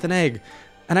slow with an egg,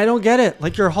 and I don't get it.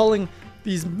 Like, you're hauling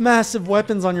these massive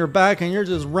weapons on your back and you're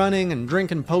just running and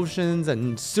drinking potions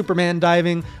and Superman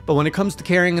diving. But when it comes to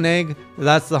carrying an egg,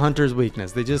 that's the hunter's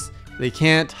weakness. They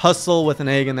can't hustle with an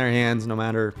egg in their hands no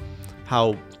matter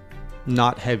how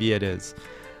not heavy it is.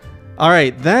 All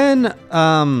right, then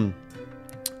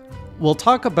we'll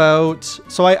talk about,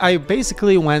 so I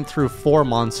basically went through 4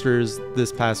 monsters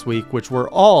this past week, which were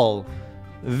all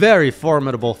very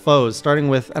formidable foes, starting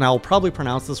with, and I'll probably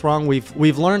pronounce this wrong.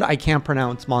 We've learned I can't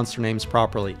pronounce monster names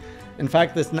properly. In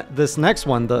fact, this next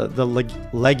one, the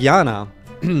Legiana,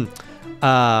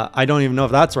 I don't even know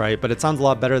if that's right, but it sounds a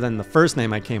lot better than the first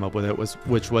name I came up with,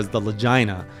 which was the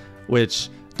Legina, which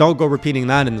don't go repeating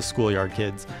that in the schoolyard,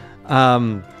 kids.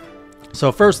 So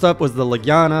first up was the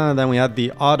Legiana, then we had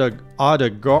the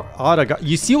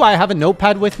you see why I have a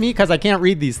notepad with me? Because I can't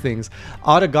read these things.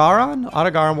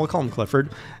 Audagaron, we'll call him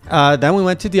Clifford. Then we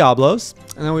went to Diablos,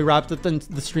 and then we wrapped up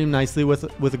the stream nicely with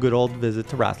a good old visit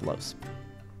to Rathalos.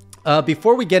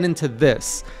 Before we get into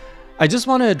this, I just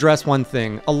want to address one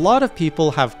thing. A lot of people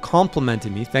have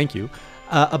complimented me, thank you,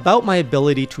 about my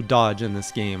ability to dodge in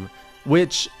this game,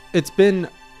 which it's been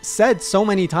said so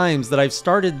many times that I've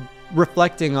started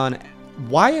reflecting on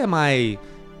why am I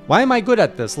good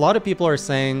at this? A lot of people are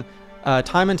saying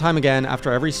time and time again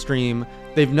after every stream,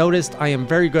 they've noticed I am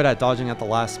very good at dodging at the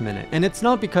last minute. And it's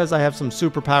not because I have some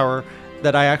superpower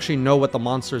that I actually know what the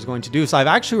monster is going to do. So I've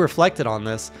actually reflected on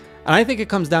this, and I think it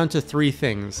comes down to 3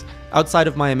 things outside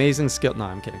of my amazing skill. No,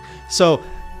 I'm kidding. So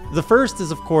the first is,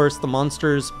 of course, the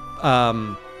monsters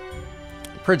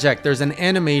project. There's an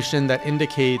animation that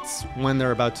indicates when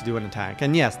they're about to do an attack.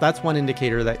 And yes, that's one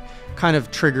indicator that kind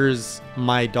of triggers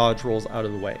my dodge rolls out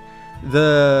of the way.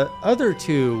 The other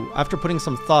 2, after putting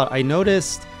some thought, I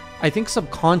noticed, I think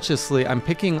subconsciously, I'm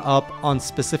picking up on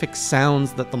specific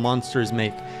sounds that the monsters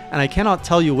make. And I cannot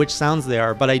tell you which sounds they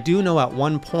are, but I do know at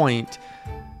one point,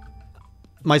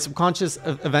 my subconscious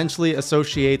eventually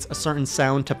associates a certain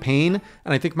sound to pain,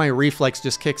 and I think my reflex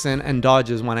just kicks in and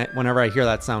dodges whenever I hear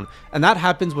that sound. And that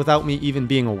happens without me even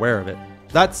being aware of it.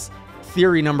 That's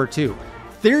theory number 2.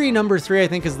 Theory number 3, I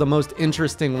think, is the most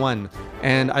interesting one,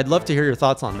 and I'd love to hear your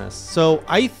thoughts on this. So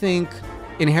I think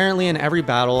inherently in every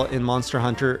battle in Monster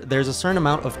Hunter, there's a certain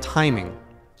amount of timing.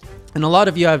 And a lot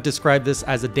of you have described this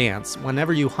as a dance.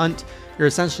 Whenever you hunt, you're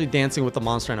essentially dancing with the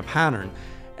monster in a pattern.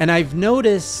 And I've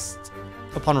noticed,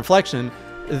 upon reflection,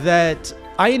 that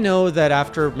I know that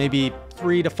after maybe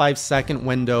 3 to 5 second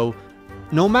window,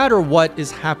 no matter what is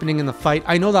happening in the fight,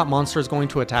 I know that monster is going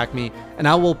to attack me, and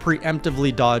I will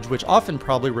preemptively dodge, which often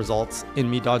probably results in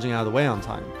me dodging out of the way on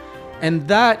time. And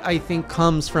that, I think,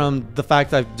 comes from the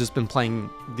fact that I've just been playing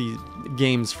these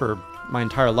games for my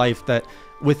entire life, that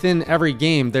within every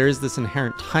game, there is this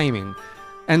inherent timing.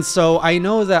 And so I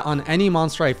know that on any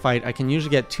monster I fight, I can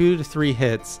usually get 2 to 3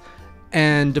 hits,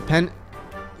 and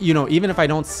even if I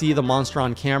don't see the monster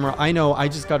on camera, I know I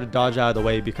just got to dodge out of the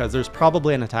way because there's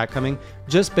probably an attack coming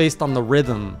just based on the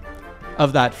rhythm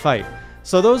of that fight.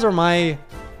 So those are my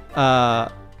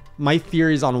my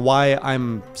theories on why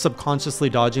I'm subconsciously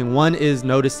dodging. One is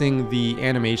noticing the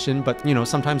animation, but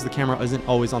sometimes the camera isn't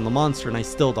always on the monster and I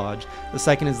still dodge. The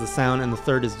second is the sound, and the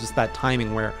third is just that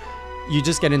timing where you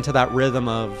just get into that rhythm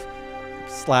of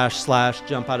slash,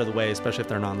 jump out of the way, especially if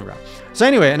they're not on the ground. So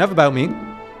anyway, enough about me.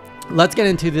 Let's get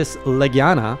into this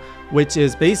Legiana, which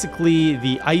is basically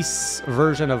the ice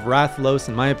version of Rathalos,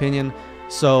 in my opinion.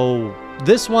 So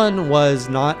this one was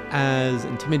not as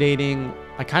intimidating.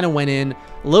 I kind of went in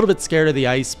a little bit scared of the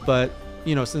ice, but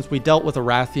since we dealt with a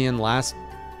Rathian last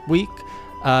week,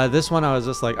 this one I was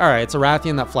just like, all right, it's a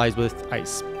Rathian that flies with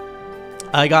ice.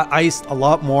 I got iced a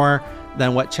lot more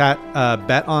than what chat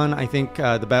bet on. I think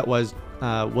the bet was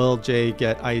Will J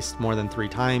get iced more than 3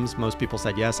 times? Most people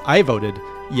said yes. I voted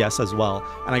yes as well,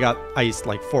 and I got iced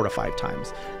like 4 to 5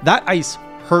 times. That ice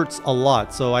hurts a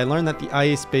lot. So I learned that the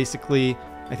ice basically,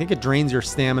 I think it drains your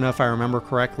stamina if I remember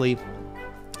correctly.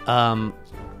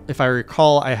 If I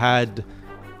recall, I had...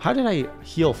 How did I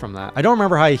heal from that? I don't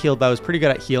remember how I healed, but I was pretty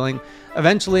good at healing.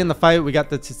 Eventually in the fight, we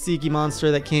got the Tsutsiki monster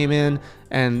that came in,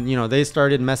 and, you know, they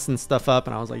started messing stuff up,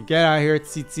 and I was like, get out of here,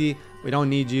 Tsutsi. We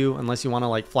don't need you unless you want to,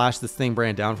 like, flash this thing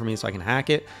brand down for me so I can hack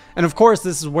it. And, of course,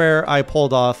 this is where I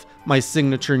pulled off my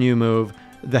signature new move,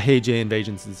 the Hey J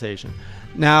Invasion Sensation.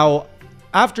 Now,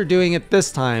 after doing it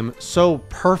this time so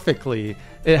perfectly,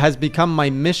 it has become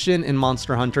my mission in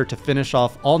Monster Hunter to finish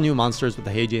off all new monsters with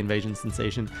the Hey J Invasion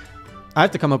Sensation. I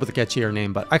have to come up with a catchier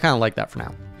name, but I kind of like that for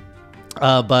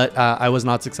now. But I was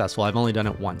not successful. I've only done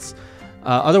it once.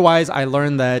 Otherwise, I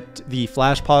learned that the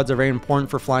flash pods are very important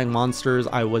for flying monsters.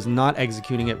 I was not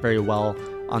executing it very well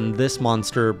on this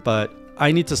monster, but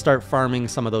I need to start farming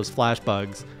some of those flash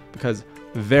bugs because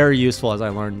very useful, as I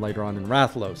learned later on in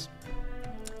Rathalos.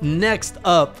 Next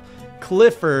up,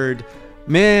 Clifford.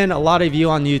 Man, a lot of you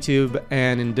on YouTube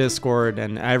and in Discord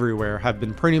and everywhere have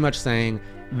been pretty much saying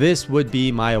this would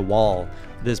be my wall,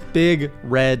 this big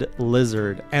red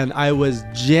lizard, and I was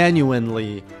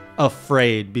genuinely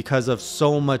afraid because of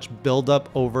so much buildup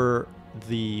over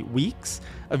the weeks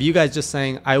of you guys just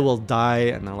saying I will die,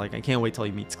 and they're like, I can't wait till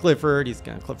he meets Clifford.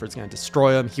 Clifford's gonna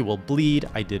destroy him. He will bleed.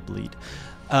 I did bleed.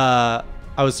 I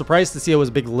was surprised to see it was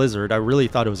a big lizard. I really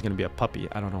thought it was gonna be a puppy.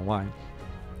 I don't know why.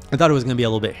 I thought it was gonna be a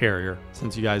little bit hairier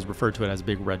since you guys referred to it as a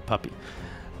big red puppy.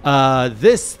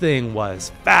 This thing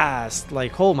was fast.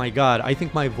 Like, oh my god, I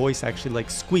think my voice actually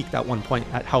like squeaked at one point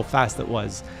at how fast it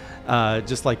was,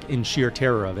 just like in sheer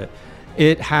terror of it.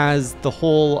 It has the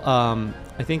whole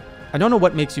I don't know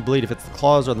what makes you bleed, if it's the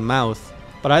claws or the mouth,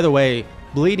 but either way,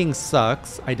 bleeding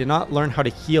sucks. I did not learn how to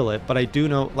heal it, but I do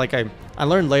know, like, I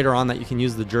learned later on that you can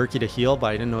use the jerky to heal, but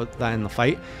I didn't know that in the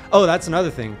fight. Oh, that's another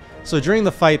thing. So during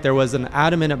the fight, there was an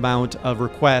adamant amount of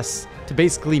requests to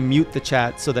basically mute the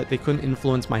chat so that they couldn't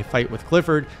influence my fight with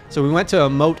Clifford. So we went to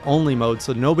emote only mode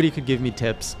so nobody could give me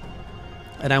tips.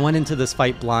 And I went into this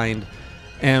fight blind,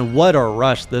 and what a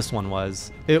rush this one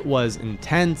was. It was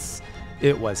intense.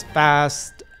 It was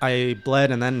fast. I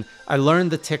bled, and then I learned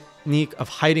the technique of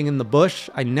hiding in the bush.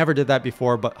 I never did that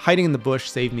before, but hiding in the bush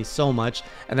saved me so much.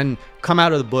 And then come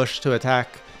out of the bush to attack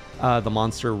the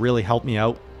monster really helped me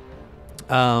out.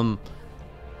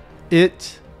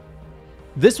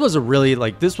 This was a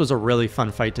really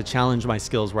fun fight to challenge my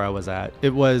skills where I was at.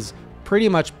 It was pretty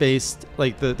much based,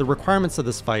 like, the requirements of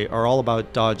this fight are all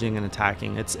about dodging and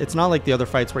attacking. It's not like the other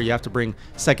fights where you have to bring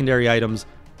secondary items,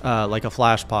 like a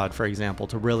flash pod, for example,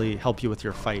 to really help you with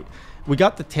your fight. We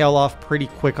got the tail off pretty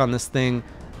quick on this thing.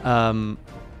 And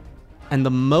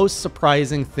the most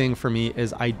surprising thing for me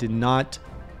is I did not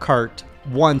cart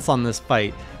once on this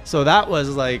fight. So that was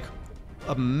like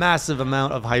a massive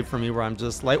amount of hype for me where I'm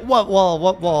just like, what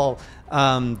wall?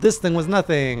 This thing was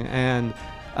nothing. And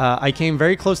I came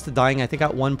very close to dying. I think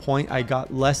at one point I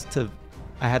had less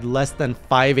than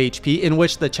 5 HP, in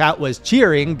which the chat was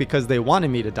cheering because they wanted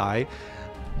me to die.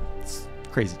 It's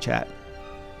crazy chat.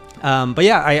 But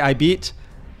yeah, I beat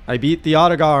the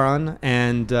Autogaron,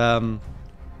 and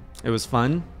it was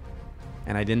fun,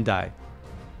 and I didn't die.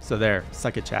 So there,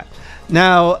 suck it, chat.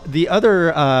 Now, the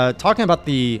other, talking about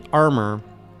the armor,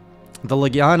 the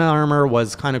Legiana armor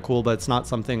was kind of cool, but it's not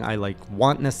something I like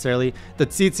want necessarily. The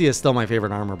Tsitsi is still my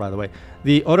favorite armor, by the way.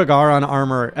 The Autogaron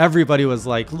armor, everybody was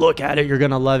like, look at it, you're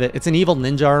gonna love it. It's an evil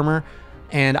ninja armor,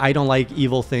 and I don't like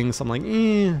evil things, so I'm like,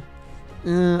 I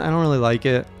don't really like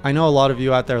it. I know a lot of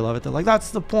you out there love it. They're like,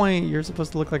 that's the point, you're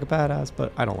supposed to look like a badass,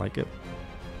 but I don't like it.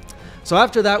 So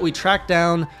after that, we tracked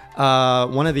down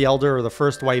one of the Elder, or the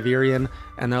first Wyverian,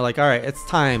 and they're like, all right, it's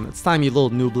time, you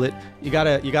little nooblet. You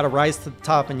gotta rise to the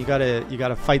top, and you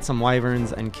gotta fight some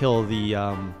wyverns and kill the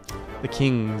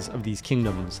kings of these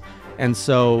kingdoms. And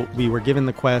so we were given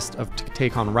the quest of to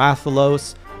take on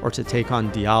Rathalos or to take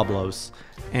on Diablos,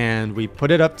 and we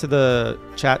put it up to the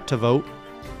chat to vote.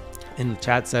 And the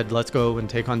chat said, let's go and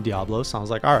take on Diablos. So I was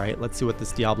like, all right, let's see what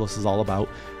this Diablos is all about.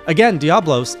 Again,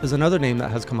 Diablos is another name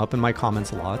that has come up in my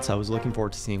comments a lot, so I was looking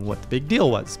forward to seeing what the big deal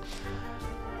was.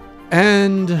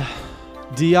 And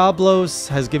Diablos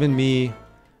has given me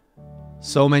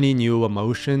so many new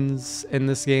emotions in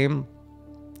this game.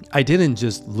 I didn't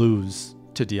just lose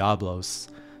to Diablos.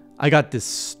 I got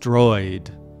destroyed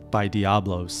by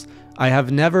Diablos. I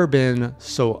have never been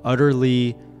so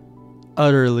utterly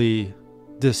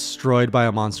destroyed by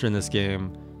a monster in this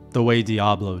game the way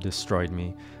Diablo destroyed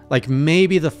me. Like,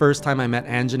 maybe the first time I met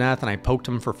Anjanath and I poked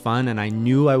him for fun and I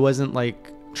knew I wasn't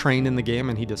like train in the game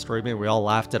and he destroyed me. We all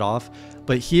laughed it off.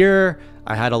 But here,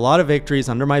 I had a lot of victories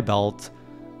under my belt.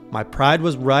 My pride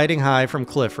was riding high from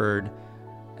Clifford.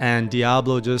 And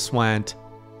Diablo just went,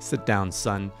 sit down,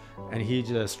 son. And he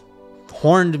just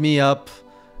horned me up,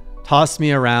 tossed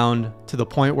me around to the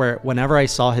point where whenever I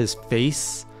saw his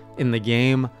face in the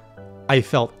game, I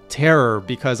felt terror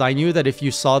because I knew that if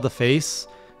you saw the face,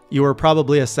 you were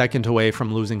probably a second away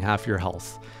from losing half your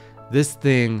health. This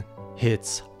thing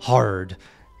hits hard.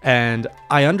 And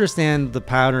I understand the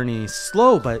pattern, he's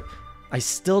slow, but I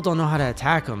still don't know how to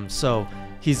attack him. So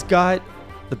he's got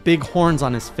the big horns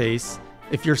on his face.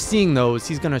 If you're seeing those,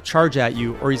 he's going to charge at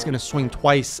you or he's going to swing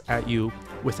twice at you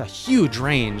with a huge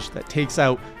range that takes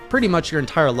out pretty much your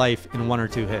entire life in 1 or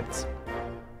 2 hits.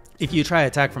 If you try to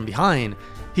attack from behind,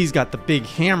 he's got the big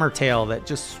hammer tail that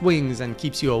just swings and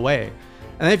keeps you away.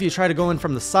 And then if you try to go in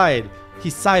from the side, he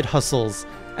side hustles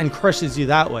and crushes you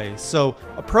that way. So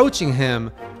approaching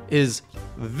him is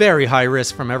very high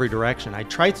risk from every direction. I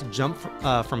tried to jump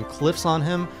from cliffs on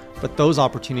him, but those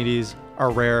opportunities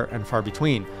are rare and far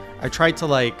between. I tried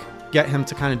to get him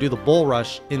to kind of do the bull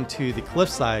rush into the cliff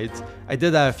sides. I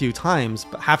did that a few times,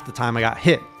 but half the time I got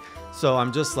hit. So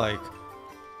I'm just like,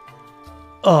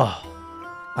 oh,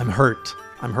 I'm hurt.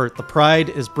 I'm hurt. The pride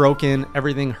is broken.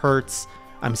 Everything hurts.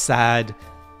 I'm sad.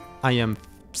 I am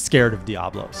scared of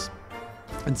Diablos.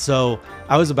 And so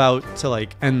I was about to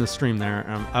end the stream there.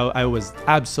 I was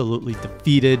absolutely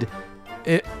defeated.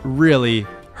 It really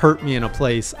hurt me in a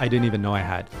place I didn't even know I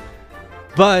had.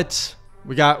 But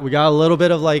we got a little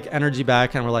bit of energy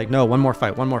back, and we're like, no, one more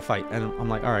fight. And I'm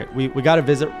like, all right, we got to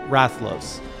visit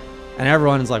Rathlos. And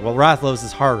everyone is like, well, Rathlos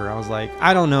is harder. I was like,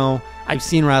 I don't know. I've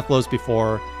seen Rathlos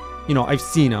before. You know, I've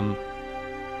seen him.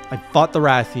 I fought the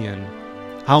Rathian.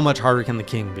 How much harder can the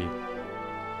king be?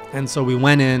 And so we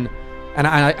went in, and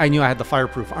I knew I had the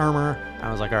fireproof armor.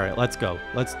 I was like, all right, let's go.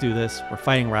 Let's do this. We're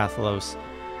fighting Rathlos.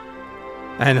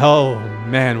 And oh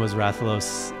man, was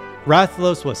Rathlos.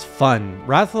 Rathlos was fun.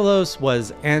 Rathlos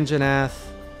was Anjanath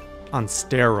on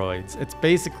steroids. It's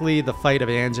basically the fight of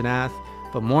Anjanath,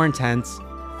 but more intense,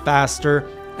 faster,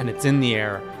 and it's in the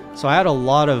air. So I had a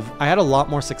lot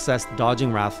more success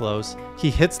dodging Rathlos. He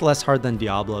hits less hard than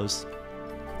Diablos.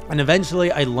 And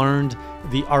eventually I learned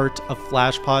the art of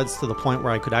flash pods to the point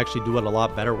where I could actually do it a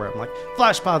lot better, where I'm like,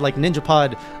 flash pod, like ninja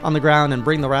pod on the ground and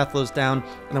bring the Rathlos down.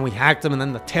 And then we hacked him and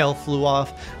then the tail flew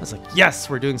off. I was like, yes,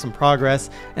 we're doing some progress.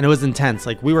 And it was intense.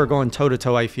 We were going toe to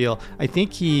toe, I feel. I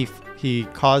think he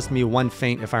caused me one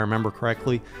feint, if I remember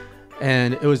correctly.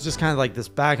 And it was just kind of this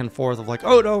back and forth of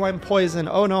oh no, I'm poisoned.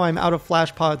 Oh no, I'm out of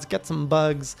flash pods. Get some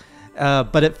bugs.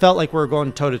 But it felt like we were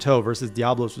going toe to toe versus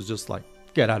Diablos was just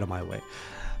get out of my way.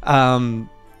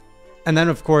 And then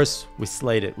of course we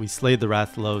slayed it. We slayed the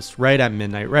Rathlos right at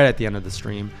midnight, right at the end of the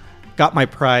stream. Got my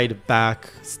pride back,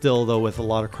 still though with a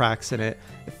lot of cracks in it.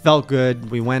 It felt good.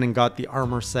 We went and got the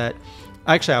armor set.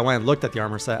 Actually, I went and looked at the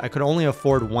armor set. I could only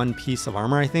afford one piece of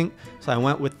armor, I think. So I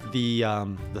went with the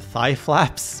thigh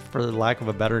flaps, for the lack of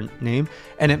a better name,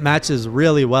 and it matches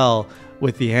really well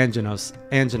with the Anginus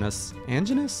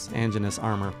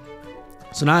armor.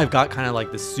 So now I've got kind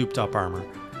of this souped up armor.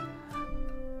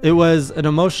 It was an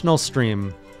emotional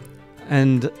stream,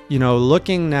 and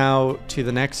looking now to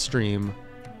the next stream,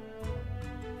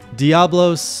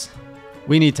 Diablos,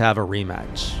 we need to have a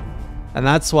rematch. And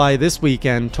that's why this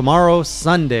weekend, tomorrow,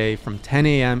 Sunday, from 10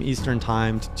 a.m. Eastern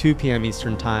Time to 2 p.m.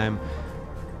 Eastern Time,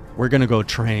 we're going to go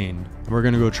train. We're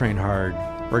going to go train hard.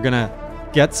 We're going to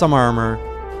get some armor,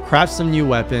 craft some new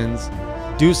weapons,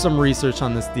 do some research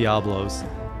on this Diablos,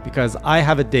 because I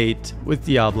have a date with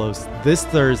Diablos this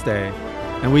Thursday,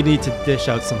 and we need to dish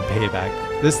out some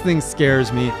payback. This thing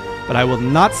scares me, but I will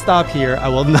not stop here. I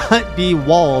will not be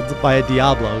walled by a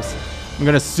Diablos. I'm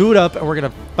going to suit up, and we're going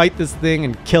to fight this thing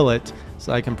and kill it,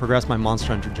 so I can progress my Monster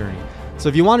Hunter journey. So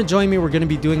if you want to join me, we're going to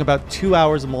be doing about 2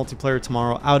 hours of multiplayer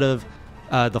tomorrow out of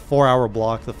the 4-hour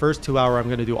block. The first 2 hour I'm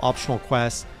going to do optional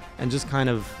quests and just kind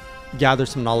of gather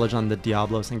some knowledge on the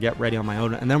Diablos and get ready on my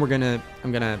own. And then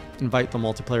I'm gonna invite the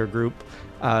multiplayer group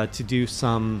to do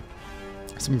some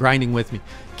grinding with me.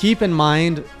 Keep in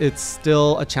mind, it's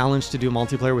still a challenge to do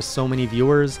multiplayer with so many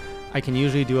viewers. I can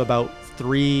usually do about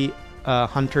 3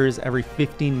 hunters every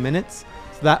 15 minutes.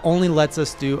 So that only lets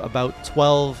us do about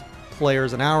 12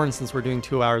 players an hour, and since we're doing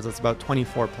 2 hours, that's about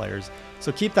 24 players.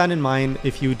 So keep that in mind.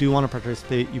 If you do want to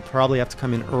participate, you probably have to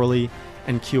come in early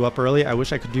and queue up early. I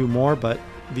wish I could do more, but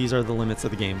these are the limits of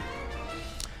the game.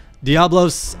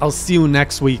 Diablos, I'll see you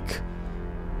next week.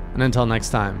 And until next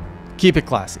time, keep it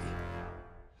classy.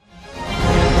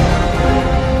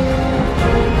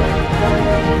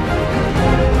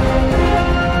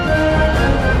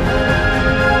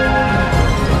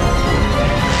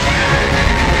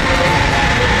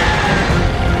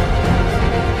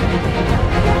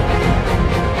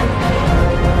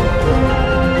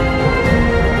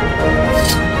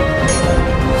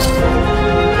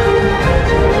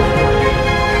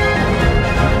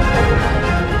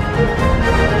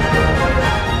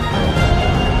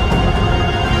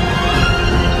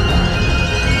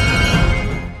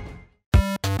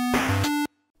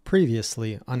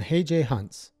 Previously on Hey J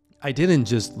Hunts. I didn't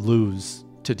just lose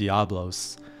to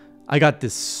Diablos. I got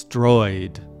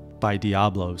destroyed by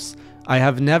Diablos. I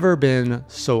have never been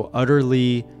so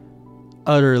utterly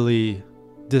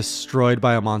destroyed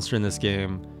by a monster in this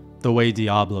game the way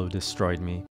Diablo destroyed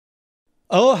me.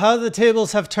 Oh, how the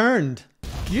tables have turned.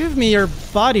 Give me your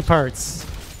body parts.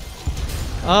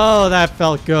 Oh, that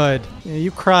felt good. Yeah,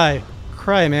 you cry.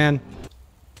 Cry, man.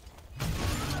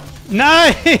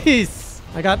 Nice!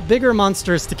 I got bigger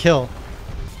monsters to kill.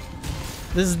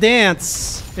 This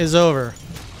dance is over.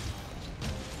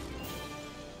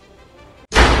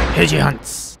 Hey J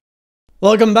Hunts.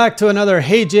 Welcome back to another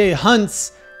Hey J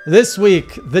Hunts. This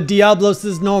week, the Diablos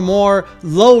is no more,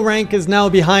 low rank is now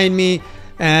behind me,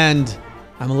 and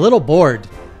I'm a little bored.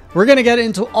 We're going to get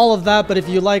into all of that, but if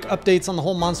you like updates on the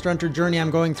whole Monster Hunter journey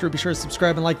I'm going through, be sure to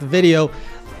subscribe and like the video.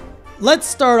 Let's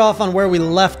start off on where we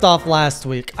left off last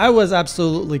week. I was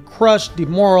absolutely crushed,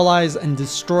 demoralized, and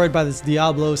destroyed by this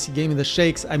Diablos. He gave me the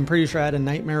shakes. I'm pretty sure I had a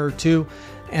nightmare or two,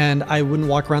 and I wouldn't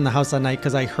walk around the house at night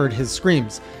because I heard his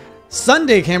screams.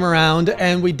 Sunday came around,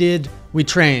 and we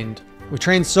trained. We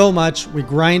trained so much, we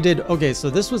grinded. Okay,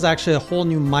 so this was actually a whole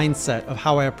new mindset of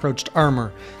how I approached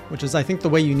armor, which is, I think, the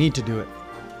way you need to do it.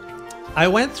 I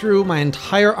went through my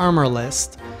entire armor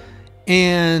list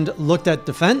and looked at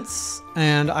defense,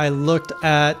 and I looked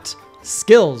at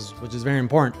skills, which is very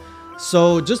important.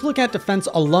 So just look at defense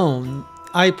alone,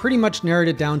 I pretty much narrowed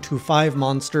it down to 5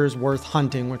 monsters worth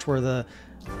hunting, which were the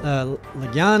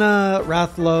Legiana,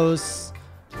 Rathalos.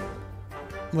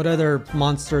 What other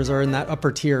monsters are in that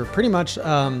upper tier? Pretty much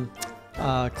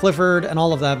Clifford and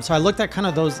all of them. So I looked at kind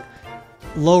of those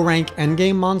low rank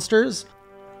endgame monsters,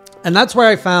 and that's where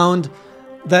I found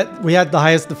that we had the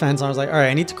highest defense. I was like, all right,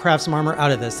 I need to craft some armor out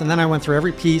of this. And then I went through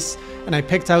every piece and I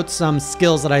picked out some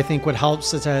skills that I think would help,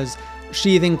 such as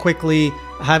sheathing quickly,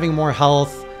 having more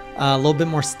health, a little bit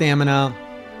more stamina.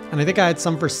 And I think I had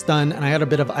some for stun, and I had a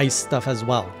bit of ice stuff as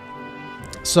well.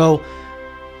 So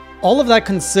all of that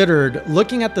considered,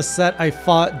 looking at the set I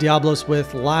fought Diablos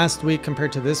with last week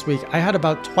compared to this week, I had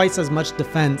about twice as much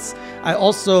defense. I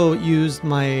also used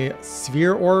my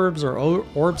sphere orbs, or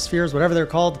orb spheres, whatever they're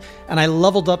called, and I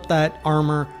leveled up that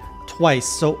armor twice.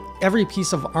 So every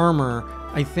piece of armor,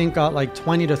 I think, got like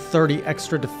 20 to 30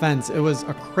 extra defense. It was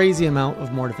a crazy amount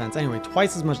of more defense. Anyway,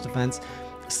 twice as much defense.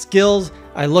 Skills,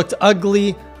 I looked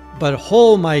ugly, but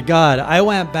oh my god, I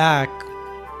went back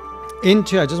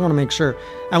into, I just want to make sure,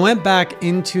 I went back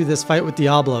into this fight with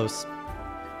Diablos,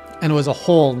 and it was a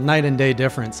whole night and day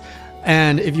difference.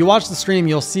 And if you watch the stream,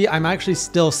 you'll see I'm actually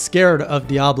still scared of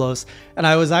Diablos, and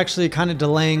I was actually kind of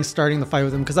delaying starting the fight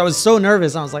with him because I was so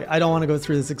nervous. I was like, I don't want to go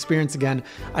through this experience again.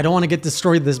 I don't want to get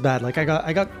destroyed this bad. Like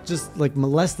I got just like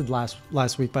molested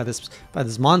last week by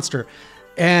this monster.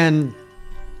 And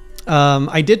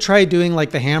I did try doing like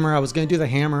the hammer. I was going to do the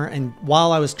hammer, and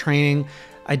while I was training,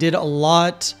 I did a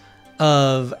lot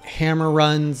of hammer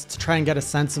runs to try and get a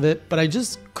sense of it, but I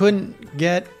just couldn't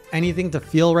get anything to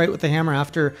feel right with the hammer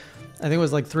after, I think it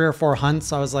was like 3 or 4 hunts.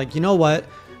 So I was like, you know what?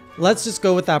 Let's just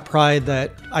go with that pride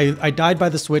that I died by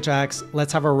the switch axe.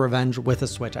 Let's have our revenge with a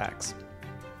switch axe.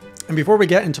 And before we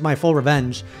get into my full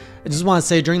revenge, I just want to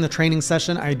say during the training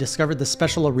session, I discovered the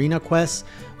special arena quest,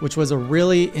 which was a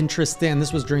really interesting, and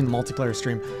this was during the multiplayer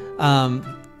stream.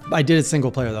 I did it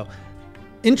single player though.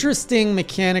 Interesting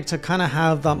mechanic to kind of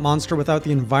have that monster without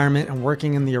the environment and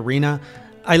working in the arena.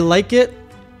 I like it,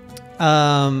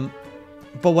 but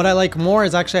what I like more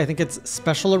is actually, I think it's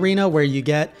special arena, where you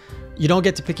don't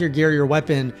get to pick your gear, your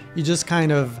weapon. You just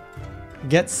kind of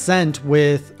get sent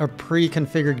with a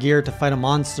pre-configured gear to fight a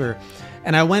monster.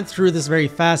 And I went through this very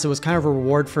fast. It was kind of a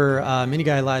reward for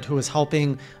Miniguy Lad, who was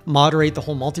helping moderate the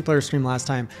whole multiplayer stream last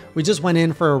time. We just went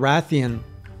in for a Rathian,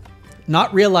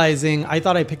 not realizing, I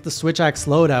thought I picked the switch axe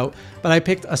loadout, but I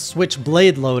picked a switch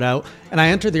blade loadout, and I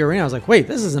entered the arena. I was like, wait,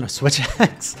 this isn't a switch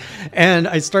axe. And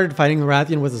I started fighting the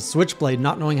Rathian with a switch blade,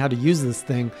 not knowing how to use this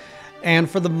thing. And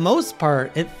for the most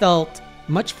part, it felt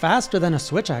much faster than a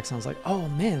switch axe. And I was like, oh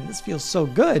man, this feels so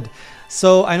good.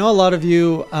 So I know a lot of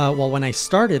you, well, when I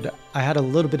started, I had a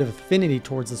little bit of affinity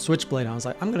towards the switchblade. I was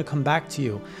like, I'm going to come back to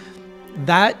you.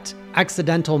 That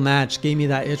accidental match gave me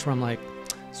that itch where I'm like,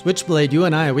 Switchblade, you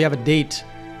and I, we have a date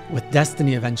with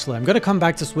Destiny eventually. I'm going to come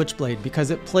back to Switchblade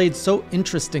because it played so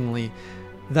interestingly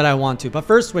that I want to. But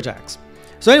first, switch axe.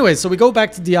 So anyways, so we go back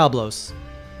to Diablos.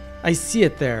 I see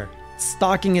it there,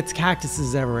 stalking its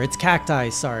cactuses everywhere. Its cacti,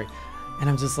 sorry. And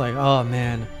I'm just like, oh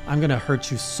man, I'm gonna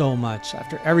hurt you so much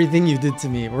after everything you did to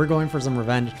me. We're going for some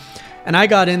revenge. And I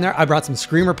got in there, I brought some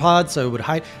screamer pods so it would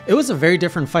hide. It was a very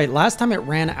different fight. Last time it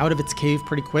ran out of its cave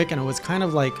pretty quick and it was kind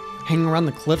of like hanging around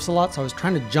the cliffs a lot. So I was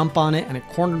trying to jump on it and it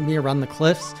cornered me around the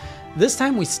cliffs. This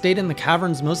time we stayed in the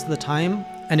caverns most of the time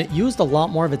and it used a lot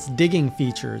more of its digging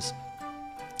features.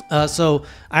 So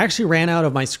I actually ran out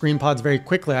of my scream pods very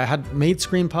quickly. I had made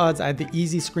scream pods, I had the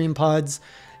easy scream pods,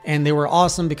 and they were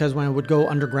awesome because when I would go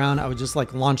underground, I would just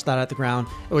like launch that at the ground.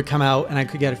 It would come out and I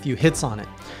could get a few hits on it.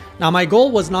 Now my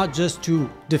goal was not just to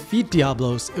defeat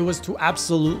Diablos, it was to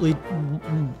absolutely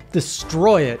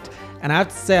destroy it. And I have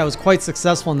to say I was quite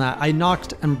successful in that. I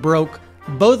knocked and broke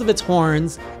both of its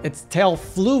horns, its tail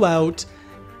flew out,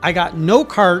 I got no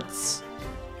carts,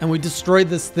 and we destroyed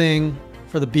this thing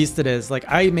for the beast it is. Like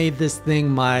I made this thing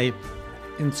my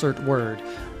insert word.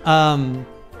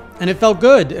 And it felt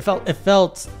good. It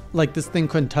felt like this thing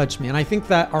couldn't touch me. And I think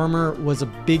that armor was a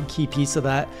big key piece of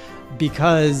that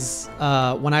because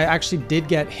when I actually did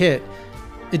get hit,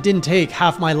 it didn't take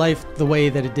half my life the way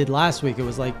that it did last week. It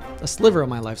was like a sliver of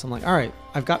my life. So I'm like, all right,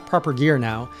 I've got proper gear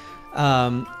now.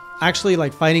 Actually,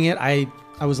 like fighting it, I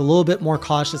was a little bit more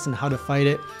cautious in how to fight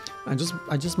it. I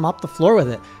just mopped the floor with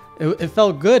it. It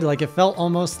felt good. Like it felt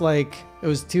almost like it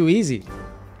was too easy.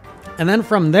 And then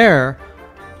from there,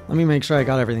 let me make sure I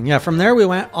got everything. Yeah, from there we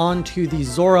went on to the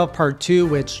Zora Part 2,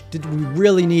 which did we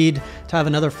really need to have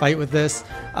another fight with this?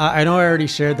 I know I already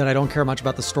shared that I don't care much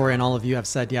about the story, and all of you have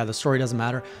said, yeah, the story doesn't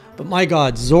matter. But my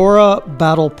God, Zora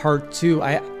Battle Part 2,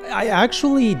 I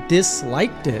actually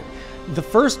disliked it. The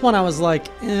first one I was like,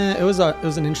 it was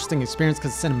an interesting experience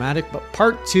because it's cinematic, but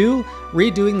Part 2,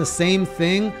 redoing the same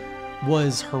thing,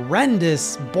 was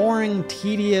horrendous, boring,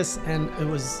 tedious, and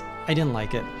I didn't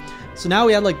like it. So now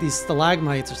we had like these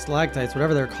stalagmites or stalactites,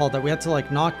 whatever they're called, that we had to like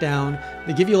knock down.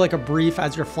 They give you like a brief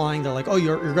as you're flying. They're like, oh,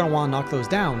 you're going to want to knock those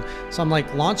down. So I'm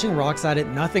like launching rocks at it.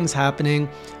 Nothing's happening.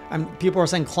 People are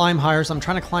saying climb higher. So I'm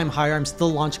trying to climb higher. I'm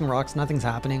still launching rocks. Nothing's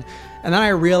happening. And then I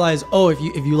realized, oh, if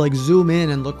you like zoom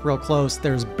in and look real close,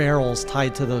 there's barrels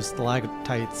tied to those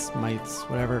stalactites, mites,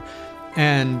 whatever.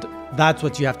 And that's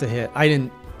what you have to hit. I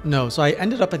didn't know. So I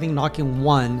ended up, I think, knocking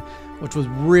one, which was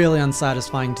really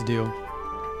unsatisfying to do.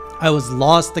 I was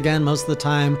lost again most of the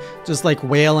time, just like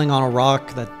wailing on a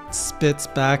rock that spits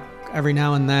back every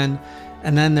now and then.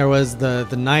 And then there was the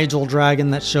Nigel dragon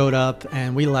that showed up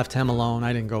and we left him alone.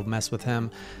 I didn't go mess with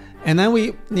him. And then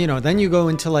then you go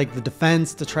into like the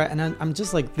defense to try, and I'm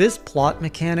just like, this plot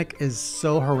mechanic is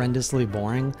so horrendously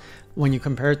boring when you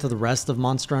compare it to the rest of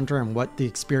Monster Hunter and what the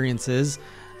experience is.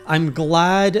 I'm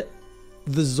glad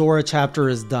the Zora chapter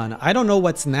is done. I don't know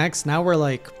what's next. Now we're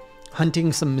like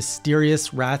hunting some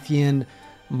mysterious Rathian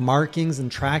markings and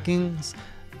trackings,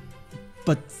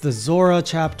 but the Zora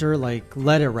chapter, like,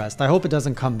 let it rest. I hope it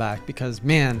doesn't come back because,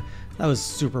 man, that was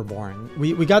super boring.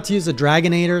 We got to use the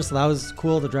Dragonator, so that was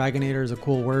cool. The Dragonator is a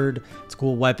cool word. It's a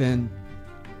cool weapon.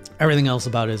 Everything else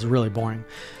about it is really boring.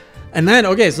 And then,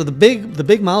 okay, so the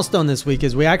big milestone this week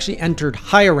is we actually entered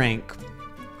high rank,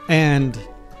 and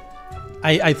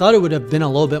I thought it would have been a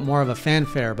little bit more of a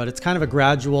fanfare, but it's kind of a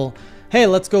gradual, hey,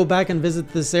 let's go back and visit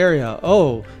this area.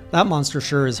 Oh, that monster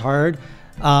sure is hard.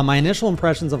 My initial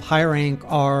impressions of high rank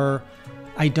are,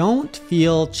 I don't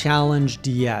feel challenged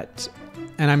yet.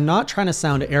 And I'm not trying to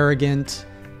sound arrogant,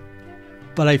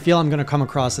 but I feel I'm going to come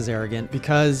across as arrogant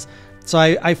because, so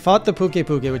I fought the Puke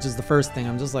Puke, which is the first thing.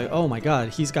 I'm just like, oh my God,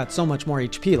 he's got so much more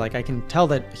HP. Like I can tell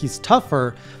that he's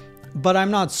tougher, but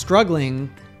I'm not struggling.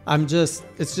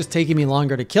 It's just taking me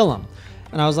longer to kill him.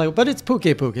 And I was like, but it's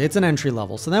Puke Puke, it's an entry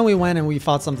level. So then we went and we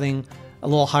fought something a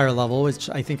little higher level, which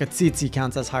I think a Tsitsi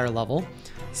counts as higher level.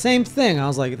 Same thing. I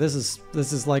was like, this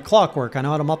is like clockwork. I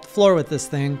know how to mop the floor with this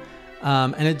thing.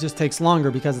 And it just takes longer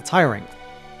because it's high rank.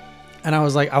 And I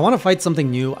was like, I want to fight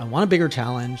something new. I want a bigger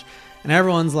challenge. And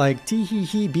everyone's like,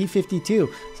 tee-hee-hee,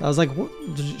 B52. So I was like,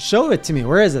 show it to me.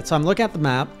 Where is it? So I'm looking at the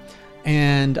map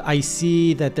and I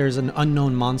see that there's an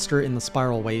unknown monster in the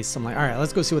spiral waste. So I'm like, all right,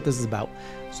 let's go see what this is about.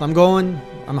 So I'm going,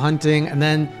 I'm hunting, and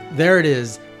then there it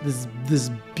is. This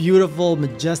beautiful,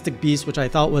 majestic beast, which I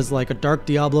thought was like a Dark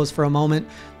Diablos for a moment.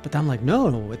 But then I'm like,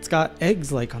 no, it's got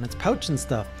eggs like on its pouch and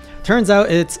stuff. Turns out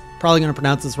it's, probably going to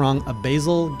pronounce this wrong, a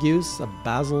basil juice, it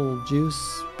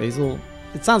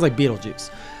sounds like Beetlejuice.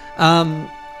 And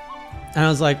I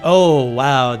was like, oh,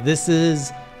 wow, this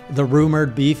is the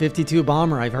rumored B-52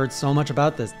 bomber. I've heard so much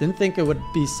about this. Didn't think it would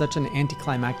be such an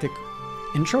anticlimactic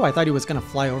intro. I thought he was going to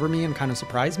fly over me and kind of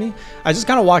surprise me. I just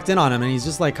kind of walked in on him and he's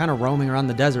just like kind of roaming around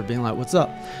the desert being like, what's up?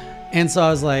 And so I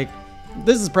was like,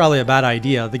 this is probably a bad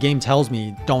idea. The game tells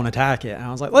me don't attack it. And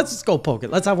I was like, let's just go poke it.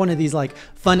 Let's have one of these like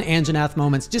fun Anjanath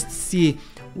moments just to see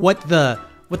what the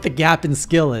gap in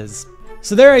skill is.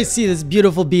 So there I see this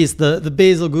beautiful beast, the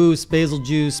Basil Goose, Basil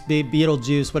Juice,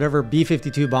 Beetlejuice, whatever,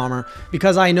 B-52 bomber.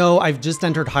 Because I know I've just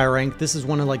entered high rank, this is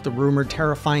one of like the rumored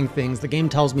terrifying things. The game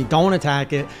tells me don't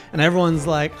attack it, and everyone's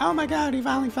like, oh my god, he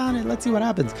finally found it, let's see what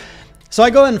happens. So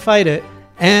I go and fight it,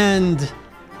 and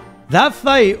that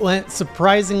fight went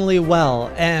surprisingly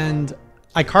well. And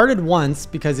I carded once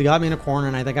because he got me in a corner,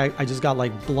 and I think I just got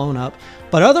like blown up.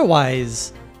 But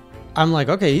otherwise, I'm like,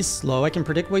 okay, he's slow. I can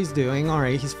predict what he's doing. All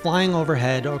right, he's flying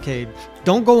overhead. Okay,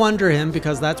 don't go under him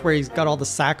because that's where he's got all the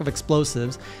sack of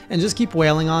explosives, and just keep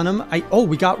wailing on him. Oh,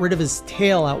 we got rid of his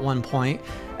tail at one point,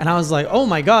 and I was like, oh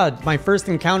my god, my first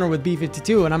encounter with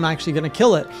B-52, and I'm actually gonna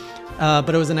kill it.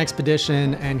 But it was an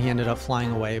expedition, and he ended up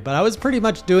flying away. But I was pretty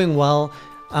much doing well.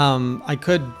 I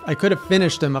could have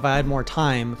finished him if I had more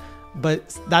time,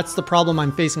 but that's the problem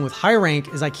I'm facing with high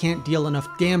rank, is I can't deal enough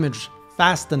damage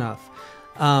fast enough.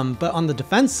 But on the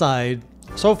defense side,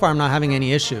 so far I'm not having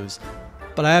any issues,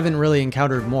 but I haven't really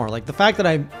encountered more. Like the fact that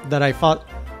I fought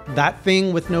that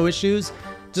thing with no issues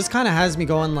just kind of has me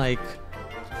going like,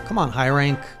 come on, high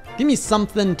rank, give me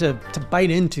something to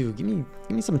bite into. Give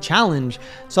me some challenge.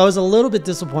 So I was a little bit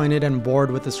disappointed and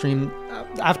bored with the stream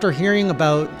after hearing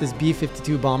about this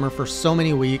B-52 bomber for so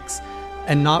many weeks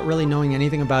and not really knowing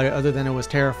anything about it other than it was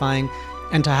terrifying.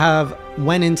 And to have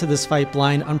went into this fight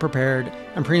blind, unprepared,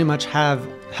 and pretty much have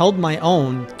held my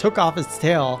own, took off its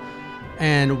tail,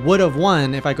 and would have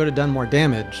won if I could have done more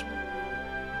damage.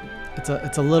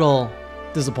 It's a little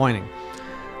disappointing.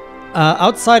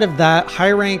 Outside of that,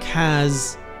 high rank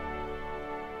has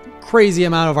crazy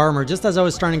amount of armor. Just as I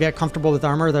was starting to get comfortable with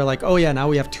armor, they're like, oh yeah, now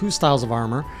we have 2 styles of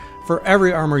armor for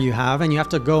every armor you have, and you have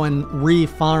to go and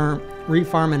refarm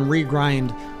and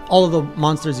regrind all of the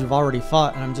monsters you've already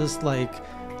fought. And I'm just like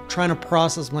trying to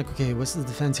process. I'm like, okay, what's the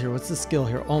defense here? What's the skill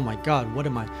here? Oh my god, what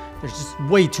am I? There's just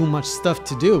way too much stuff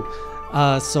to do.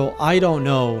 So I don't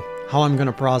know how I'm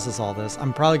gonna process all this.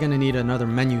 I'm probably gonna need another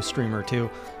menu stream or two,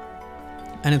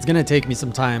 and it's gonna take me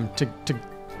some time to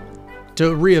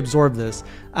reabsorb this.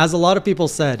 As a lot of people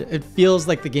said, it feels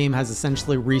like the game has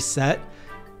essentially reset,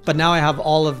 but now I have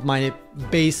all of my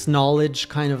base knowledge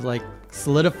kind of like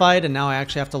solidified, and now I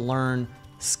actually have to learn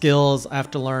skills. I have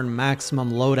to learn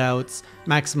maximum loadouts,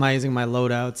 maximizing my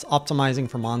loadouts, optimizing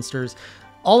for monsters.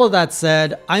 All of that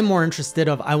said, I'm more interested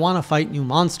I want to fight new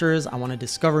monsters. I want to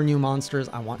discover new monsters.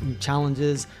 I want new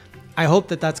challenges. I hope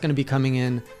that that's going to be coming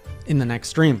in the next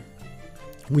stream.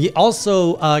 We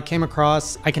also came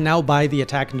across, I can now buy the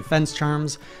attack and defense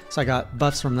charms. So I got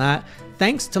buffs from that.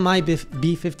 Thanks to my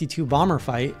B-52 bomber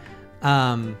fight,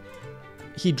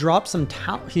 he dropped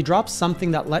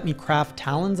something that let me craft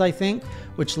talons, I think,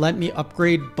 which let me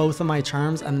upgrade both of my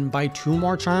charms and buy 2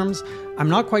 more charms. I'm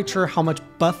not quite sure how much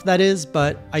buff that is,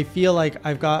 but I feel like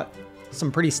I've got some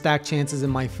pretty stacked chances in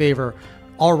my favor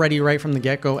already right from the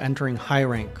get-go entering high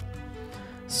rank.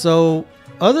 So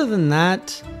other than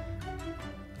that,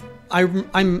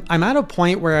 I'm at a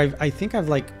point where I think I've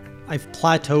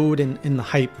plateaued in the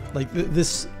hype. Like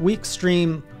this week's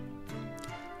stream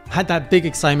had that big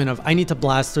excitement of I need to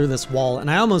blast through this wall, and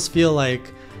I almost feel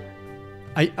like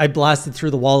I blasted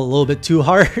through the wall a little bit too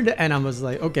hard, and I was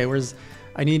like, okay,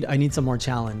 I need some more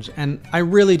challenge. And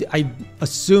I'm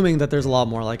assuming that there's a lot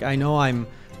more. Like I know I'm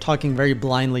talking very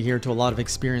blindly here to a lot of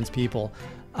experienced people.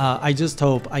 I just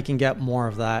hope I can get more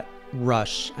of that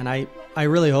rush, and I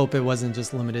really hope it wasn't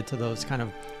just limited to those kind of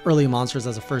early monsters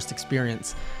as a first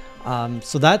experience.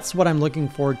 So that's what I'm looking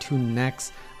forward to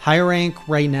next. High rank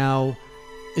right now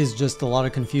is just a lot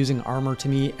of confusing armor to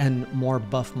me and more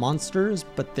buff monsters,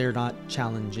 but they're not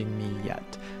challenging me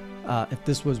yet. If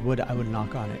this was wood, I would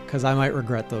knock on it because I might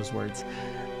regret those words.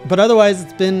 But otherwise,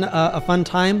 it's been a fun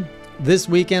time. This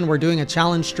weekend, we're doing a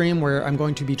challenge stream where I'm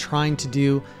going to be trying to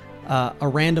do a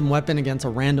random weapon against a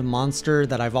random monster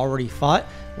that I've already fought.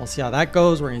 We'll see how that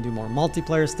goes. We're going to do more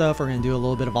multiplayer stuff. We're going to do a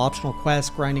little bit of optional quests,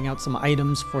 grinding out some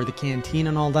items for the canteen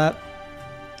and all that.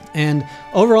 And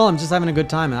overall, I'm just having a good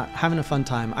time, having a fun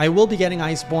time. I will be getting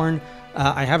Iceborne.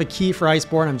 I have a key for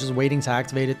Iceborne. I'm just waiting to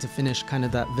activate it to finish kind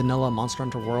of that vanilla Monster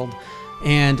Hunter World.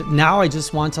 And now I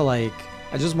just want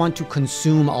to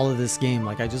consume all of this game.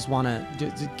 Like I just want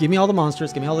to give me all the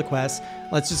monsters, give me all the quests.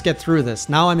 Let's just get through this.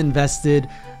 Now I'm invested.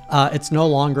 It's no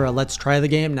longer a let's try the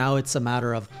game. Now it's a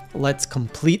matter of let's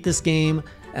complete this game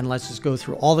and let's just go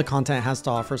through all the content it has to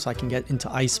offer so I can get into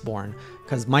Iceborne,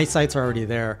 because my sights are already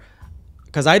there.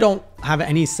 Because I don't have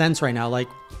any sense right now, like,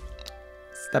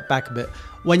 step back a bit.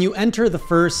 When you enter the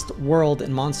first world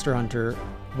in Monster Hunter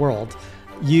World,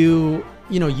 you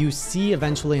know, you see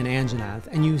eventually an Anjanath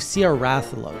and you see a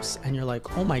Rathalos and you're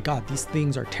like, oh my God, these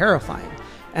things are terrifying.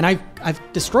 And I've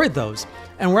destroyed those.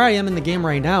 And where I am in the game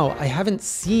right now, I haven't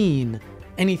seen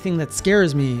anything that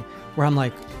scares me where I'm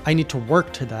like, I need to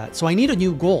work to that. So I need a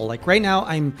new goal. Like right now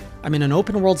I'm in an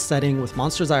open world setting with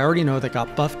monsters I already know that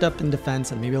got buffed up in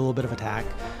defense and maybe a little bit of attack.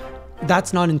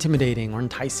 That's not intimidating or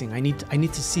enticing. I need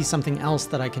to see something else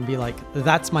that I can be like,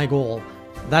 that's my goal.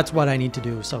 That's what I need to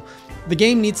do. So the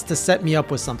game needs to set me up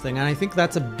with something. And I think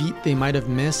that's a beat they might have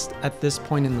missed at this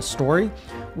point in the story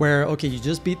where, okay, you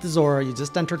just beat the Zora, you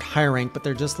just entered high rank, but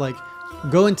they're just like,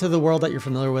 go into the world that you're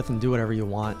familiar with and do whatever you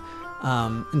want.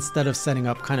 Instead of setting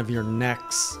up kind of your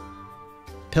next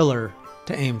pillar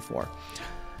to aim for.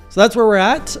 So that's where we're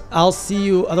at. I'll see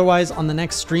you otherwise on the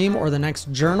next stream or the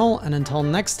next journal. And until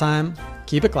next time,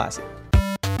 keep it classy.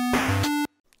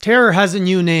 Terror has a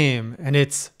new name and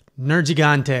it's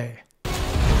Nergigante.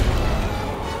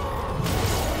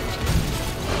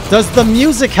 Does the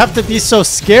music have to be so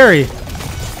scary?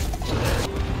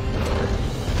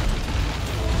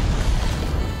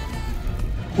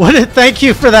 Thank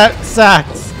you for that,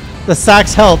 Sax. The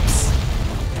Sax helps.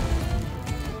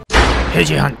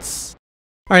 Pidgey hunts.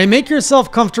 All right, make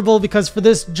yourself comfortable because for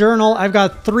this journal, I've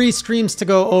got 3 streams to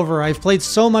go over. I've played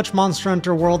so much Monster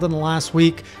Hunter World in the last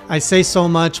week. I say so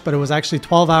much, but it was actually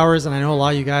 12 hours, and I know a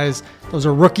lot of you guys, those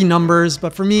are rookie numbers,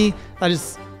 but for me, that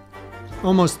is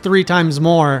almost 3 times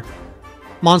more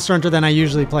Monster Hunter than I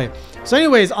usually play. So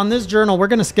anyways, on this journal, we're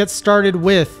going to get started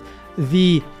with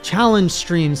the challenge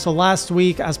stream. So last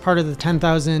week, as part of the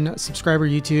 10,000 subscriber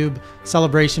YouTube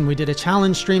celebration, we did a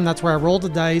challenge stream. That's where I rolled a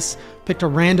dice, picked a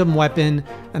random weapon,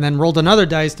 and then rolled another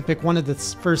dice to pick one of the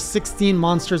first 16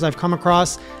 monsters I've come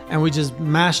across, and we just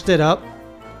mashed it up.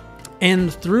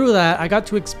 And through that, I got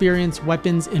to experience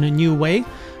weapons in a new way.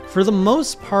 For the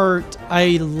most part,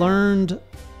 I learned...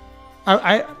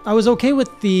 I was okay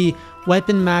with the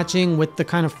weapon matching with the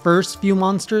kind of first few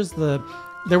monsters.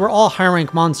 They were all high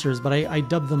rank monsters, but I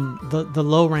dubbed them the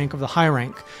low rank of the high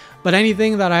rank. But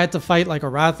anything that I had to fight, like a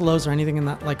Rathalos or anything in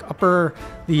that like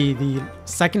the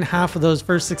second half of those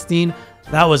first 16,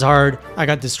 that was hard. I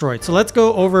got destroyed. So let's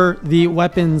go over the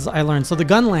weapons I learned. So the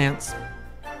gun lance,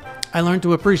 I learned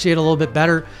to appreciate a little bit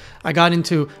better. I got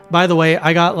into, by the way,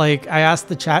 I asked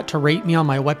the chat to rate me on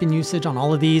my weapon usage on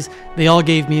all of these. They all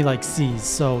gave me like C's,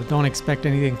 so don't expect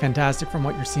anything fantastic from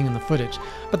what you're seeing in the footage.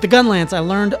 But the gun lance, I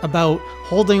learned about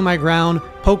holding my ground,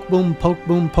 poke boom, poke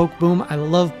boom, poke boom. I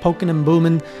love poking and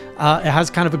booming. It has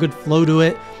kind of a good flow to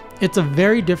it. It's a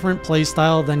very different play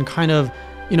style than kind of,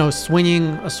 you know, swinging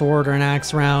a sword or an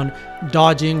axe around,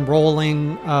 dodging,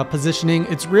 rolling, positioning.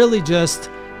 It's really just,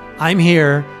 I'm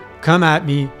here. Come at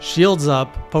me, shields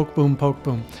up, poke boom,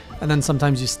 and then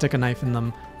sometimes you stick a knife in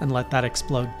them and let that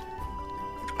explode.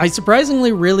 I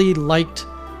surprisingly really liked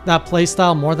that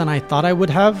playstyle more than I thought I would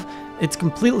have. It's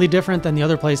completely different than the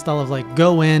other playstyle of like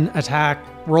go in, attack,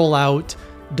 roll out,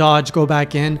 dodge, go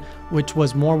back in, which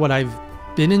was more what I've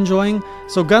been enjoying.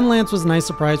 So Gun Lance was a nice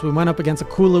surprise. We went up against a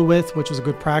Kulawith, which was a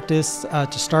good practice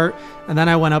to start, and then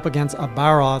I went up against a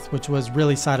Baroth, which was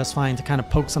really satisfying to kind of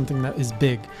poke something that is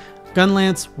big. Gun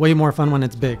Lance, way more fun when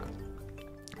it's big.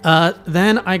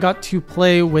 Then I got to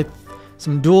play with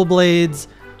some dual blades.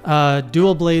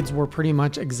 Dual blades were pretty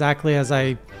much exactly as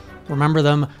I remember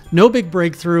them. No big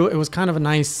breakthrough. It was kind of a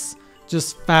nice,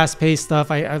 just fast-paced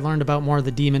stuff. I learned about more of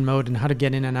the demon mode and how to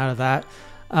get in and out of that.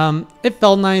 It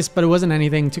felt nice, but it wasn't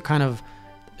anything to kind of...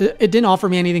 It didn't offer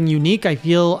me anything unique. I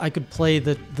feel I could play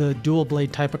the dual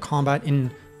blade type of combat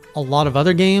in a lot of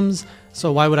other games.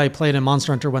 So why would I play it in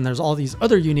Monster Hunter when there's all these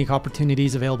other unique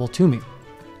opportunities available to me?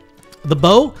 The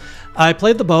bow, I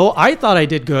played the bow. I thought I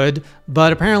did good,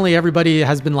 but apparently everybody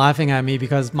has been laughing at me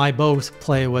because my bow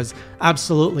play was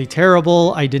absolutely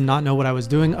terrible. I did not know what I was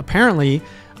doing. Apparently,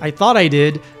 I thought I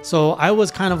did. So I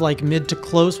was kind of like mid to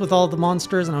close with all the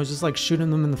monsters and I was just like shooting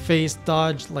them in the face,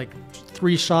 dodge, like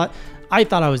 3-shot. I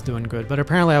thought I was doing good, but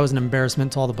apparently I was an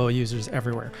embarrassment to all the bow users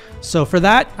everywhere. So for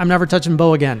that, I'm never touching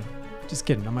bow again. Just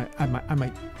kidding. I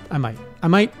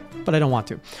might, but I don't want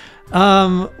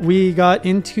to. We got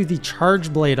into the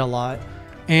charge blade a lot,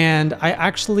 and I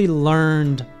actually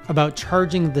learned about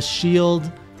charging the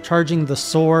shield, charging the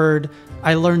sword.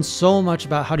 I learned so much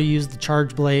about how to use the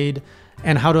charge blade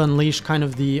and how to unleash kind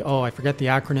of the, oh, I forget the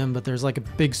acronym, but there's like a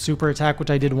big super attack, which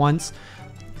I did once.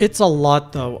 It's a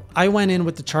lot though. I went in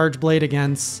with the charge blade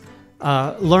against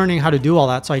learning how to do all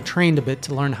that. So I trained a bit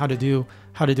to learn how to do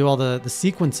all the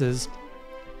sequences.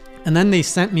 And then they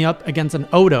sent me up against an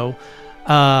Odo.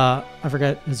 I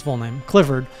forget his full name,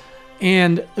 Clifford.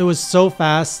 And it was so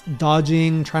fast,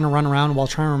 dodging, trying to run around while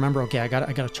trying to remember, okay, I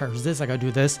gotta charge this, I gotta do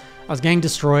this. I was getting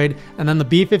destroyed. And then the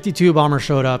B-52 bomber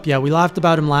showed up. Yeah, we laughed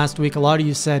about him last week. A lot of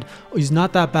you said, oh, he's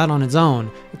not that bad on his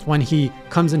own. It's when he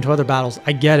comes into other battles.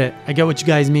 I get it. I get what you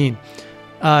guys mean.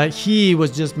 He was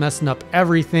just messing up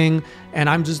everything. And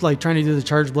I'm just like trying to do the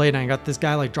charge blade. And I got this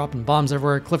guy like dropping bombs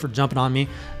everywhere. Clifford jumping on me.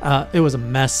 It was a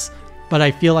mess. But I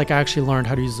feel like I actually learned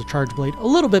how to use the charge blade a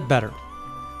little bit better.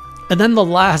 And then the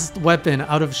last weapon,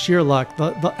 out of sheer luck,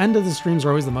 the end of the streams are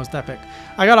always the most epic.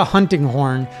 I got a hunting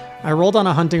horn. I rolled on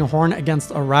a hunting horn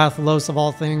against a Rathalos of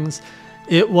all things.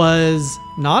 It was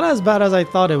not as bad as I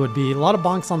thought it would be. A lot of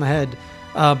bonks on the head.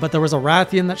 But there was a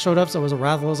Rathian that showed up, so it was a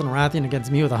Rathalos and a Rathian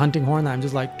against me with a hunting horn that I'm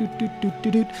just like doot doot doot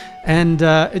doot doot. And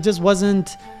it just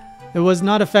wasn't... It was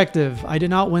not effective. I did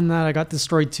not win that. I got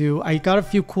destroyed too. I got a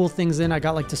few cool things in. I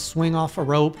got like to swing off a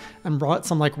rope and brought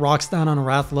some like rocks down on a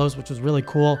Rathalos, which was really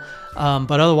cool.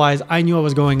 But otherwise, I knew I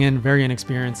was going in very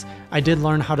inexperienced. I did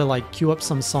learn how to like queue up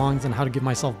some songs and how to give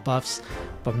myself buffs.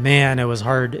 But man, it was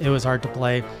hard. It was hard to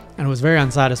play. And it was very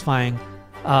unsatisfying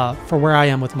for where I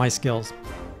am with my skills.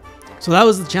 So that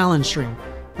was the challenge stream.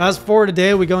 Fast forward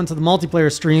today, we go into the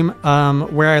multiplayer stream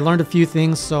where I learned a few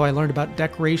things. So I learned about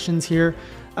decorations here.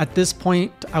 At this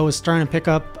point, I was starting to pick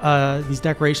up these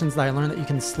decorations that I learned that you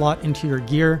can slot into your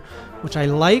gear, which I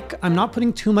like. I'm not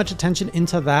putting too much attention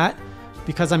into that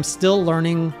because I'm still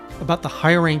learning about the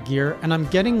high rank gear and I'm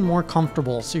getting more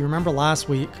comfortable. So you remember last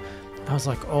week, I was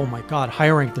like, oh my God, high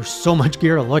rank, there's so much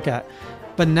gear to look at.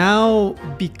 But now,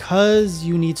 because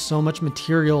you need so much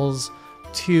materials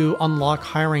to unlock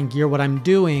high rank gear, what I'm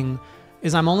doing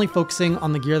is I'm only focusing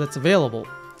on the gear that's available.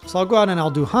 So I'll go out and I'll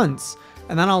do hunts.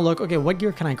 And then I'll look, okay, what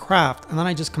gear can I craft? And then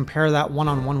I just compare that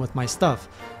one-on-one with my stuff.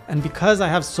 And because I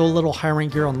have so little high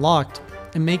rank gear unlocked,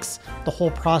 it makes the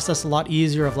whole process a lot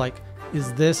easier of like,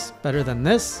 is this better than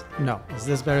this? No. Is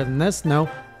this better than this? No.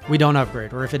 We don't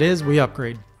upgrade. Or if it is, we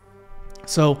upgrade.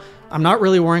 So I'm not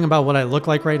really worrying about what I look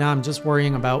like right now. I'm just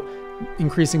worrying about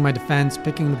increasing my defense,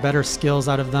 picking the better skills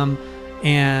out of them.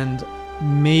 And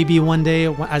maybe one day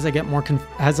as I get more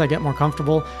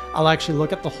comfortable, I'll actually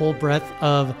look at the whole breadth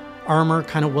of armor,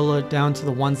 kind of whittle it down to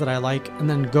the ones that I like, and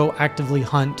then go actively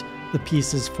hunt the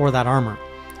pieces for that armor,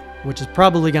 which is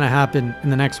probably going to happen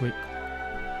in the next week.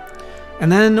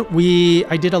 And then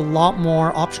I did a lot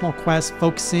more optional quests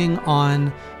focusing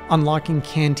on unlocking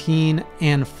canteen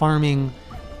and farming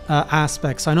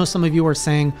aspects. So I know some of you were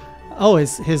saying, oh,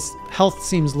 his health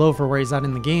seems low for where he's at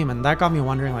in the game, and that got me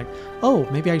wondering like, oh,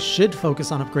 maybe I should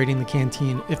focus on upgrading the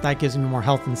canteen if that gives me more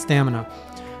health and stamina.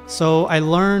 So I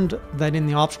learned that in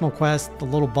the optional quest, the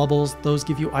little bubbles, those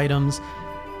give you items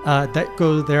that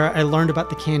go there. I learned about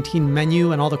the canteen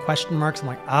menu and all the question marks. I'm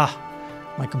like,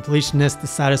 my completionist is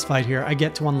satisfied here. I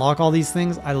get to unlock all these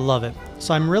things. I love it.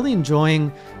 So I'm really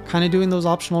enjoying kind of doing those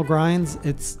optional grinds.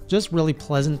 It's just really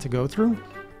pleasant to go through.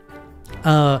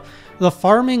 The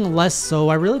farming, less so.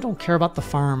 I really don't care about the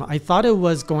farm. I thought it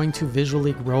was going to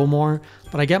visually grow more,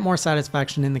 but I get more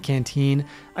satisfaction in the canteen.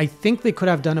 I think they could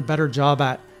have done a better job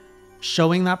at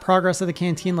showing that progress of the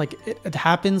canteen. Like it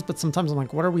happens, but sometimes I'm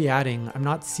like, what are we adding? I'm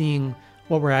not seeing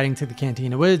what we're adding to the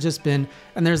canteen. It would have just been,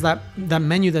 and there's that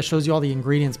menu that shows you all the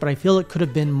ingredients, but I feel it could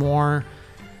have been more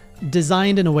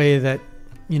designed in a way that,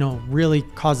 you know, really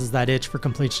causes that itch for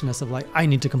completionists of like, I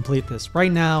need to complete this.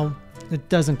 Right now, it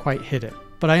doesn't quite hit it,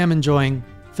 but I am enjoying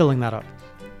filling that up.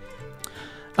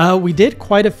 We did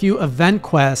quite a few event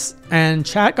quests and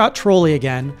chat got trolly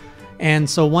again. And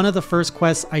so one of the first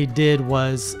quests I did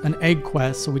was an egg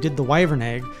quest. So we did the wyvern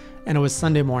egg and it was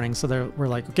Sunday morning. So we're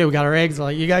like, okay, we got our eggs. They're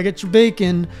like, you gotta get your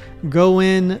bacon, go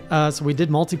in. So we did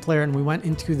multiplayer and we went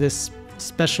into this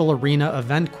special arena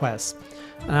event quest.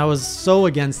 And I was so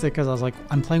against it because I was like,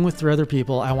 I'm playing with 3 other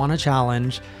people. I want a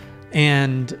challenge.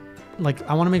 And like,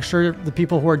 I want to make sure the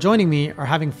people who are joining me are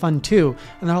having fun too.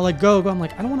 And they're like, go. I'm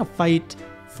like, I don't want to fight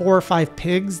 4 or 5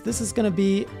 pigs. This is going to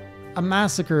be a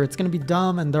massacre. It's going to be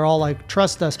dumb. And they're all like,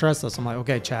 trust us, trust us. I'm like,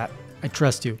 okay, chat, I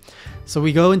trust you. So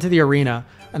we go into the arena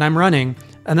and I'm running.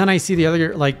 And then I see the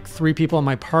other like 3 people in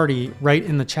my party right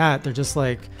in the chat. They're just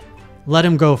like, let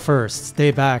him go first, stay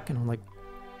back. And I'm like,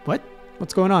 what?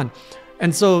 What's going on?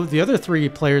 And so the other 3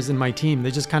 players in my team,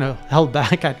 they just kind of held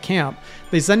back at camp.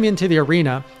 They send me into the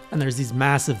arena and there's these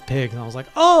massive pigs. And I was like,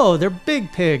 oh, they're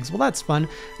big pigs. Well, that's fun.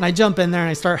 And I jump in there and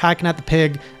I start hacking at the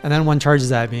pig. And then one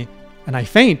charges at me and I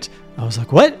faint. I was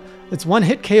like, what? It's one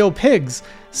hit KO pigs.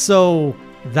 So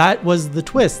that was the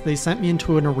twist. They sent me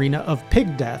into an arena of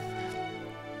pig death,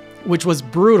 which was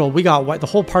brutal. We got the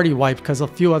whole party wiped because a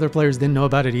few other players didn't know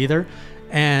about it either.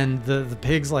 And the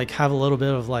pigs like have a little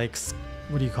bit of like,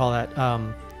 what do you call that?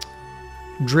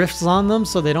 drifts on them,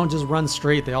 so they don't just run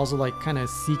straight. They also like kind of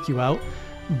seek you out.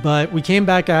 But we came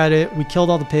back at it. We killed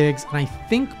all the pigs, and I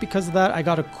think because of that, I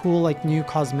got a cool like new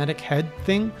cosmetic head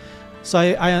thing. So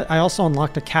I also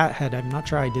unlocked a cat head. I'm not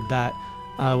sure I did that.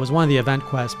 It was one of the event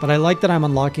quests, but I like that I'm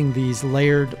unlocking these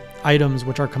layered items,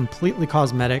 which are completely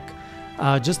cosmetic,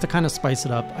 just to kind of spice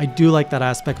it up. I do like that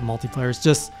aspect of multiplayer. It's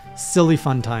just silly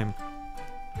fun time.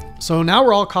 So now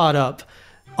we're all caught up.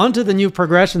 Onto the new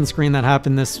progression screen that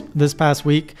happened this past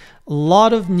week. A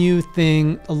lot of new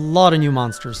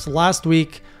monsters. So last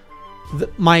week,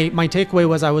 my takeaway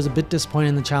was I was a bit disappointed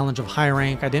in the challenge of high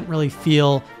rank. I didn't really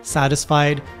feel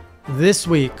satisfied. This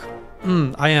week,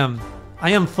 I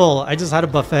am full. I just had a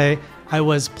buffet. I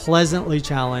was pleasantly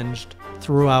challenged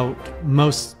throughout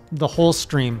the whole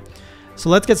stream. So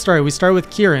let's get started. We start with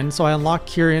Kieran. So I unlocked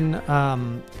Kieran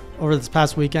over this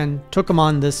past weekend. Took him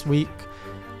on this week.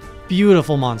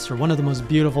 Beautiful monster. One of the most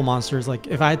beautiful monsters. Like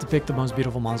if I had to pick the most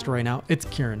beautiful monster right now, it's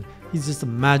Kieran. He's just a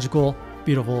magical,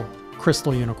 beautiful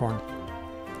crystal unicorn.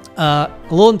 A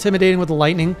little intimidating with the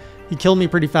lightning. He killed me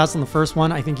pretty fast on the first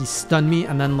one. I think he stunned me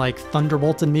and then like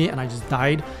thunderbolted me and I just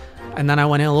died. And then I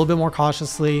went in a little bit more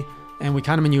cautiously and we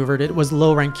kind of maneuvered. It was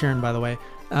low rank Kieran, by the way.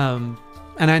 And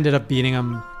I ended up beating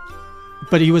him.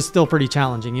 But he was still pretty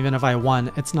challenging. Even if I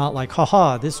won, it's not like,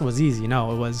 haha, this was easy.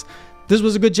 No, this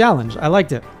was a good challenge. I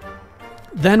liked it.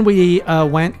 Then we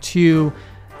went to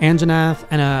Anjanath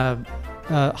and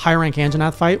a high rank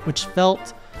Anjanath fight, which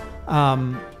felt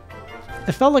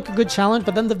like a good challenge.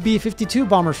 But then the B-52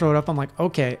 bomber showed up. I'm like,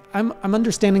 okay, I'm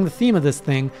understanding the theme of this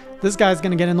thing. This guy's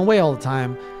gonna get in the way all the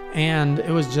time, and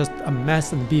it was just a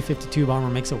mess. And the B-52 bomber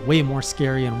makes it way more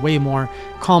scary and way more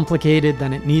complicated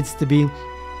than it needs to be.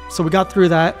 So we got through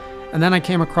that, and then I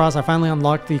finally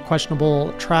unlocked the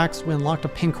questionable tracks. We unlocked a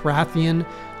pink Rathian,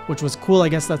 which was cool. I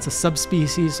guess that's a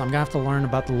subspecies, so I'm gonna have to learn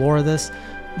about the lore of this.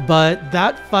 But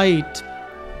that fight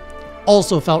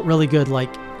also felt really good.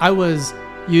 Like I was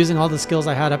using all the skills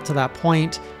I had up to that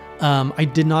point. I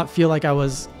did not feel like I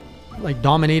was like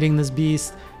dominating this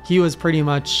beast. He was pretty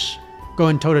much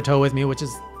going toe-to-toe with me, which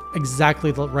is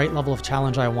exactly the right level of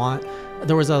challenge I want.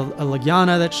 There was a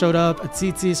Legiana that showed up at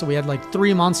Tsitsi, so we had like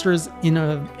 3 monsters in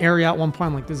an area at one point.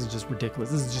 I'm like, this is just ridiculous.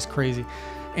 This is just crazy.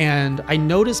 And I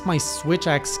noticed my switch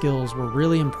axe skills were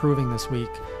really improving this week.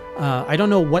 I don't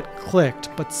know what clicked,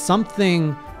 but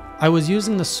something... I was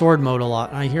using the sword mode a lot,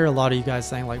 and I hear a lot of you guys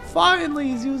saying like, finally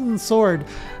he's using the sword.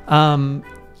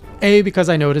 Because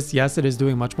I noticed, yes, it is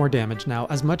doing much more damage now.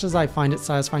 As much as I find it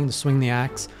satisfying to swing the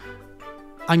axe,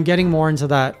 I'm getting more into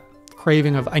that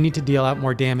craving of I need to deal out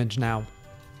more damage now.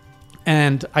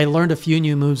 And I learned a few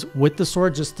new moves with the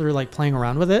sword just through like playing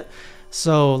around with it.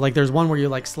 So like there's one where you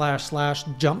like slash, slash,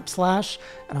 jump, slash.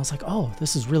 And I was like, oh,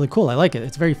 this is really cool. I like it.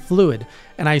 It's very fluid.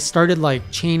 And I started like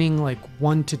chaining like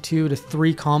 1 to 2 to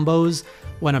 3 combos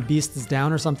when a beast is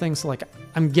down or something. So like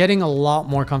I'm getting a lot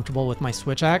more comfortable with my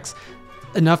switch axe,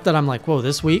 enough that I'm like, whoa,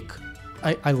 this week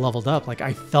I leveled up. Like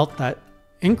I felt that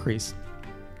increase.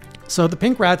 So the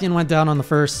pink Rathian went down on the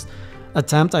first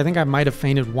attempt. I think I might have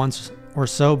fainted once or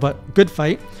so, but good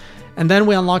fight. And then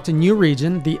we unlocked a new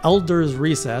region, the Elder's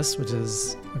Recess, which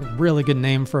is a really good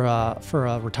name for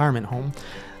a retirement home.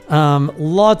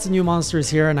 Lots of new monsters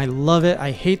here, and I love it.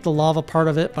 I hate the lava part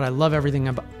of it, but I love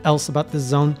everything else about this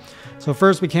zone. So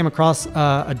first we came across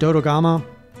a Dodogama,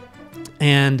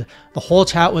 and the whole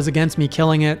chat was against me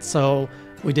killing it. So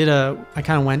I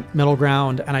kind of went middle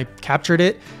ground, and I captured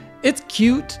it. It's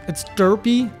cute. It's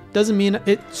derpy. Doesn't mean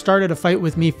it started a fight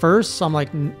with me first. So I'm like,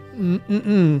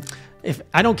 if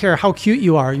I don't care how cute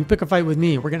you are, you pick a fight with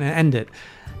me, we're going to end it.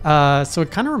 So it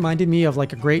kind of reminded me of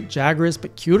like a great Jagras,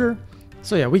 but cuter.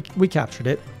 So yeah, we captured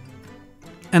it.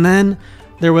 And then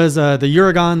there was the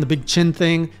Uragon, the big chin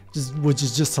thing, which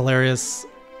is just hilarious.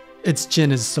 Its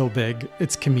chin is so big.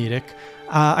 It's comedic.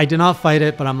 I did not fight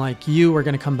it, but I'm like, we're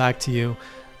going to come back to you.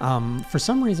 For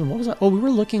some reason, what was that? Oh, we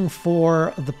were looking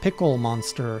for the pickle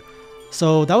monster.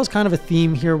 So that was kind of a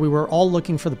theme here. We were all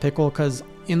looking for the pickle because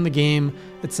in the game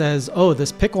it says, oh,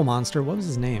 this pickle monster, what was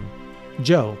his name?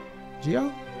 Joe.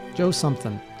 Joe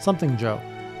something Joe.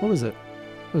 What was it?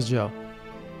 It was Joe.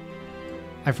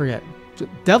 I forget.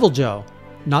 Devil Joe,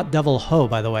 not Devil Ho,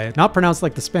 by the way. Not pronounced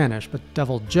like the Spanish, but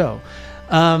Devil Joe.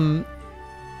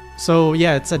 So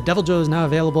yeah, it said Devil Joe is now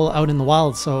available out in the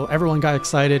wild. So everyone got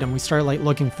excited and we started like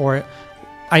looking for it.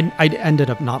 I ended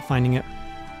up not finding it.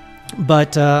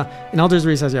 But in Elder's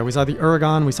Recess, yeah, we saw the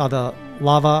Uragon, we saw the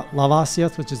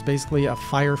Lavasiath, which is basically a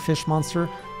fire fish monster.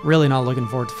 Really not looking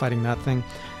forward to fighting that thing.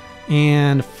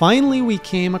 And finally we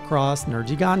came across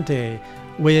Nergigante,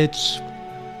 which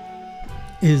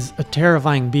is a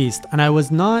terrifying beast. And I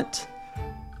was not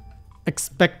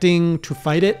expecting to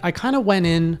fight it. I kind of went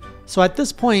in. So at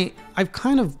this point, I've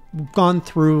kind of gone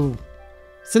through,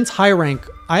 since high rank,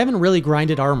 I haven't really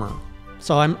grinded armor.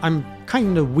 So I'm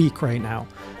kind of weak right now.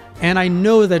 And I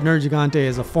know that Nergigante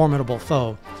is a formidable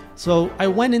foe. So I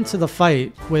went into the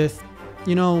fight with,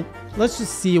 you know, let's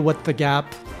just see what the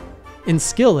gap in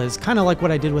skill is, kind of like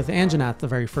what I did with Anjanath the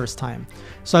very first time.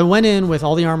 So I went in with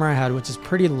all the armor I had, which is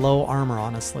pretty low armor,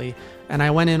 honestly. And I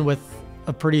went in with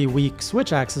a pretty weak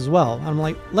switch axe as well. I'm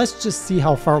like, let's just see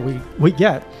how far we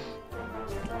get.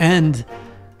 And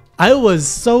I was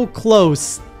so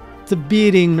close to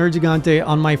beating Nergigante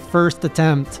on my first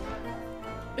attempt.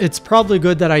 It's probably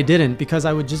good that I didn't, because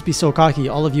I would just be so cocky,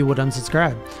 all of you would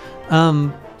unsubscribe.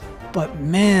 But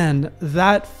man,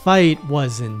 that fight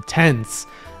was intense.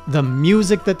 The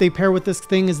music that they pair with this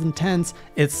thing is intense.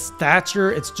 Its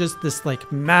stature, it's just this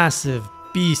like massive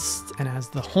beast, and has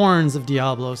the horns of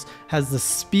Diablos, has the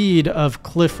speed of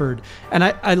Clifford. And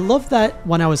I love that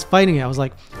when I was fighting it, I was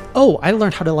like, oh, I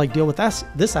learned how to like deal with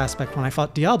this aspect when I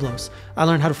fought Diablos. I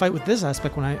learned how to fight with this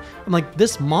aspect when I'm like,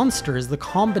 this monster is the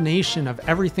combination of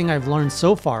everything I've learned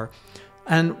so far.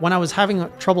 And when I was having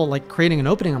trouble like creating an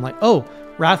opening, I'm like, oh,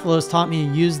 Rathalos taught me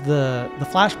to use the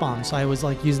flash bombs. So I was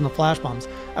like using the flash bombs.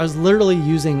 I was literally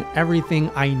using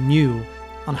everything I knew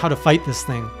on how to fight this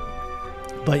thing.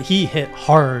 But he hit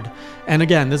hard. And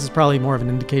again, this is probably more of an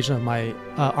indication of my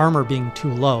armor being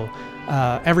too low.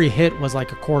 Every hit was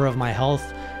like a quarter of my health.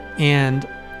 And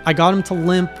I got him to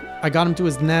limp. I got him to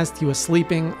his nest. He was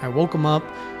sleeping. I woke him up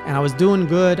and I was doing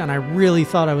good. And I really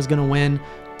thought I was going to win.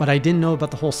 But I didn't know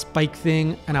about the whole spike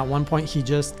thing. And at one point he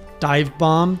just dive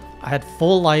bombed. I had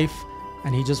full life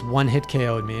and he just one hit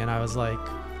KO'd me. And I was like,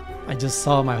 I just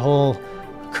saw my whole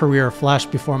career flash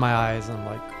before my eyes. And I'm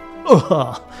like,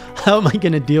 oh, how am I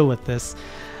going to deal with this?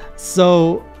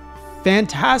 So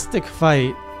fantastic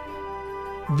fight.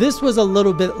 This was a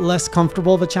little bit less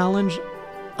comfortable of a challenge.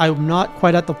 I'm not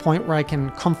quite at the point where I can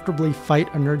comfortably fight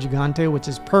a Nergigante, which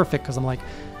is perfect because I'm like,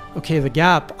 okay, the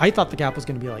gap, I thought the gap was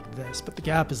going to be like this, but the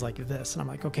gap is like this. And I'm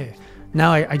like, okay,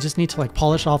 now I just need to like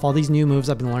polish off all these new moves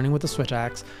I've been learning with the switch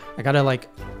axe. I got to like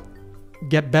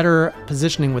get better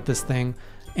positioning with this thing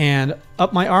and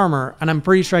up my armor. And I'm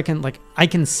pretty sure I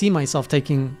can see myself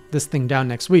taking this thing down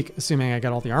next week, assuming I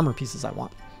get all the armor pieces I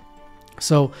want.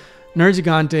 So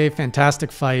Nergigante,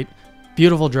 fantastic fight,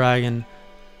 beautiful dragon,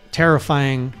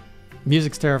 terrifying,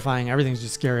 music's terrifying. Everything's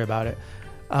just scary about it.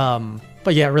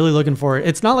 But yeah, really looking forward.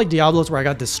 It's not like Diablos where I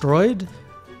got destroyed.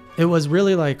 It was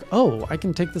really like, oh, I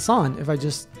can take this on if I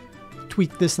just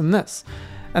tweak this and this.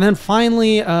 And then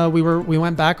finally, we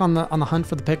went back on the hunt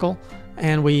for the pickle,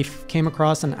 and we came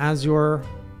across an Azure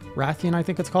Rathian, I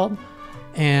think it's called,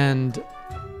 and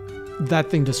that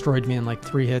thing destroyed me in like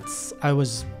 3 hits. I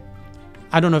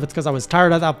don't know if it's because I was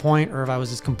tired at that point or if I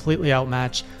was just completely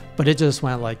outmatched, but it just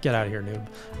went like, get out of here, noob.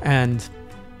 And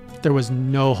there was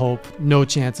no hope, no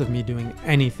chance of me doing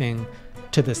anything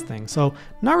to this thing. So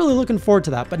not really looking forward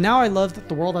to that. But now I love that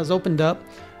the world has opened up.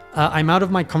 I'm out of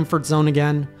my comfort zone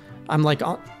again. I'm like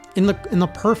in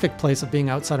the perfect place of being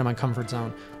outside of my comfort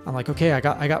zone. I'm like, okay, I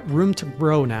got room to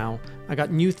grow now. I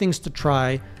got new things to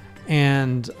try,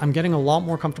 and I'm getting a lot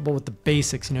more comfortable with the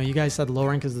basics. You know, you guys said low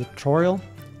rank is the tutorial.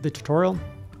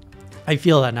 I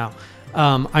feel that now.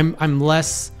 I'm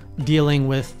less dealing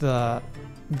with the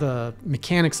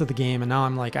mechanics of the game, and now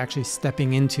I'm like actually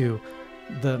stepping into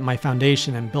my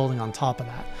foundation and building on top of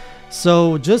that.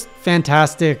 So just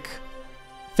fantastic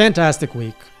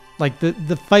week. Like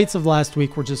the fights of last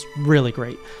week were just really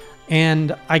great.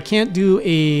 And I can't do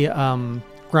a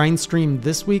grind stream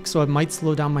this week, so it might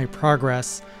slow down my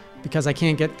progress because I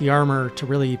can't get the armor to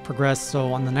really progress.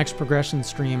 So on the next progression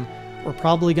stream, we're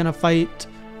probably gonna fight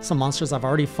some monsters I've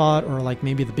already fought, or like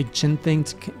maybe the big chin thing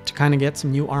to kind of get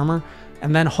some new armor.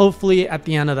 And then hopefully at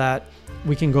the end of that,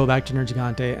 we can go back to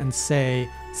Nergigante and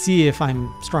see if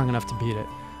I'm strong enough to beat it.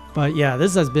 But yeah,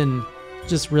 this has been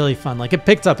just really fun. Like, it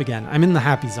picked up again. I'm in the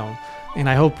happy zone, and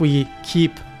I hope we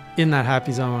keep in that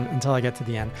happy zone until I get to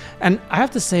the end. And I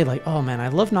have to say, like, oh man, I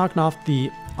love knocking off the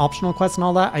optional quests and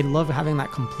all that. I love having that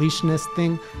completionist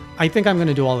thing. I think I'm going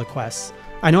to do all the quests.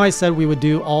 I know I said we would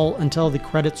do all until the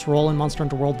credits roll in Monster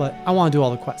Hunter World, but I want to do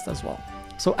all the quests as well.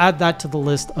 So add that to the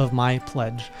list of my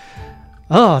pledge.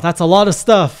 Oh, that's a lot of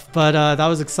stuff, but that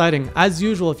was exciting. As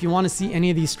usual, if you want to see any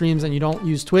of these streams and you don't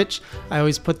use Twitch, I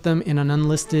always put them in an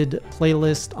unlisted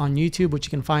playlist on YouTube, which you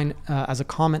can find as a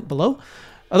comment below.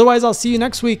 Otherwise, I'll see you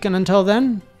next week, and until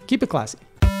then, keep it classy.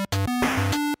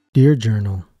 Dear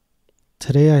Journal,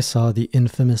 today I saw the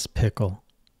infamous pickle.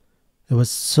 It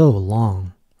was so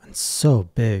long and so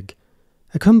big.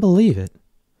 I couldn't believe it.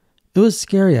 It was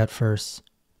scary at first,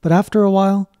 but after a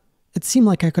while, it seemed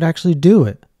like I could actually do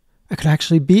it. I could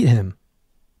actually beat him.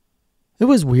 It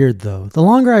was weird though. The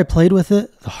longer I played with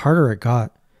it, the harder it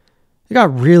got. It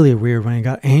got really weird when I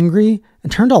got angry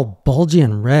and turned all bulgy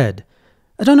and red.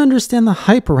 I don't understand the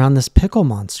hype around this pickle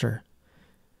monster.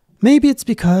 Maybe it's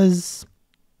because,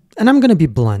 and I'm gonna be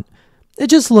blunt, it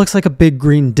just looks like a big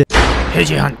green dick.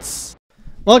 Pidgey Hunts.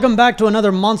 Welcome back to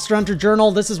another Monster Hunter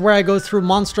Journal. This is where I go through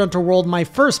Monster Hunter World, my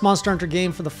first Monster Hunter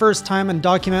game for the first time, and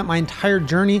document my entire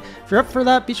journey. If you're up for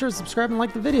that, be sure to subscribe and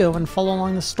like the video and follow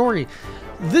along the story.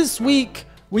 This week,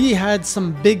 we had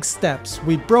some big steps.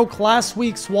 We broke last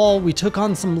week's wall, we took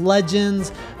on some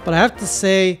legends, but I have to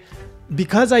say,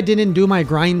 because I didn't do my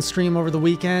grind stream over the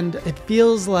weekend, it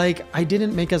feels like I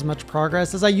didn't make as much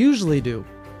progress as I usually do.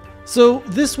 So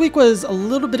this week was a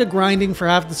little bit of grinding for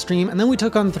half the stream, and then we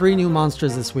took on 3 new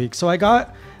monsters this week. So I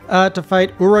got to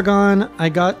fight Uragon, I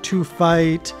got to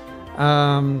fight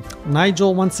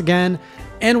Nigel once again,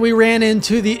 and we ran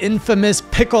into the infamous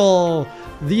Pickle,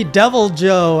 the Devil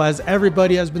Joe, as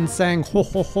everybody has been saying, ho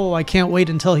ho ho, I can't wait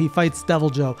until he fights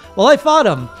Devil Joe. Well, I fought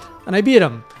him, and I beat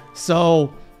him,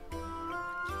 so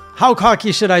how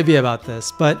cocky should I be about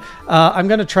this? But I'm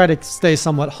going to try to stay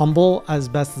somewhat humble as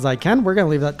best as I can. We're going to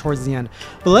leave that towards the end.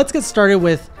 But let's get started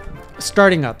with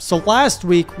starting up. So last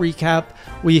week, recap,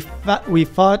 we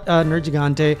fought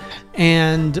Nergigante,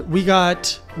 and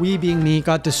we being me,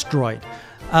 got destroyed.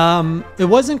 It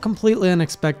wasn't completely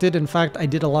unexpected. In fact, I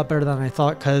did a lot better than I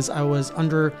thought because I was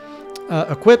under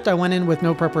equipped. I went in with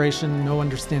no preparation, no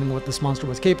understanding what this monster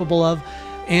was capable of,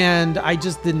 and I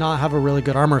just did not have a really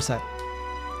good armor set.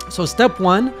 So step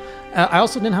one, I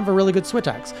also didn't have a really good switch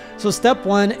axe. So step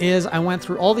one is I went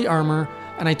through all the armor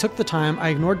and I took the time, I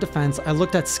ignored defense, I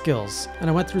looked at skills, and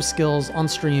I went through skills on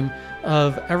stream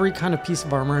of every kind of piece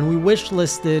of armor, and we wish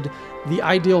listed the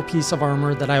ideal piece of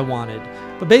armor that I wanted.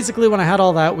 But basically when I had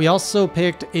all that, we also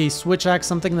picked a switch axe,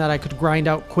 something that I could grind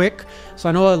out quick. So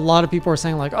I know a lot of people are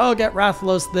saying like, oh, get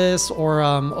Rathalos this or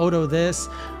Odo this.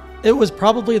 It was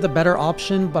probably the better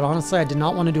option, but honestly, I did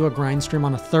not want to do a grind stream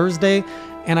on a Thursday,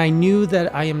 and I knew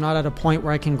that I am not at a point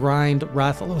where I can grind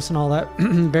Rathalos and all that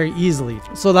very easily.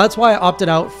 So that's why I opted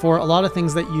out for a lot of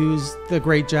things that use the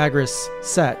Great Jagras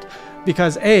set,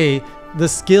 because A, the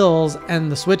skills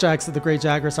and the switch axe of the Great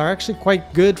Jagras are actually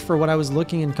quite good for what I was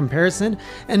looking in comparison,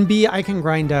 and B, I can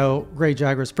grind out Great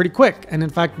Jagras pretty quick. And in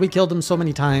fact, we killed him so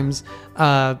many times,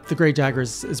 the Great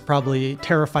Jagras is probably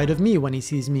terrified of me when he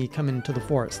sees me come into the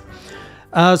forest.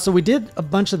 So we did a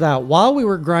bunch of that. While we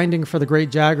were grinding for the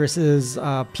Great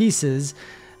Jagras' pieces,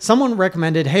 someone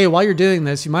recommended, hey, while you're doing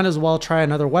this, you might as well try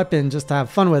another weapon just to have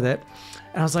fun with it.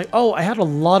 And I was like, oh, I had a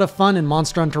lot of fun in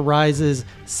Monster Hunter Rise's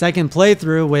second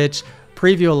playthrough, which,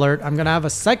 preview alert, I'm going to have a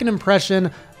second impression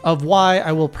of why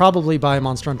I will probably buy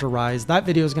Monster Hunter Rise. That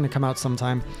video is going to come out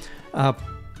sometime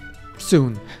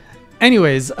soon.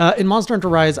 Anyways, in Monster Hunter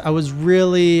Rise, I was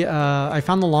really, I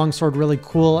found the longsword really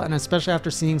cool, and especially after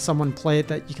seeing someone play it,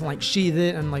 that you can like sheath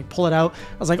it and like pull it out,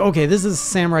 I was like, okay, this is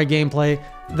samurai gameplay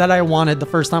that I wanted the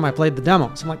first time I played the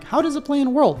demo. So I'm like, how does it play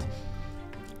in World?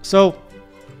 So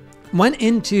went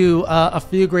into a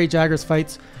few Great Jagras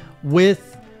fights with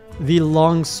the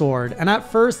longsword, and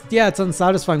at first, yeah, it's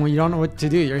unsatisfying when you don't know what to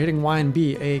do. You're hitting Y and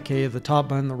B, aka the top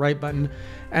button, the right button,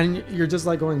 and you're just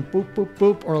like going boop boop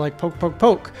boop, or like poke poke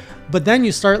poke. But then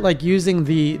you start like using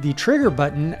the trigger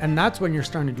button, and that's when you're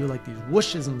starting to do like these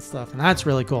whooshes and stuff, and that's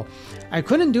really cool. I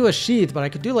couldn't do a sheath, but I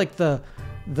could do like the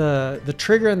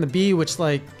trigger and the B, which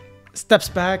like steps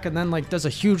back and then like does a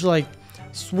huge like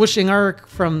swooshing arc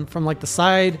from like the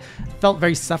side. Felt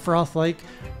very Sephiroth like.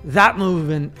 That move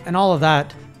and all of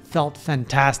that felt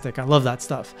fantastic. I love that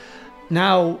stuff.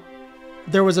 Now,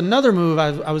 there was another move.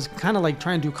 I was kind of like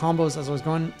trying to do combos as I was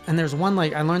going, and there's one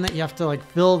like I learned that you have to like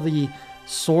fill the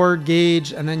sword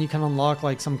gauge, and then you can unlock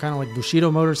like some kind of like Bushido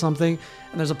mode or something.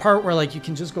 And there's a part where like you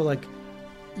can just go like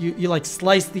you like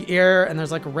slice the air, and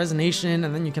there's like a resonation,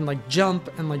 and then you can like jump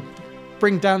and like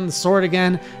bring down the sword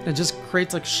again, and it just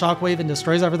creates like shockwave and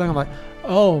destroys everything. I'm like,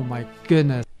 oh my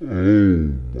goodness. Oh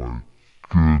my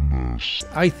goodness.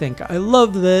 I think I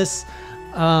love this,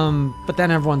 but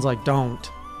then everyone's like, don't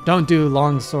do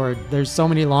longsword. There's so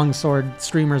many longsword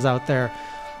streamers out there.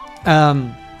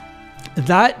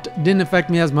 That didn't affect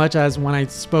me as much as when I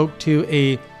spoke to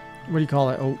a, what do you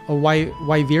call it, a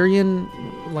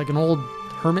Wyverian, like an old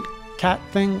hermit cat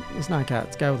thing. It's not a cat,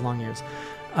 it's a guy with long ears.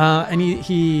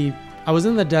 And I was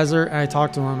in the desert and I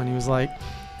talked to him, and he was like,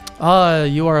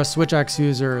 you are a switch axe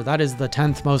user. That is the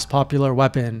 10th most popular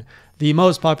weapon. The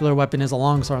most popular weapon is a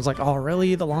longsword. I was like, oh,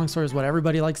 really? The longsword is what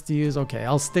everybody likes to use? Okay,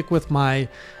 I'll stick with my,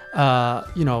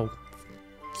 you know,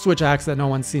 switch axe that no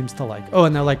one seems to like. Oh,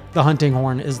 and they're like, the hunting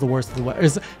horn is the worst of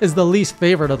the is the least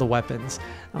favorite of the weapons.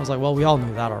 I was like, well, we all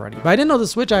knew that already. But I didn't know the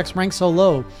switch axe ranked so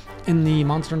low in the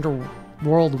Monster Hunter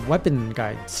World weapon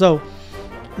guide. So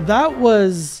that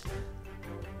was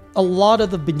a lot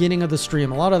of the beginning of the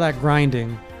stream, a lot of that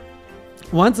grinding.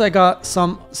 Once I got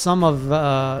some of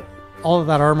all of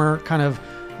that armor kind of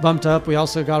bumped up, we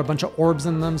also got a bunch of orbs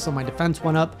in them, so my defense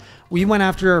went up. We went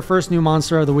after our first new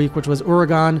monster of the week, which was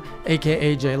Uragan,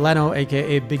 aka Jay Leno,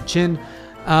 aka Big Chin.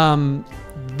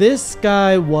 This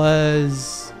guy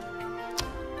was...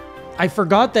 I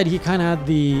forgot that he kind of had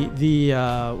the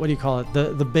what do you call it?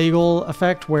 The bagel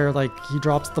effect, where like he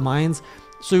drops the mines.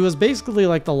 So he was basically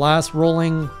like the last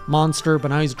rolling monster, but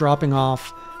now he's dropping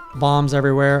off bombs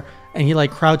everywhere. And he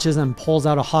like crouches and pulls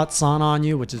out a hot sauna on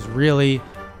you, which is really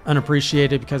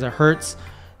unappreciated because it hurts.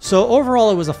 So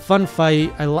overall, it was a fun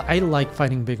fight. I like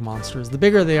fighting big monsters. The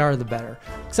bigger they are, the better.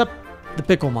 Except the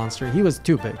pickle monster. He was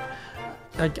too big.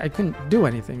 I couldn't do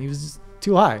anything. He was just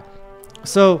too high.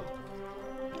 So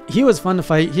he was fun to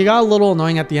fight. He got a little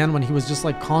annoying at the end when he was just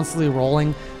like constantly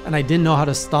rolling, and I didn't know how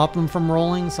to stop him from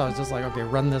rolling. So I was just like, okay,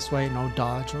 run this way, no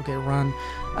dodge. Okay, run.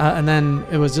 And then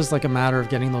it was just like a matter of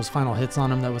getting those final hits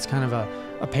on him. That was kind of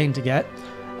a pain to get.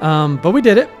 But we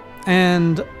did it.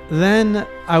 And then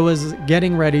I was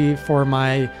getting ready for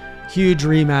my huge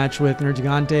rematch with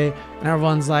Nergigante, and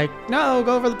everyone's like, no,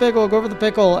 go for the pickle, go for the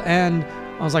pickle. And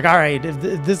I was like, all right, if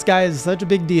this guy is such a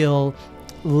big deal,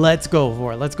 let's go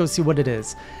for it. Let's go see what it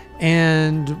is.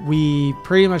 And we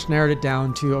pretty much narrowed it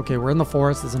down to, okay, we're in the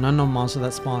forest. There's an unknown monster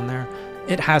that spawned there.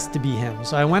 It has to be him.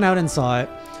 So I went out and saw it.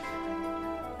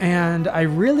 And I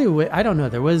really, I don't know,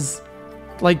 there was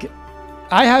like,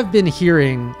 I have been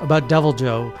hearing about Devil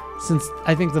Joe since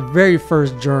I think the very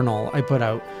first journal I put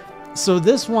out. So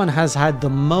this one has had the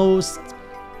most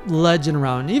legend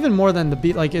around, even more than the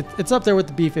B, like it's up there with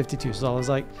the B-52. So I was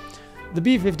like, the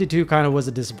B-52 kind of was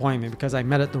a disappointment because I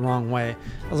met it the wrong way.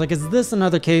 I was like, is this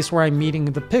another case where I'm meeting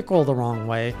the pickle the wrong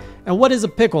way? And what is a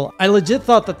pickle? I legit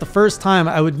thought that the first time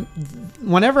I would,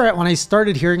 when I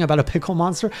started hearing about a pickle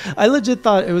monster, I legit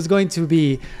thought it was going to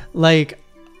be like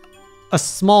a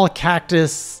small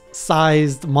cactus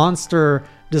sized monster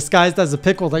disguised as a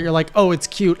pickle that you're like, oh, it's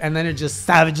cute, and then it just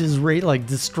savages like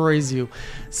destroys you.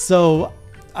 So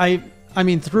I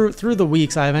mean, through the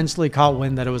weeks, I eventually caught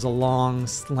wind that it was a long,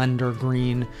 slender,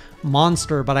 green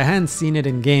monster, but I hadn't seen it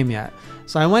in game yet.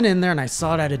 So I went in there and I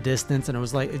saw it at a distance, and it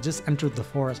was like, it just entered the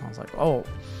forest. And I was like, oh,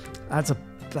 that's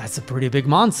a pretty big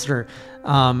monster.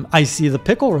 I see the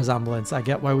pickle resemblance. I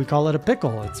get why we call it a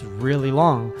pickle. It's really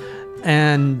long.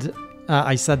 And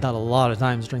I said that a lot of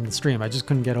times during the stream. I just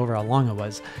couldn't get over how long it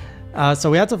was. So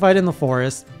we had to fight in the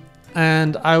forest.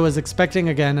 And I was expecting,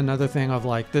 again, another thing of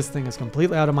like, this thing is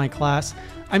completely out of my class.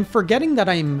 I'm forgetting that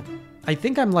I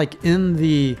think I'm like I'm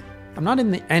not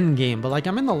in the end game, but like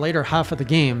I'm in the later half of the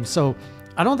game. So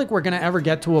I don't think we're going to ever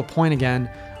get to a point again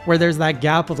where there's that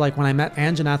gap of like when I met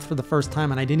Anjanath for the first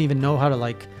time and I didn't even know how to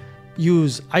like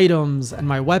use items and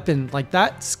my weapon. Like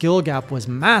that skill gap was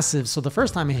massive. So the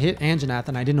first time I hit Anjanath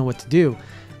and I didn't know what to do,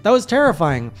 that was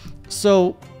terrifying.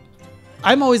 So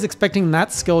I'm always expecting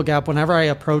that skill gap whenever I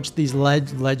approach these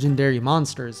legendary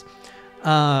monsters.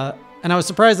 And I was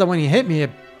surprised that when he hit me,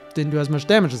 it didn't do as much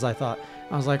damage as I thought.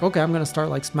 I was like, okay, I'm going to start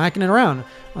like smacking it around.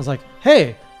 I was like,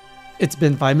 hey, it's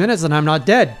been 5 minutes and I'm not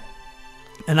dead.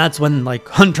 And that's when like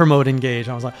hunter mode engaged.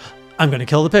 I was like, I'm going to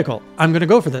kill the pickle. I'm going to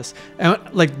go for this. And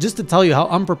like, just to tell you how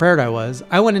unprepared I was,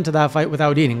 I went into that fight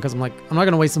without eating because I'm like, I'm not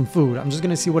going to waste some food. I'm just going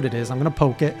to see what it is. I'm going to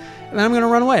poke it and then I'm going to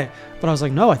run away. But I was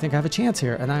like, no, I think I have a chance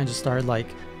here. And then I just started like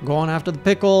going after the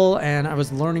pickle, and I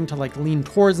was learning to like lean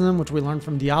towards him, which we learned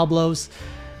from Diablos.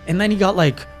 And then he got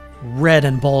like red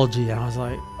and bulgy. And I was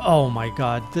like, oh my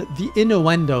God, the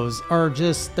innuendos are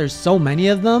just, there's so many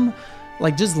of them.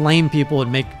 Like just lame people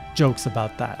would make jokes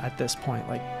about that at this point.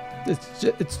 Like,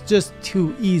 it's just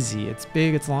too easy. It's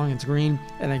big, it's long, it's green,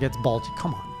 and it gets bulgy.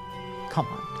 Come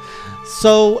on.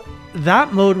 So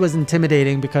that mode was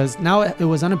intimidating because now it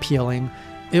was unappealing.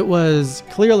 It was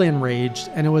clearly enraged,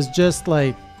 and it was just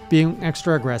like being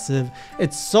extra aggressive.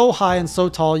 It's so high and so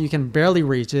tall you can barely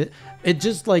reach it. It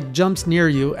just like jumps near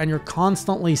you and you're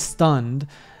constantly stunned.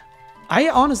 I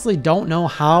honestly don't know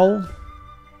how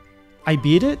I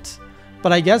beat it,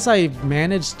 but I guess I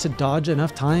managed to dodge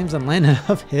enough times and land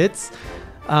enough hits.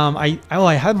 I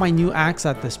had my new axe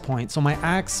at this point. So my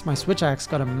switch axe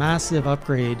got a massive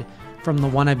upgrade from the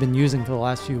one I've been using for the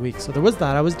last few weeks. So there was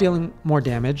that. I was dealing more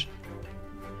damage.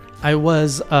 I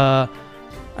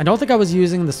don't think I was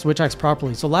using the switch axe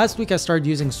properly. So last week I started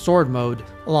using sword mode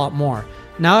a lot more.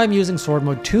 Now I'm using sword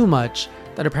mode too much,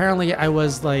 that apparently I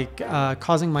was like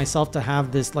causing myself to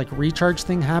have this like recharge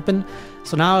thing happen.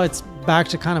 So now it's back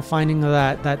to kind of finding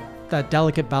that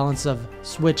delicate balance of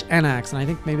switch and axe. And I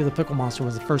think maybe the pickle monster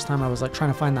was the first time I was like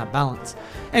trying to find that balance.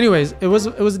 Anyways, it was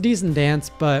a decent dance,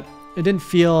 but it didn't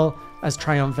feel as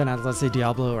triumphant as, let's say,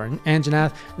 Diablo or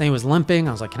Anjanath. And then he was limping.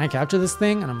 I was like, can I capture this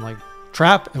thing? And I'm like,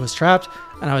 trap. It was trapped.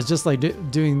 And I was just like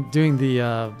doing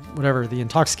the whatever, the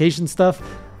intoxication stuff.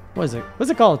 What is it? What's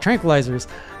it called? Tranquilizers.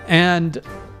 And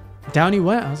down he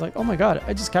went. I was like, oh my god,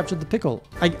 I just captured the pickle.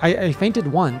 I fainted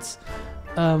once,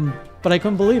 but I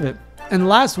couldn't believe it. And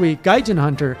last week, Gaijin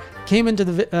Hunter came into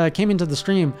the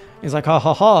stream. He's like, ha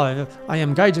ha ha, I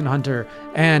am Gaijin Hunter.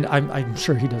 And I'm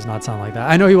sure he does not sound like that.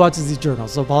 I know he watches these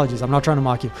journals, so apologies. I'm not trying to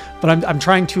mock you, but I'm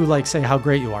trying to like say how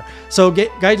great you are. So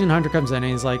Gaijin Hunter comes in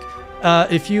and he's like,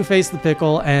 if you face the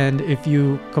pickle and if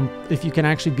you can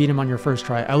actually beat him on your first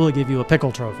try, I will give you a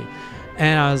pickle trophy.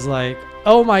 And I was like,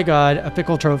 oh my god, a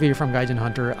pickle trophy from Gaijin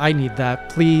Hunter. I need that,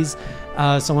 please.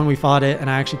 So when we fought it and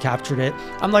I actually captured it,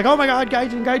 I'm like, oh my god,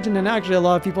 Gaijin. And actually a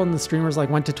lot of people in the streamers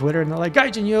like went to Twitter and they're like,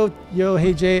 Gaijin, yo,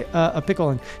 hey Jay, a pickle.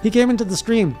 And he came into the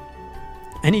stream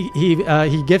and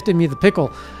he gifted me the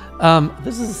pickle.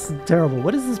 This is terrible.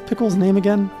 What is this pickle's name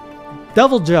again?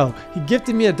 Devil Joe. He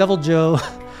gifted me a Devil Joe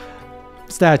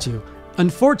statue.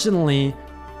 Unfortunately,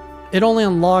 it only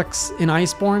unlocks in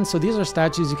Iceborne, so these are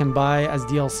statues you can buy as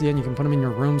DLC and you can put them in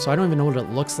your room, so I don't even know what it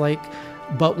looks like.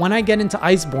 But when I get into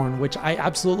Iceborne, which I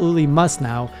absolutely must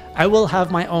now, I will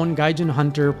have my own Gaijin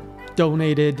Hunter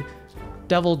donated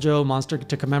Devil Joe monster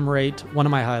to commemorate one of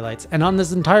my highlights. And on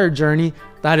this entire journey,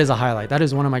 that is a highlight. That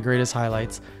is one of my greatest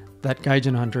highlights, that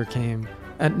Gaijin Hunter came.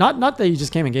 And not that he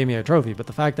just came and gave me a trophy, but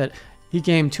the fact that he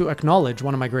came to acknowledge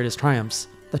one of my greatest triumphs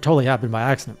that totally happened by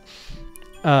accident.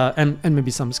 And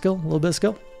maybe some skill, a little bit of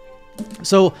skill.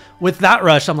 So with that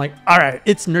rush, I'm like, all right,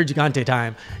 it's Nergigante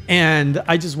time. And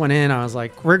I just went in, I was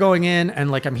like, we're going in,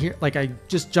 and like I'm here, like I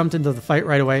just jumped into the fight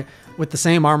right away with the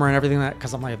same armor and everything, that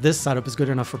because I'm like, if this setup is good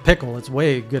enough for Pickle, it's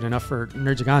way good enough for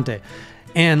Nergigante.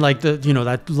 And like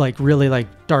that like really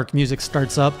like dark music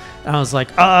starts up, and I was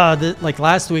like, like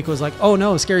last week was like, oh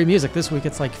no, scary music. This week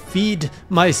it's like, feed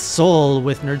my soul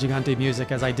with Nergigante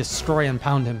music as I destroy and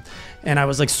pound him. And I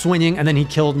was like swinging, and then he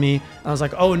killed me. I was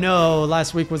like, oh no,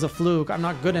 last week was a fluke. I'm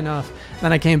not good enough.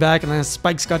 Then I came back, and then the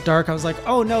spikes got dark. I was like,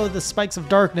 oh no, the spikes of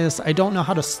darkness. I don't know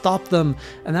how to stop them.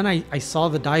 And then I saw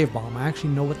the dive bomb. I actually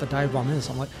know what the dive bomb is.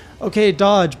 So I'm like, okay,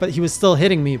 dodge. But he was still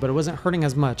hitting me, but it wasn't hurting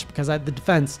as much because I had the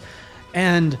defense.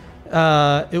 And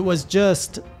it was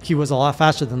just, he was a lot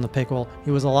faster than the Pickle.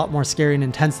 He was a lot more scary and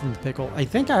intense than the Pickle. I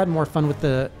think I had more fun with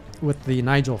the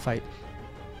Nigel fight.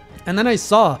 And then I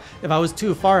saw, if I was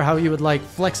too far, how he would like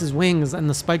flex his wings and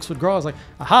the spikes would grow. I was like,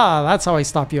 aha, that's how I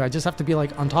stop you. I just have to be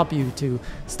like on top of you to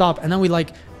stop. And then we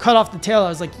like cut off the tail. I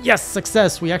was like, yes,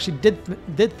 success. We actually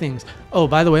did things. Oh,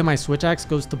 by the way, my switch axe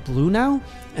goes to blue now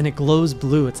and it glows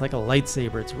blue. It's like a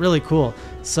lightsaber. It's really cool.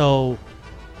 So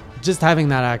just having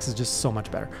that axe is just so much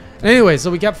better. Anyway,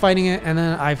 so we kept fighting it, and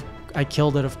then I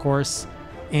killed it, of course,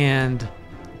 and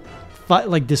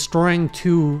like destroying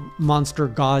 2 monster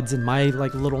gods in my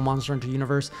like little Monster Hunter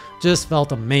universe just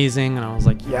felt amazing. And I was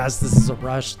like, yes, this is a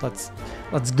rush. Let's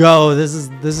go. This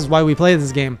is why we play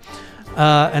this game.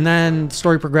 And then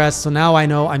story progressed. So now I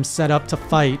know I'm set up to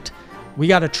fight. We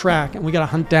got to track and we got to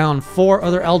hunt down 4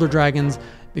 other Elder Dragons,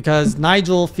 because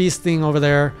Nigel feasting over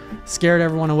there scared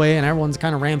everyone away, and everyone's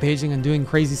kind of rampaging and doing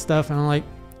crazy stuff. And I'm like,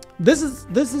 this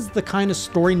is the kind of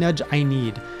story nudge I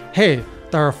need. Hey,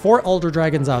 there are 4 Elder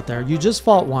Dragons out there. You just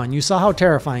fought one. You saw how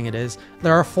terrifying it is.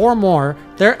 There are 4 more.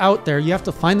 They're out there. You have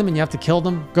to find them and you have to kill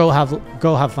them. Go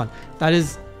have fun. That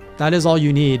is all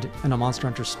you need in a Monster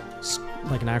Hunter,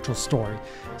 like an actual story.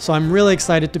 So I'm really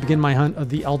excited to begin my hunt of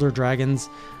the Elder Dragons.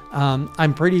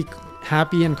 I'm pretty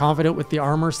happy and confident with the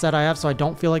armor set I have, so I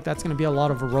don't feel like that's going to be a lot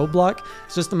of a roadblock.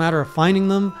 It's just a matter of finding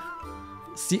them,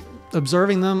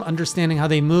 observing them, understanding how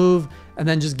they move, and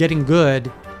then just getting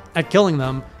good at killing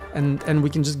them. And we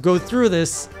can just go through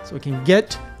this so we can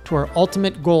get to our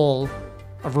ultimate goal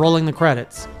of rolling the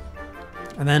credits.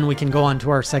 And then we can go on to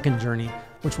our second journey,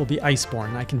 which will be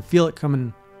Iceborne. I can feel it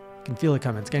coming.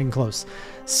 It's getting close.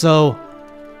 So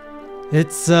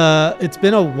it's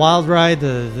been a wild ride.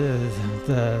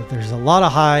 There's a lot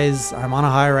of highs. I'm on a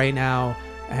high right now,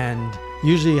 and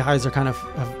usually highs are kind of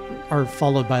are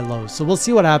followed by lows. So we'll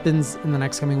see what happens in the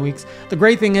next coming weeks. The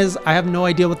great thing is I have no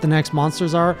idea what the next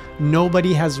monsters are.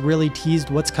 Nobody has really teased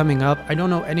what's coming up. I don't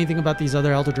know anything about these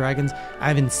other Elder Dragons. I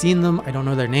haven't seen them. I don't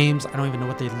know their names. I don't even know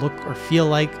what they look or feel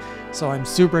like. So I'm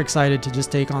super excited to just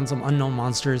take on some unknown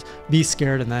monsters, be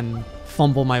scared, and then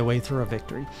fumble my way through a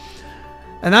victory.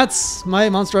 And that's my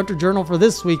Monster Hunter journal for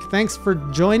this week. Thanks for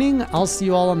joining. I'll see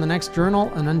you all on the next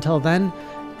journal. And until then,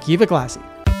 keep it classy.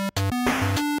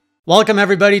 Welcome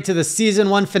everybody to the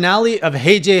season 1 finale of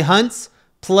Hey J Hunts.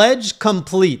 Pledge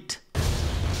complete.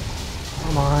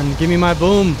 Come on, give me my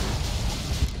boom.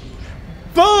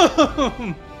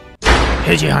 Boom!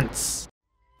 Hey J Hunts.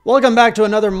 Welcome back to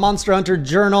another Monster Hunter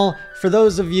journal. For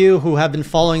those of you who have been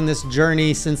following this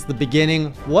journey since the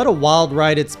beginning, what a wild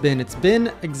ride it's been. It's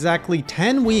been exactly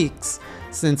 10 weeks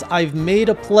since I've made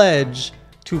a pledge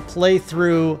to play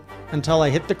through until I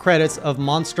hit the credits of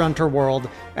Monster Hunter World.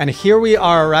 And here we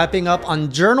are wrapping up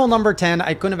on journal number 10.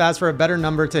 I couldn't have asked for a better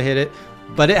number to hit it,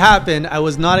 but it happened. I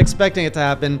was not expecting it to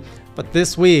happen, but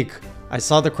this week I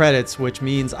saw the credits, which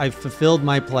means I've fulfilled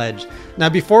my pledge. Now,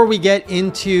 before we get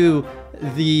into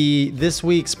this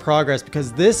week's progress,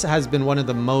 because this has been one of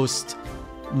the most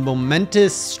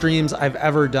momentous streams I've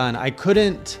ever done. I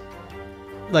couldn't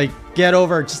get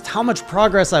over just how much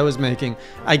progress I was making.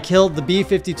 I killed the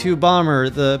B-52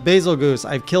 bomber, the Basil Goose.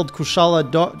 I've killed Kushala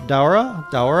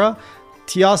Daura,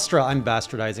 Tiastra. I'm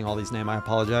bastardizing all these names, I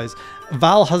apologize.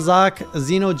 Val Hazak,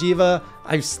 Xenojiva.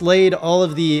 I've slayed all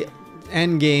of the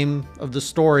end game of the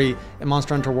story in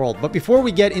Monster Hunter World. But before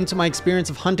we get into my experience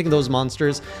of hunting those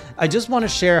monsters, I just want to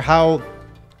share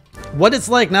what it's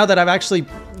like now that I've actually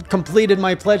completed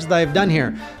my pledge that I've done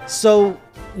here. So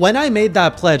when I made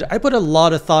that pledge, I put a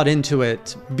lot of thought into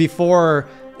it before.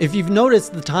 If you've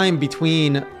noticed the time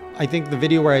between, I think the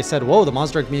video where I said, whoa, the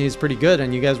Monster Hunter community is pretty good,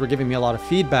 and you guys were giving me a lot of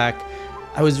feedback,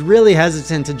 I was really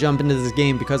hesitant to jump into this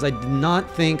game because I did not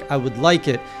think I would like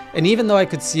it. And even though I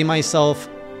could see myself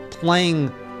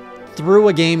playing through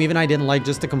a game even I didn't like,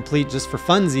 just to complete, just for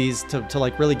funsies, to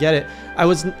like really get it, I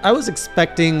was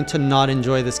expecting to not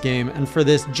enjoy this game and for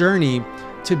this journey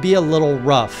to be a little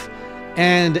rough.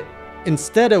 And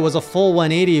instead it was a full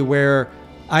 180 where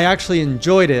I actually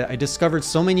enjoyed it. I discovered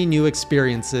so many new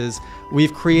experiences.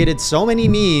 We've created so many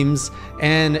memes,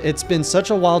 and it's been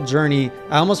such a wild journey.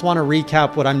 I almost want to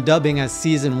recap what I'm dubbing as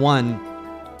season 1,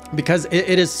 because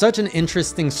it is such an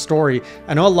interesting story.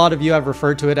 I know a lot of you have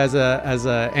referred to it as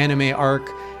a anime arc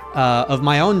of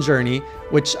my own journey,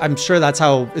 which I'm sure that's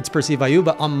how it's perceived by you.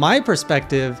 But on my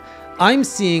perspective, I'm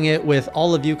seeing it with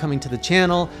all of you coming to the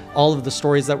channel, all of the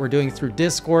stories that we're doing through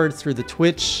Discord, through the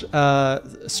Twitch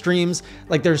streams.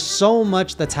 Like, there's so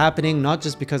much that's happening, not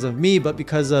just because of me, but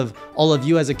because of all of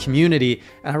you as a community.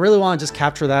 And I really want to just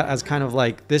capture that as kind of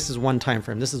like, this is one time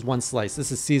frame, this is one slice,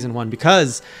 this is season 1,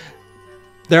 because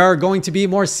there are going to be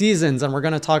more seasons, and we're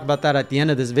going to talk about that at the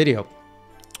end of this video.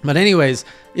 But anyways,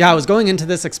 yeah, I was going into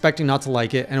this expecting not to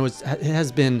like it, and it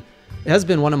has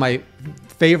been one of my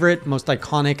favorite, most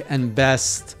iconic, and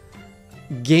best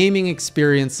gaming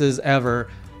experiences ever.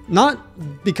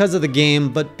 Not because of the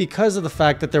game, but because of the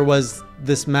fact that there was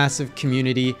this massive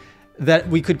community that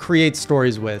we could create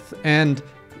stories with. And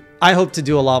I hope to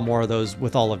do a lot more of those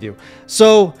with all of you.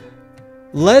 So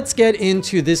let's get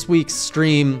into this week's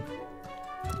stream.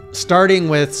 Starting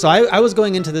with, so I was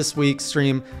going into this week's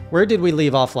stream. Where did we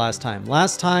leave off last time?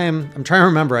 Last time, I'm trying to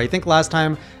remember. I think last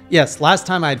time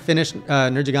I had finished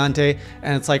Nergigante,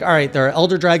 and it's like, all right, there are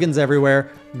elder dragons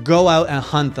everywhere. Go out and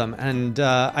hunt them. And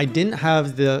I didn't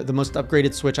have the most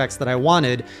upgraded switch axe that I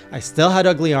wanted. I still had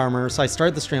ugly armor, so I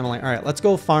started the stream. I'm like, all right, let's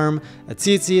go farm at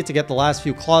Tsitsi to get the last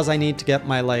few claws I need to get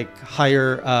my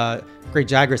higher Great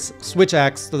Jagras switch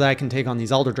axe so that I can take on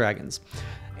these elder dragons.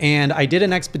 And I did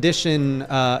an expedition,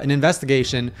 an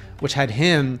investigation, which had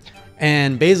him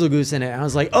and Basil Goose in it. And I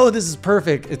was like, oh, this is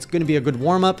perfect. It's going to be a good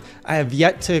warm-up. I have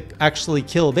yet to actually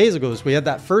kill Basil Goose. We had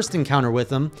that first encounter with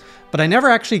him, but I never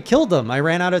actually killed him. I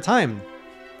ran out of time.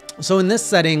 So in this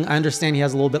setting, I understand he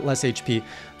has a little bit less HP,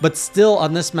 but still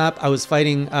on this map, I was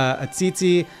fighting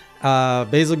Atsitsi,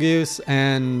 Basil Goose,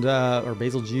 and or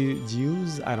Basil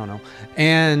Juice, I don't know.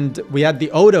 And we had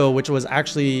the Odo, which was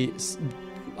actually,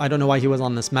 I don't know why he was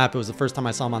on this map. It was the first time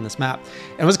I saw him on this map.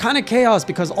 And it was kind of chaos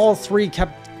because all three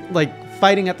kept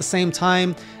fighting at the same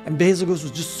time, and Basil Goose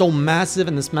was just so massive,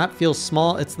 and this map feels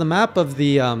small. It's the map of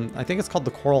the I think it's called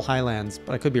the Coral Highlands,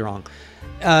 but I could be wrong.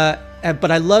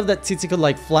 But I love that Tsitsi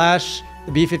could flash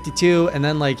the B-52, and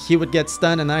then he would get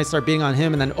stunned, and then I start beating on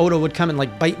him, and then Odo would come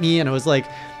and bite me, and it was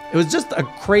just a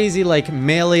crazy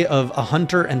melee of a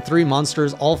hunter and 3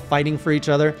 monsters all fighting for each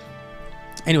other.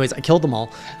 Anyways, I killed them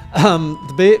all.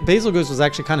 The Basil Goose was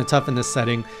actually kind of tough in this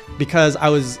setting because I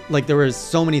was there was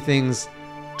so many things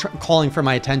calling for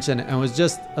my attention, and it was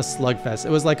just a slugfest.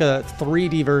 It was like a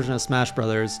 3D version of Smash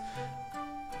Brothers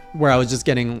where I was just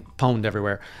getting pwned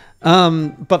everywhere.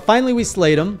 But finally we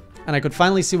slayed him, and I could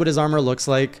finally see what his armor looks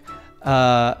like.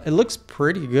 It looks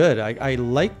pretty good. I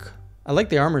like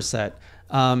the armor set.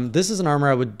 This is an armor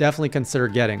I would definitely consider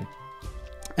getting.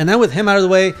 And then with him out of the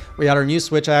way, we had our new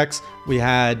switch axe. We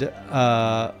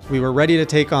were ready to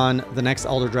take on the next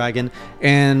Elder Dragon.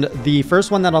 And the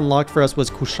first one that unlocked for us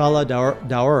was Kushala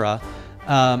Daora.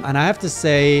 And I have to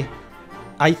say,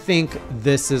 I think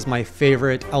this is my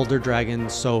favorite Elder Dragon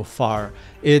so far.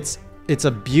 It's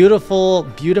a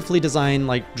beautifully designed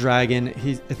like dragon.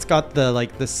 It's got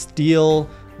the steel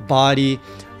body.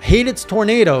 Hate its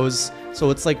tornadoes. So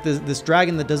it's like this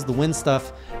dragon that does the wind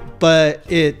stuff, but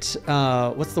it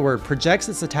projects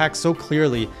its attack so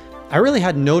clearly. I really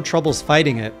had no troubles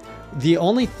fighting it. The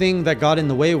only thing that got in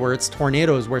the way were its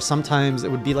tornadoes, where sometimes it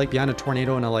would be like behind a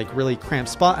tornado in a like really cramped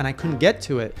spot and I couldn't get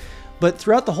to it. But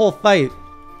throughout the whole fight,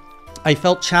 I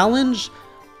felt challenged,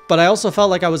 but I also felt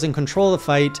like I was in control of the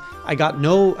fight. I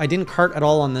didn't cart at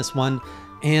all on this one.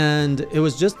 And it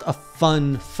was just a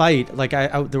fun fight. Like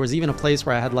there was even a place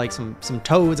where I had like some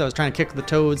toads. I was trying to kick the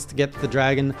toads to get the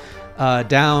dragon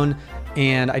down,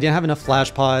 and I didn't have enough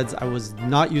flash pods. I was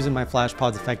not using my flash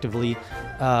pods effectively.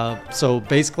 So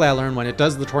basically I learned when it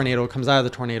does the tornado, it comes out of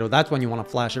the tornado, that's when you want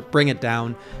to flash it, bring it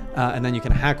down, and then you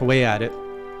can hack away at it.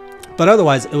 But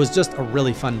otherwise, it was just a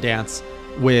really fun dance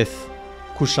with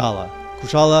Kushala.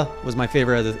 Kushala was my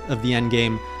favorite of the end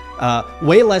game.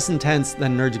 Way less intense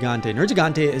than Nergigante.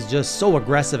 Nergigante is just so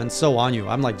aggressive and so on you.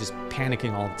 I'm like just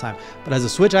panicking all the time. But as a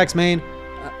switch axe main,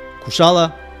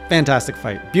 Kushala, fantastic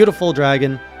fight. Beautiful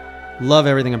dragon. Love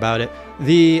everything about it.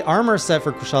 The armor set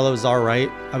for Kushala was alright.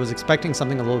 I was expecting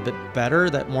something a little bit better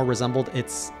that more resembled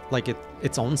its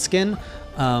own skin.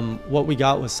 What we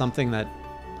got was something that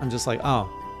I'm just like, oh,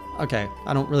 okay.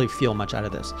 I don't really feel much out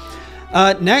of this.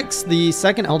 Next, the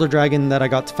second Elder Dragon that I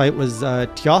got to fight was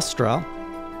Teostra.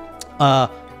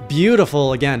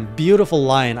 Beautiful, again, beautiful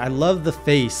line. I love the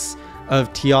face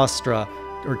of Teostra.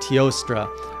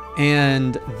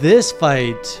 And this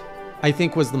fight, I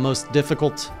think, was one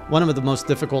of the most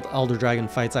difficult Elder Dragon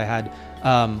fights I had,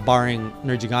 barring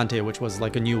Nergigante, which was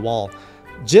like a new wall.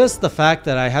 Just the fact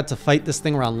that I had to fight this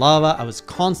thing around lava, I was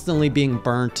constantly being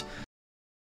burnt.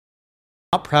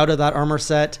 Not proud of that armor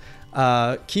set.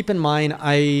 Keep in mind,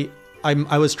 I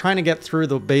was trying to get through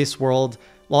the base world.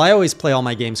 Well, I always play all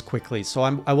my games quickly, so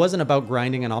I wasn't about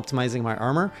grinding and optimizing my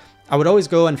armor. I would always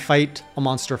go and fight a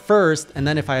monster first, and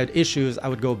then if I had issues, I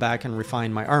would go back and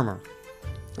refine my armor.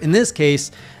 In this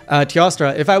case,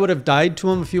 Teostra, if I would have died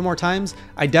to him a few more times,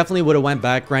 I definitely would have went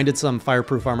back, grinded some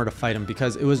fireproof armor to fight him,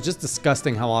 because it was just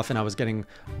disgusting how often I was getting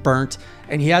burnt.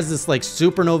 And he has this like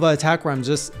supernova attack where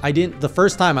the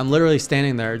first time I'm literally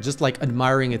standing there just like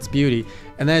admiring its beauty,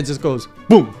 and then it just goes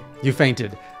boom, you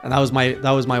fainted. And that was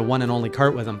my one and only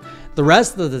cart with him. The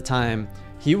rest of the time,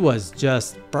 he was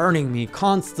just burning me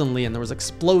constantly, and there was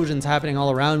explosions happening all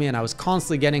around me, and I was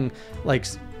constantly getting like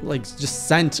just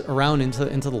sent around into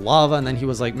the lava, and then he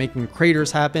was like making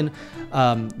craters happen.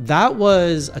 That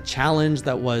was a challenge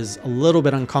that was a little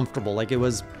bit uncomfortable. Like it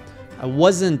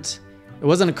wasn't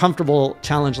a comfortable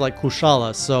challenge like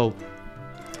Kushala. So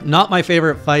not my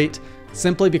favorite fight,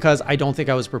 simply because I don't think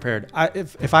I was prepared.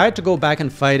 If I had to go back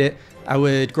and fight it, I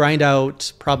would grind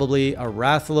out probably a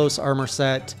Rathalos armor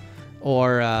set,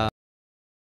 or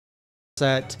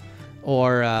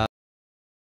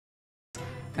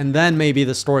and then maybe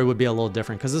the story would be a little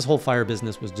different, because this whole fire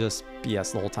business was just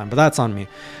BS the whole time, but that's on me.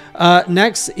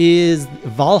 Next is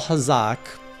Valhazak,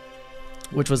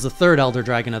 which was the third Elder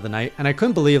Dragon of the night, and I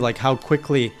couldn't believe like how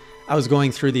quickly I was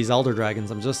going through these Elder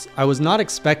Dragons. I was not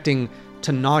expecting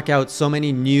to knock out so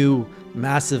many new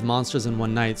massive monsters in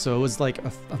one night, so it was like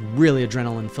a really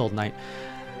adrenaline-filled night.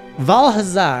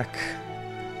 Valhazak.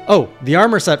 Oh, the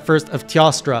armor set first of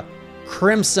Teostra.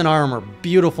 Crimson armor,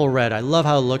 beautiful red. I love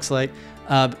how it looks like.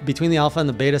 Between the alpha and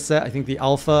the beta set, I think the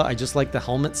alpha, I just like the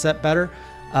helmet set better.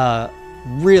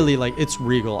 Really, like, it's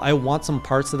regal. I want some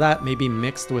parts of that maybe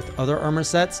mixed with other armor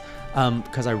sets,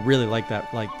 because I really like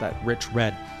that rich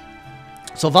red.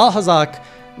 So Valhazak,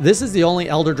 this is the only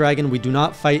Elder Dragon we do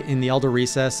not fight in the Elder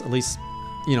Recess, at least,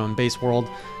 you know, in base world.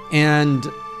 And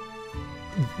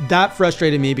that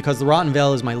frustrated me because the Rotten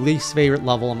Vale is my least favorite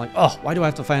level. I'm like, oh, why do I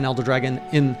have to fight an Elder Dragon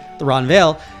in the Rotten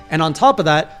Vale? And on top of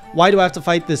that, why do I have to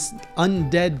fight this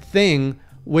undead thing,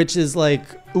 which is like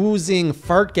oozing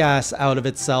fart gas out of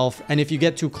itself, and if you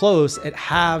get too close, it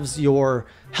halves your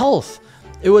health.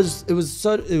 It was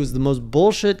the most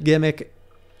bullshit gimmick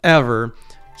ever.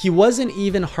 He wasn't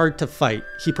even hard to fight.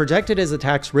 He projected his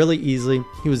attacks really easily.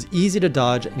 He was easy to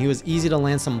dodge, and he was easy to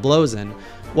land some blows in.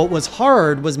 What was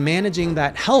hard was managing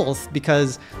that health,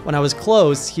 because when I was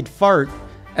close, he'd fart,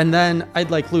 and then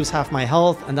I'd like lose half my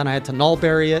health, and then I had to null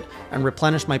berry it and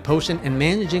replenish my potion, and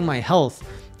managing my health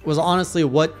was honestly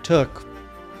what took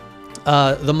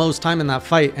the most time in that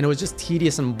fight, and it was just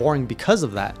tedious and boring because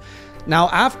of that. Now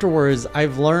afterwards,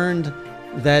 I've learned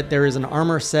that there is an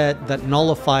armor set that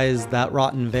nullifies that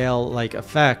Rotten Veil like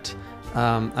effect.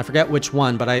 I forget which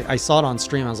one, but I saw it on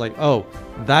stream. I was like, oh,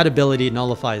 that ability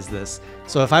nullifies this.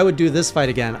 So if I would do this fight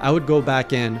again, I would go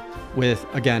back in with,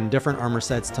 again, different armor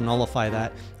sets to nullify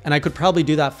that. And I could probably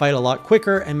do that fight a lot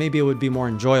quicker, and maybe it would be more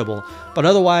enjoyable. But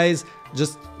otherwise,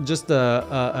 just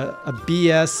a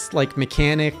BS like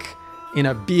mechanic in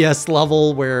a BS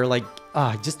level where like,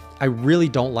 I really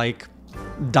don't like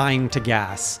dying to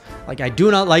gas. Like, I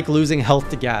do not like losing health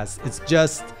to gas. It's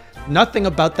just nothing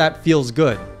about that feels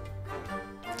good.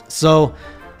 So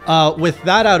with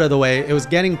that out of the way, it was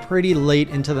getting pretty late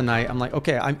into the night. I'm like,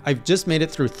 okay, I've just made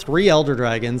it through 3 Elder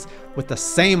Dragons with the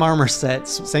same armor set,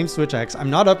 same Switch X. I'm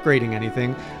not upgrading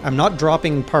anything. I'm not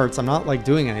dropping parts. I'm not like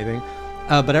doing anything.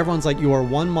 But everyone's like, you are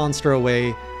 1 monster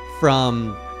away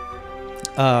from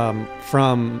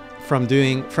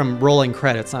rolling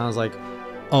credits. And I was like,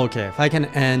 okay, if I can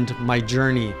end my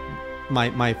journey,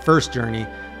 my first journey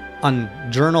on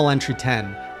journal entry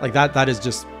 10, like that is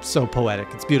just so poetic.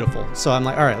 It's beautiful. So I'm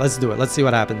like, all right, let's do it. Let's see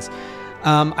what happens.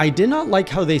 I did not like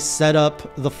how they set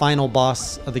up the final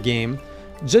boss of the game,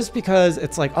 just because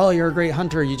it's like, oh, you're a great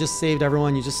hunter. You just saved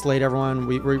everyone. You just slayed everyone.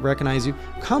 We recognize you.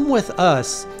 Come with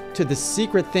us to this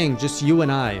secret thing, just you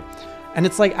and I. And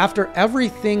it's like, after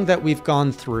everything that we've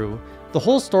gone through, the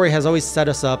whole story has always set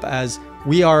us up as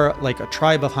we are like a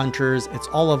tribe of hunters. It's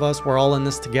all of us. We're all in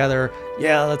this together.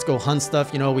 Yeah, let's go hunt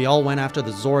stuff. You know, we all went after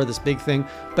the Zora, this big thing.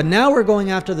 But now we're going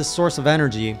after this source of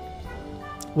energy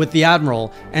with the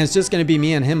Admiral, and it's just going to be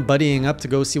me and him buddying up to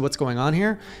go see what's going on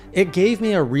here. It gave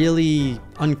me a really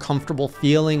uncomfortable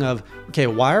feeling of, okay,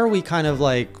 why are we kind of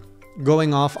like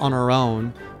going off on our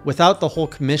own without the whole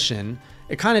commission?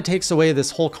 It kind of takes away this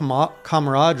whole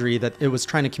camaraderie that it was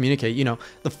trying to communicate. You know,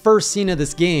 the first scene of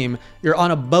this game, you're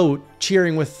on a boat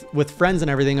cheering with friends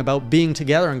and everything about being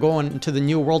together and going to the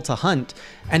new world to hunt.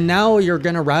 And now you're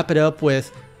going to wrap it up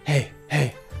with, hey,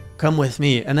 come with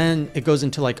me. And then it goes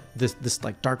into like this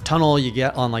like dark tunnel you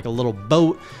get on like a little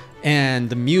boat, and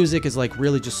the music is like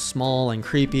really just small and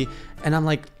creepy. And I'm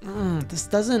like, this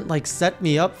doesn't like set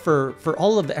me up for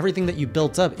all of everything that you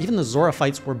built up. Even the Zora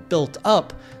fights were built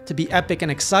up to be epic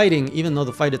and exciting, even though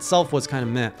the fight itself was kind of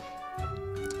meh.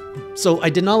 So I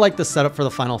did not like the setup for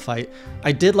the final fight.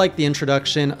 I did like the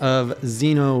introduction of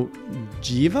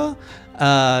Xeno'jiiva.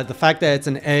 The fact that it's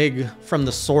an egg from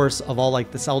the source of all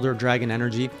like this Elder Dragon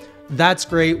energy. That's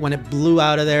great. When it blew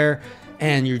out of there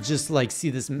and you just like see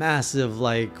this massive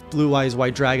like blue eyes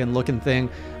white dragon looking thing,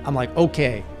 I'm like,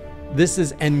 okay, this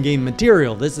is endgame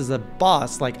material. This is a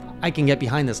boss. Like, I can get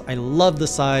behind this. I love the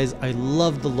size. I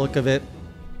love the look of it.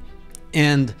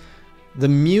 And the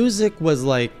music was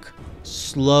like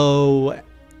slow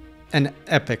and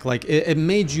epic. Like it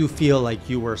made you feel like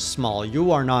you were small.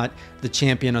 You are not the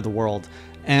champion of the world,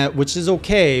 which is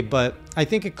okay. But I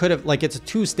think it could have, like, it's a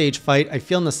 2-stage fight. I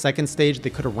feel in the second stage they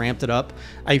could have ramped it up.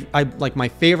 I like, my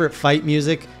favorite fight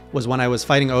music was when I was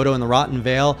fighting Odo in the Rotten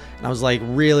Veil, and I was like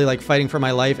really like fighting for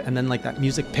my life, and then like that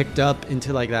music picked up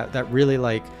into like that really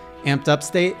like amped up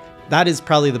state. That is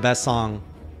probably the best song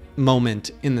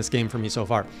moment in this game for me so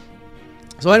far.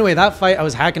 So anyway, that fight, I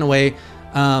was hacking away.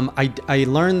 I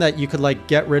learned that you could like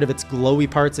get rid of its glowy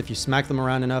parts if you smack them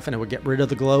around enough, and it would get rid of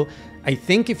the glow. I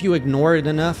think if you ignore it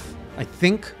enough, I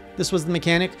think this was the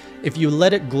mechanic, if you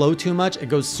let it glow too much, it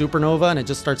goes supernova and it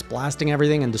just starts blasting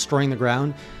everything and destroying the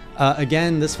ground.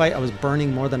 Again, this fight I was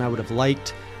burning more than I would have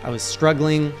liked. I was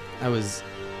struggling. I was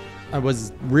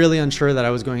really unsure that I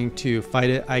was going to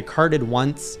fight it. I carded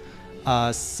once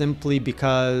simply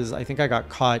because I think I got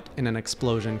caught in an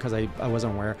explosion because I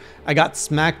wasn't aware. I got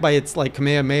smacked by its like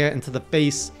Kamehameha into the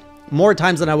face more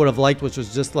times than I would have liked, which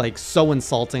was just like so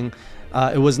insulting.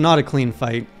 It was not a clean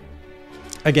fight.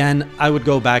 Again, I would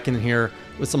go back in here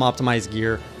with some optimized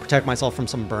gear, protect myself from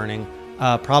some burning,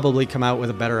 probably come out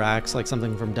with a better axe, like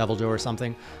something from Devil Joe or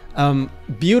something.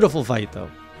 Beautiful fight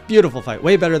though. Beautiful fight.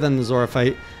 Way better than the Zora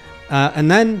fight. And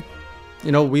then,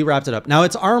 you know, we wrapped it up. Now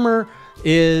its armor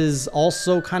is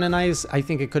also kind of nice. I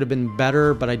think it could have been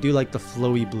better, but I do like the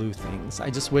flowy blue things. I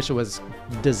just wish it was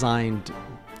designed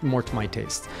more to my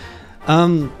taste.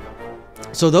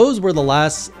 So those were the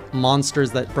last monsters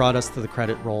that brought us to the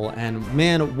credit roll, and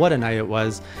man, what a night it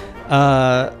was.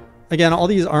 Again, all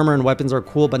these armor and weapons are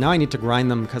cool, but now I need to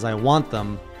grind them because I want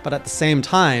them. But at the same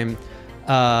time,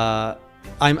 I'm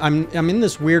in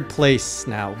this weird place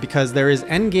now because there is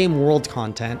endgame world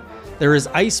content, there is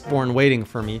Iceborne waiting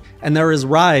for me, and there is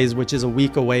Rise, which is a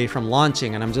week away from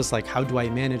launching, and I'm just like, how do I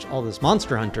manage all this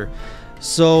Monster Hunter?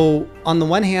 So on the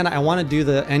one hand, I want to do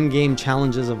the end game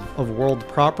challenges of World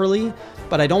properly,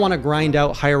 but I don't want to grind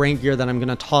out higher rank gear that I'm going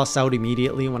to toss out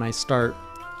immediately when I start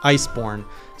Iceborne.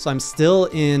 So I'm still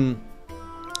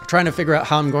trying to figure out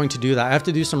how I'm going to do that. I have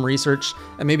to do some research,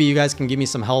 and maybe you guys can give me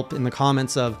some help in the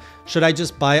comments of, should I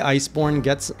just buy Iceborne,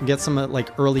 get some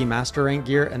like early master rank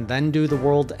gear, and then do the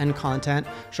World end content?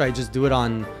 Should I just do it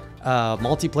on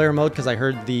multiplayer mode, because I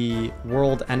heard the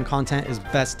World end content is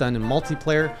best done in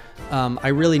multiplayer? I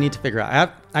really need to figure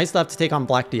out. I still have to take on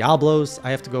Black Diablos.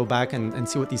 I have to go back and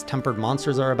see what these tempered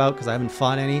monsters are about, because I haven't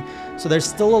fought any. So there's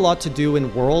still a lot to do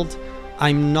in World.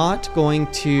 I'm not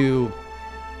going to...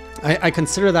 I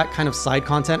consider that kind of side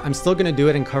content. I'm still going to do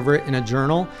it and cover it in a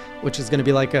journal, which is going to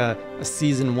be like a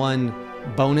season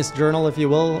 1 bonus journal, if you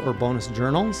will, or bonus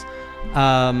journals.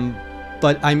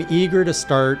 But I'm eager to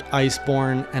start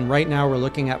Iceborne, and right now we're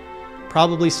looking at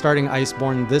probably starting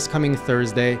Iceborne this coming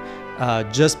Thursday.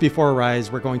 Just before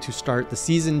Rise, we're going to start the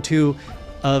season 2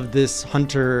 of this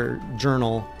Hunter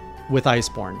journal with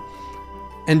Iceborne.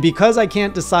 And because I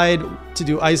can't decide to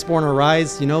do Iceborne or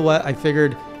Rise, you know what? I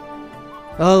figured,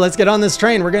 oh, let's get on this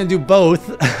train. We're going to do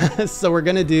both. So we're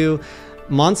going to do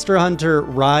Monster Hunter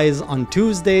Rise on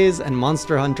Tuesdays and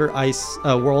Monster Hunter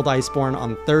World Iceborne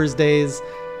on Thursdays.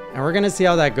 And we're going to see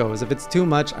how that goes. If it's too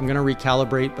much, I'm going to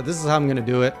recalibrate, but this is how I'm going to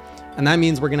do it. And that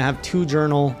means we're going to have 2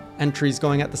 journal entries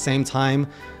going at the same time.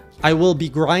 I will be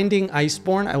grinding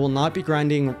Iceborne. I will not be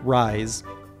grinding Rise.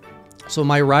 So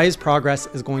my Rise progress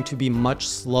is going to be much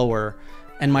slower,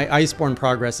 and my Iceborne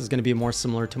progress is going to be more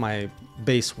similar to my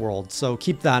base world. So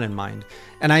keep that in mind.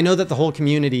 And I know that the whole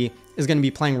community is going to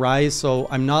be playing Rise, so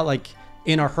I'm not like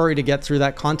in a hurry to get through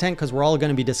that content, because we're all going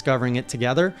to be discovering it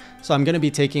together. So I'm going to be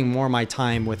taking more of my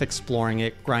time with exploring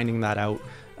it, grinding that out,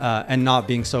 and not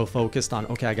being so focused on,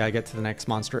 okay, I gotta get to the next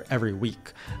monster every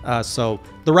week. So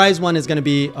the Rise one is going to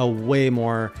be a way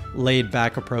more laid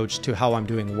back approach to how I'm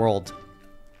doing World.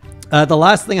 The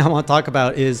last thing I want to talk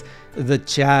about is the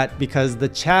chat, because the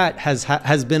chat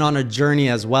has been on a journey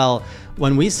as well.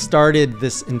 When we started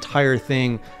this entire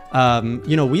thing,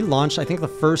 you know, we launched, I think the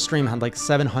first stream had like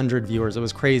 700 viewers. It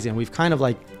was crazy. And we've kind of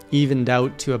like evened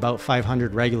out to about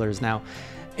 500 regulars now.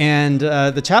 And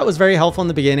the chat was very helpful in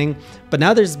the beginning, but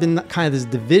now there's been kind of this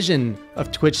division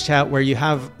of Twitch chat where you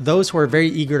have those who are very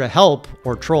eager to help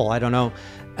or troll, I don't know.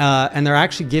 And they're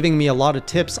actually giving me a lot of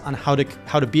tips on how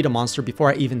to beat a monster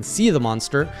before I even see the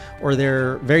monster, or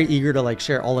they're very eager to like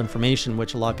share all information,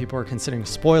 which a lot of people are considering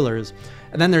spoilers.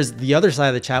 And then there's the other side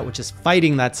of the chat, which is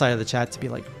fighting that side of the chat to be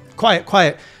like, quiet,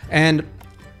 quiet. And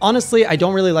honestly, I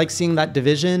don't really like seeing that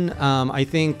division. I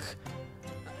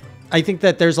think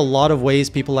that there's a lot of ways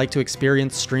people like to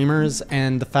experience streamers,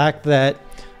 and the fact that,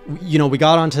 you know, we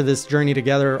got onto this journey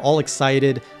together, all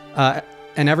excited,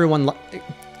 and everyone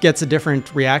gets a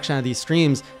different reaction out of these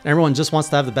streams, and everyone just wants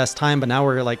to have the best time, but now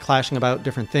we're like clashing about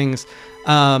different things.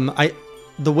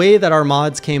 The way that our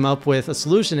mods came up with a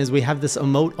solution is we have this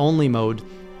emote only mode,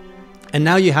 and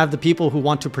now you have the people who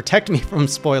want to protect me from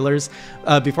spoilers.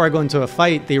 Before I go into a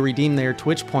fight, they redeem their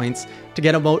Twitch points to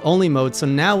get emote only mode. So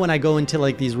now when I go into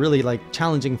like these really like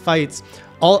challenging fights,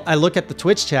 I look at the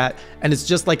Twitch chat and it's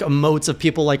just like emotes of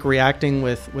people like reacting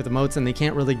with emotes, and they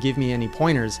can't really give me any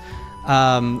pointers.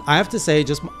 I have to say,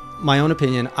 just my own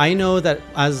opinion, I know that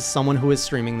as someone who is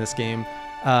streaming this game,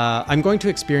 I'm going to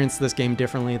experience this game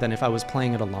differently than if I was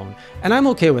playing it alone. And I'm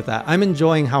okay with that. I'm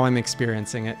enjoying how I'm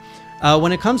experiencing it.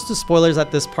 When it comes to spoilers at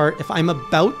this part, if I'm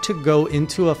about to go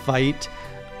into a fight,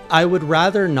 I would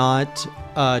rather not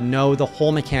know the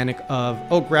whole mechanic of,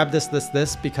 oh, grab this, this,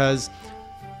 this, because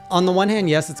on the one hand,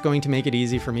 yes, it's going to make it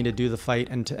easy for me to do the fight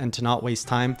and to not waste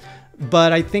time.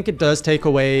 But I think it does take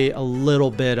away a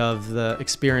little bit of the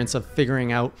experience of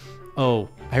figuring out, oh,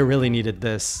 I really needed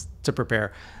this to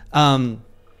prepare.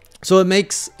 So it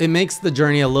makes the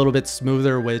journey a little bit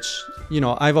smoother, which, you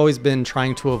know, I've always been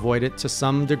trying to avoid it to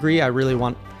some degree. I really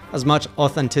want as much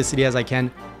authenticity as I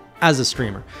can as a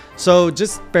streamer. So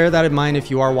just bear that in mind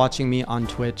if you are watching me on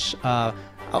Twitch.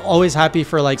 Always happy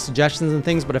for like suggestions and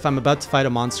things, but if I'm about to fight a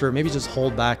monster, maybe just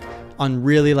hold back on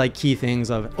really like key things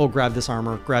of, oh, grab this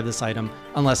armor, grab this item,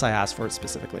 unless I ask for it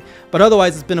specifically. But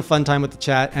otherwise, it's been a fun time with the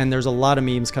chat, and there's a lot of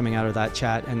memes coming out of that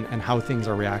chat and how things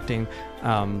are reacting.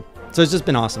 So it's just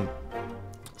been awesome.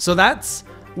 So that's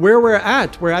where we're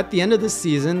at. We're at the end of this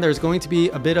season. There's going to be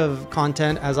a bit of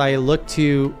content as I look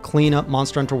to clean up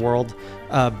Monster Hunter World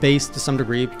base to some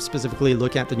degree, specifically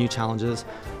looking at the new challenges.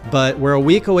 But we're a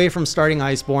week away from starting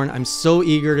Iceborne. I'm so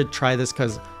eager to try this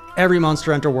because every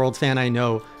Monster Hunter World fan I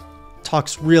know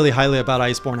talks really highly about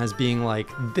Iceborne as being like,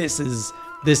 this is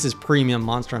premium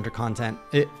Monster Hunter content.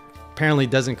 apparently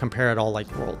doesn't compare at all like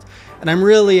World. And I'm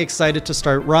really excited to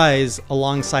start Rise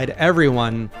alongside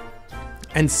everyone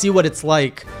and see what it's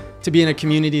like to be in a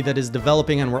community that is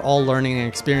developing and we're all learning and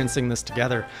experiencing this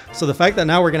together. So the fact that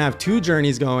now we're gonna have 2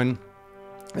 journeys going,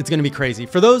 it's gonna be crazy.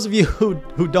 For those of you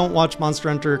who don't watch Monster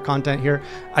Hunter content here,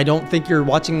 I don't think you're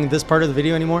watching this part of the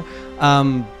video anymore.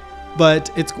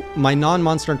 But it's my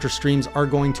non-Monster Hunter streams are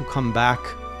going to come back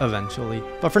eventually.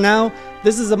 But for now,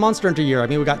 this is a Monster Hunter year. I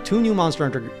mean, we got 2 new Monster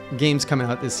Hunter games coming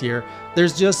out this year.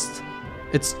 There's just,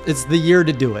 it's the year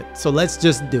to do it. So let's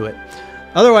just do it.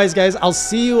 Otherwise, guys, I'll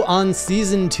see you on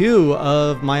season 2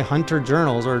 of my Hunter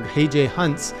Journals, or Hey J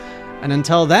Hunts. And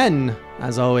until then,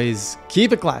 as always,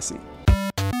 keep it classy.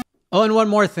 Oh, and one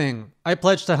more thing. I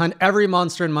pledge to hunt every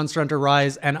monster in Monster Hunter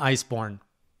Rise and Iceborne.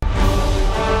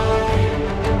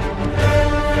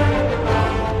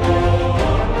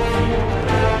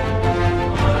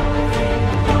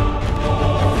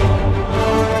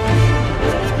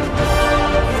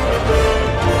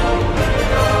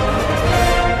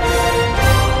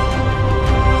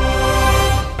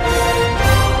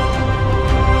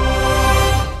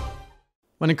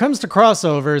 When it comes to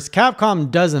crossovers,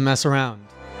 Capcom doesn't mess around.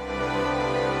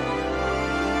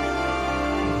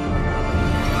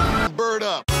 Bird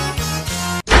up.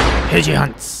 Pidgey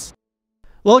Hunts.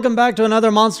 Welcome back to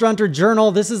another Monster Hunter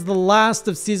Journal. This is the last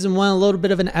of Season 1, a little bit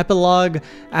of an epilogue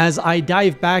as I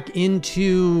dive back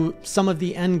into some of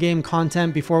the endgame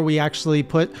content before we actually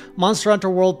put Monster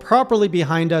Hunter World properly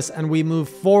behind us and we move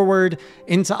forward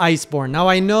into Iceborne. Now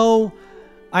I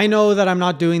know that I'm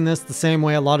not doing this the same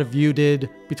way a lot of you did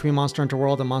between Monster Hunter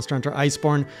World and Monster Hunter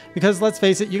Iceborne, because let's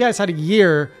face it, you guys had a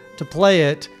year to play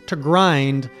it, to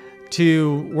grind,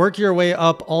 to work your way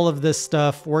up all of this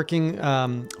stuff, working,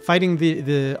 fighting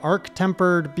the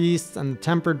arc-tempered beasts and the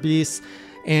tempered beasts.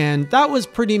 And that was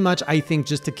pretty much, I think,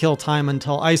 just to kill time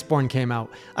until Iceborne came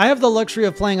out. I have the luxury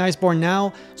of playing Iceborne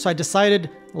now, so I decided,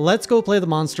 let's go play the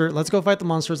monster. Let's go fight the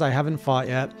monsters I haven't fought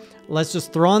yet. Let's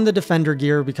just throw on the defender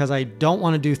gear because I don't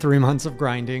want to do 3 months of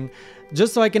grinding,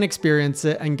 just so I can experience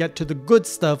it and get to the good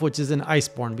stuff, which is in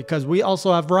Iceborne, because we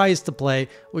also have Rise to play.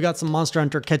 We got some Monster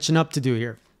Hunter catching up to do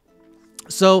here.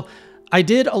 So I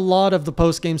did a lot of the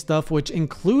post-game stuff, which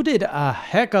included a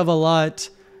heck of a lot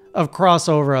of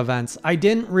crossover events. I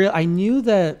knew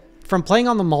that from playing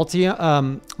on the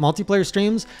multiplayer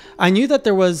streams, I knew that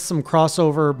there was some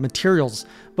crossover materials,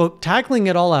 but tackling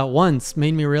it all at once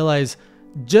made me realize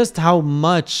just how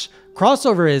much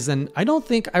crossover is. And I don't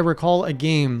think I recall a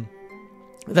game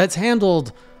that's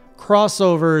handled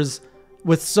crossovers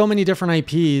with so many different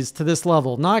IPs to this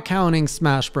level, not counting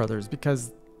Smash Brothers,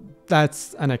 because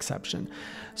that's an exception.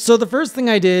 So the first thing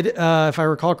I did, if I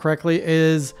recall correctly,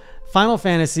 is Final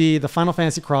Fantasy, the Final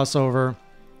Fantasy crossover.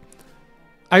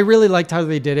 I really liked how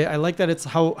they did it. I like that it's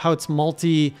how it's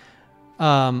multi,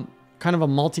 kind of a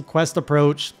multi-quest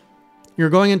approach. You're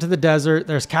going into the desert.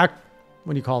 There's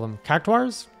what do you call them?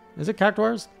 Cactuars? Is it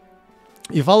cactuars?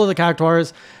 You follow the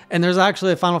cactuars, and there's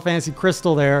actually a Final Fantasy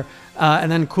crystal there.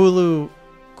 And then Kulu,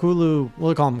 what do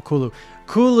we call him? Kulu.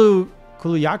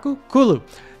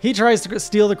 He tries to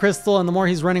steal the crystal, and the more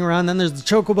he's running around, then there's the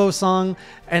Chocobo song,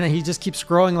 and he just keeps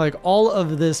growing. Like, all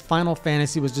of this Final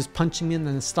Fantasy was just punching me in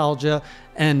the nostalgia,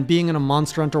 and being in a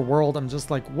Monster Hunter world, I'm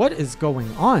just like, what is going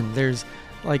on? There's,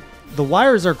 like, the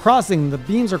wires are crossing, the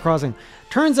beams are crossing.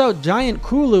 Turns out Giant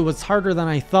Kulu was harder than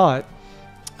I thought.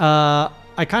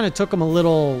 I kind of took him a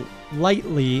little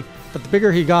lightly, but the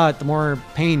bigger he got, the more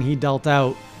pain he dealt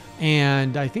out.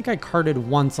 And I think I carded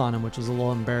once on him, which was a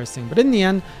little embarrassing. But in the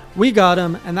end, we got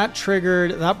him, and that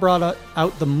brought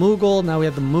out the Moogle. Now we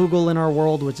have the Moogle in our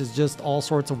world, which is just all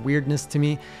sorts of weirdness to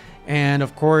me. And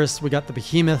of course, we got the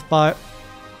Behemoth bot.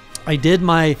 I did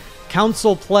my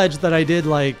council pledge that I did,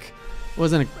 like, it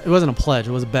wasn't a pledge,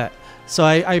 it was a bet. So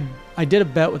I did a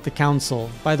bet with the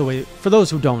council. By the way, for those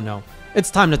who don't know,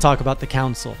 it's time to talk about the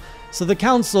council. So the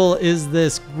council is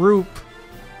this group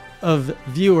of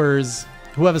viewers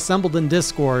who have assembled in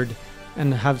Discord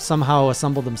and have somehow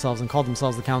assembled themselves and called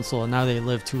themselves the council, and now they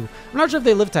live to, I'm not sure if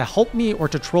they live to help me or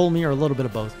to troll me or a little bit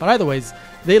of both, but either ways,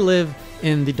 they live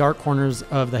in the dark corners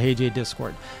of the HeyJ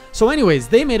Discord. So anyways,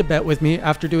 they made a bet with me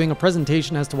after doing a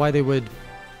presentation as to why they would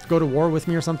go to war with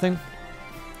me or something.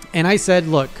 And I said,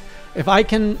 look, if I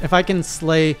can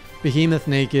slay Behemoth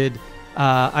naked,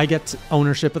 I get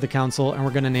ownership of the council, and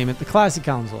we're going to name it the Classy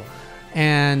Council.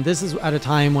 And this is at a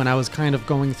time when I was kind of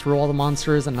going through all the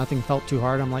monsters and nothing felt too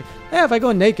hard. I'm like, hey, if I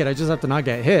go naked, I just have to not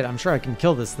get hit. I'm sure I can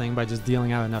kill this thing by just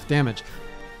dealing out enough damage.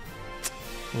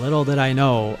 Little did I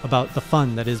know about the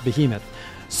fun that is Behemoth.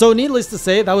 So needless to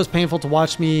say, that was painful to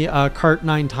watch me cart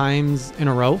 9 times in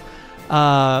a row.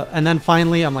 And then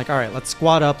finally, I'm like, all right, let's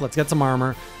squat up. Let's get some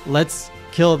armor. Let's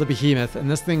kill the behemoth.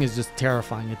 And this thing is just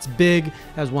terrifying. It's big,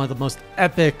 has one of the most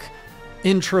epic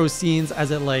intro scenes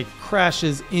as it like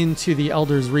crashes into the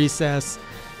Elder's Recess.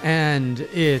 And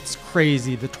it's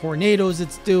crazy. The tornadoes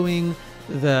it's doing,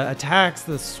 the attacks,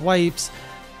 the swipes.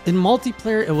 In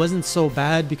multiplayer, it wasn't so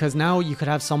bad because now you could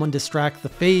have someone distract the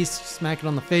face, smack it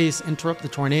on the face, interrupt the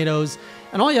tornadoes.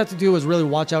 And all you have to do is really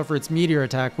watch out for its meteor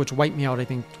attack, which wiped me out, I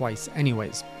think, twice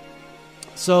anyways.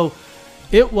 So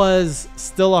it was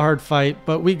still a hard fight,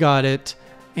 but we got it.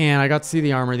 And I got to see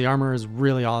the armor. The armor is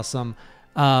really awesome.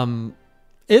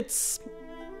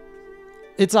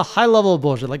 It's a high level of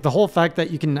bullshit. Like the whole fact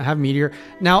that you can have meteor.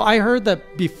 Now I heard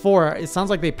that before, it sounds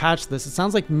like they patched this. It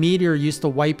sounds like meteor used to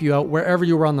wipe you out wherever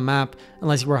you were on the map,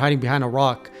 unless you were hiding behind a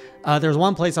rock. There's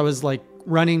one place I was like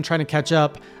running, trying to catch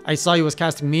up. I saw he was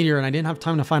casting meteor and I didn't have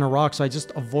time to find a rock. So I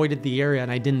just avoided the area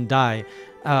and I didn't die.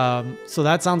 So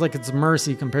that sounds like it's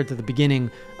mercy compared to the beginning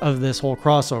of this whole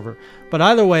crossover. But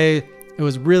either way, it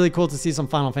was really cool to see some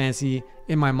Final Fantasy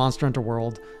in my Monster Hunter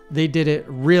world. They did it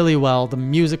really well. The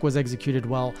music was executed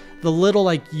well. The little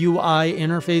like UI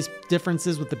interface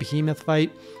differences with the behemoth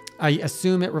fight, I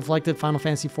assume it reflected Final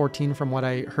Fantasy 14 from what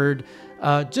I heard.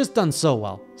 Just done so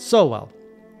well. So well.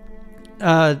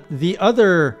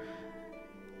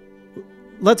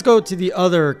 Let's go to the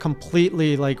other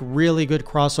completely like really good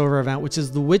crossover event, which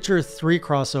is the Witcher 3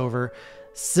 crossover.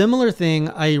 Similar thing,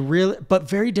 but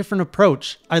very different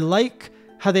approach. I like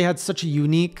how they had such a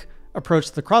unique approach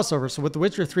to the crossover. So with The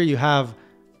Witcher 3, you have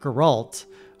Geralt,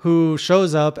 who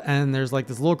shows up and there's like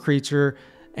this little creature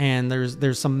and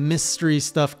there's some mystery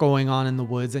stuff going on in the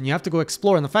woods and you have to go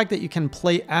explore. And the fact that you can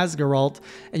play as Geralt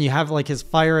and you have like his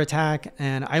fire attack,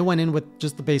 and I went in with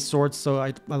just the base sword, so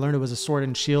I learned it was a sword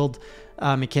and shield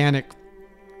mechanic.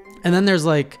 And then there's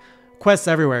like quests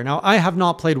everywhere. Now, I have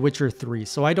not played Witcher 3,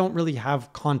 so I don't really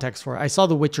have context for it. I saw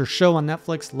the Witcher show on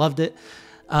Netflix, loved it.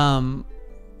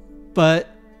 But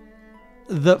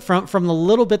from the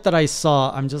little bit that I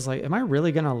saw, I'm just like, am I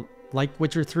really gonna like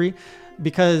Witcher 3?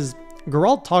 Because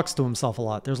Geralt talks to himself a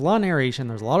lot. There's a lot of narration,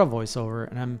 there's a lot of voiceover,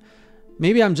 and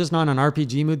maybe I'm just not in an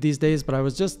RPG mood these days, but I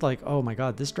was just like, oh my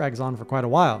god, this drags on for quite a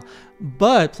while.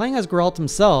 But playing as Geralt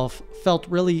himself felt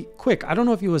really quick. I don't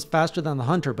know if he was faster than the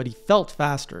Hunter, but he felt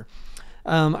faster.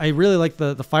 I really like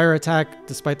the fire attack,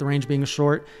 despite the range being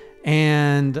short.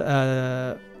 And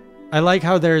I like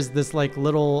how there's this like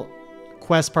little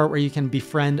quest part where you can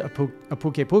befriend a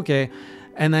Puke,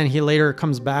 and then he later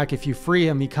comes back. If you free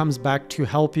him, he comes back to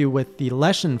help you with the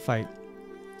Leshen fight.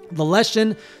 The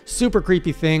Leshen, super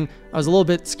creepy thing. I was a little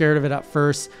bit scared of it at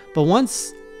first, but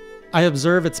once I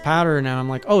observe its pattern and I'm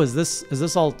like, oh, is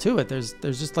this all to it? There's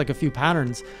just like a few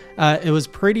patterns. It was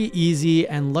pretty easy,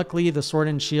 and luckily the sword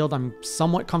and shield, I'm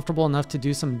somewhat comfortable enough to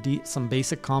do some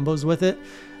basic combos with it.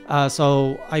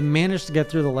 So I managed to get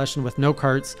through the Leshen with no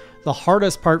carts. The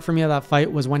hardest part for me of that fight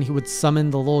was when he would summon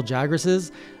the little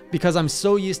Jagresses, because I'm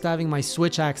so used to having my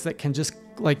switch axe that can just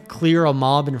like clear a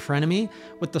mob in front of me.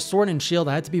 With the sword and shield,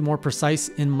 I had to be more precise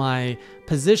in my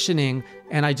positioning,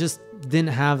 and I just didn't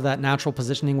have that natural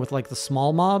positioning with like the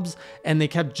small mobs, and they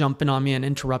kept jumping on me and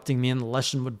interrupting me, and the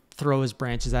Leshen would throw his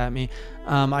branches at me.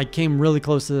 I came really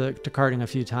close to carting a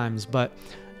few times, but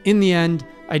in the end,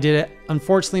 I did it.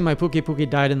 Unfortunately, my Puke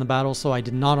died in the battle, so I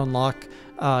did not unlock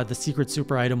the secret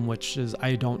super item, which is,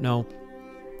 I don't know.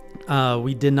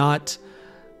 We did not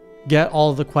get all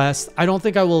of the quests. I don't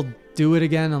think I will do it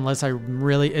again unless I'm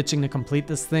really itching to complete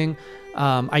this thing.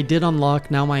 I did unlock,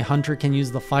 now my Hunter can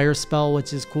use the fire spell,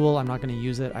 which is cool. I'm not going to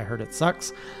use it. I heard it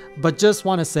sucks. But just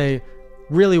want to say,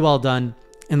 really well done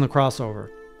in the crossover.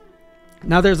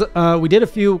 Now we did a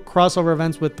few crossover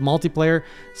events with the multiplayer,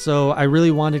 so I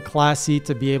really wanted Classy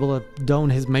to be able to don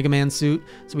his Mega Man suit.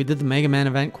 So we did the Mega Man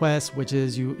event quest, which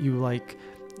is you like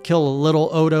kill a little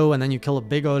Odo and then you kill a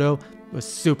big Odo. It was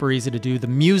super easy to do. The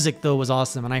music though was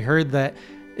awesome, and I heard that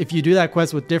if you do that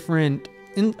quest with different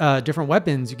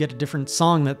weapons, you get a different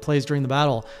song that plays during the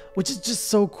battle, which is just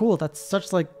so cool. That's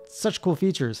such cool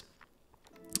features.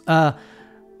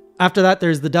 After that,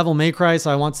 there's the Devil May Cry,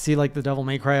 so I want to see like the Devil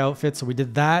May Cry outfit, so we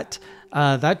did that.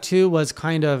 That too was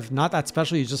kind of not that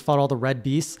special. You just fought all the red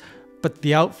beasts, but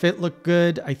the outfit looked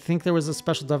good. I think there was a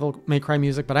special Devil May Cry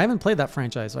music, but I haven't played that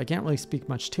franchise, so I can't really speak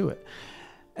much to it.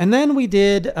 And then we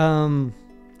did some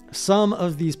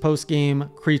of these post-game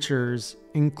creatures,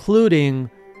 including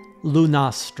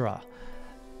Lunastra.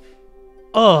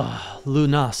 Oh,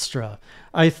 Lunastra.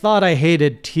 I thought I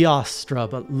hated Teostra,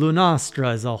 but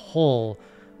Lunastra is a whole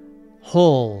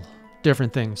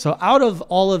different thing. So out of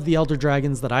all of the Elder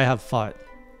Dragons that I have fought,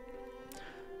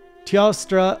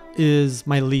 Teostra is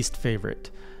my least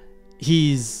favorite.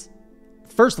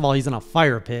 first of all, he's in a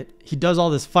fire pit. He does all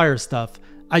this fire stuff.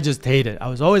 I just hate it. I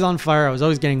was always on fire. I was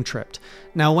always getting tripped.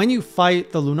 Now, when you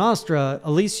fight the Lunastra, at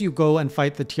least you go and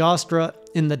fight the Teostra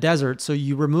in the desert. So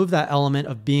you remove that element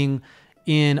of being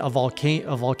in a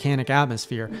volcanic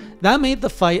atmosphere. That made the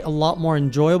fight a lot more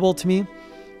enjoyable to me.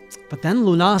 But then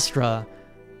Lunastra,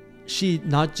 she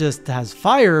not just has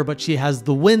fire, but she has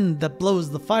the wind that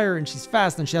blows the fire, and she's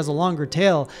fast, and she has a longer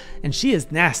tail, and she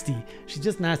is nasty. She's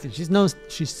just nasty.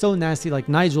 She's so nasty. Like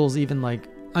Nigel's even like,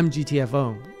 I'm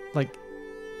GTFO. Like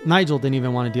Nigel didn't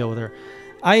even want to deal with her.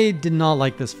 I did not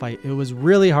like this fight. It was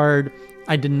really hard.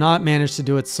 I did not manage to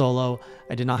do it solo.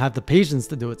 I did not have the patience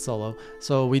to do it solo.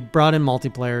 So we brought in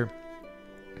multiplayer,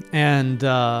 and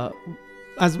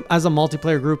as a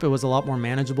multiplayer group, it was a lot more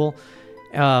manageable.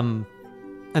 And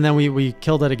then we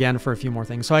killed it again for a few more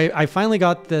things. So I finally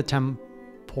got the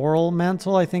temporal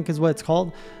mantle, I think is what it's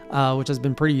called, which has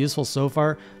been pretty useful so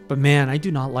far. But man, I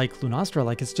do not like Lunastra.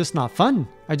 Like, it's just not fun.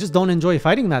 I just don't enjoy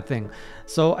fighting that thing.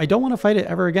 So I don't want to fight it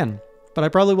ever again. But I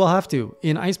probably will have to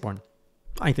in Iceborne,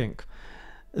 I think.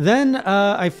 Then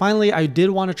I did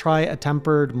want to try a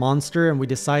tempered monster, and we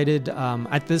decided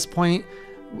at this point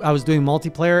I was doing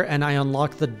multiplayer, and I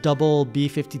unlocked the double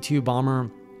B-52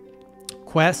 bomber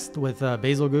quest with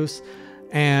Basil Goose,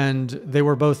 and they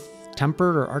were both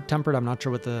tempered or arc tempered. I'm not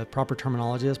sure what the proper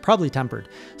terminology is. Probably tempered.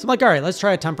 So I'm like, all right, let's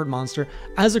try a tempered monster.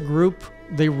 As a group,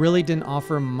 they really didn't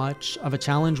offer much of a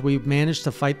challenge. We managed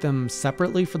to fight them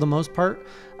separately for the most part.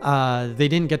 They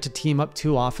didn't get to team up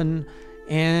too often,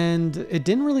 and it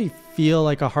didn't really feel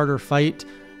like a harder fight.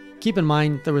 Keep in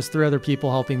mind, there was 3 other people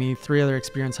helping me, 3 other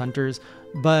experienced hunters,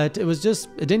 but it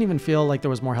didn't even feel like there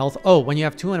was more health. Oh, when you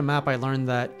have 2 in a map, I learned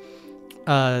that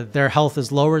their health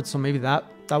is lowered, so maybe that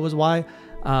was why.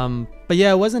 But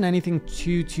yeah, it wasn't anything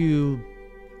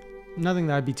nothing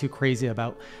that I'd be too crazy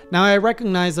about. Now, I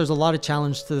recognize there's a lot of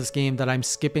challenge to this game that I'm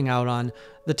skipping out on,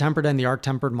 the tempered and the arc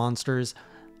tempered monsters.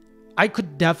 I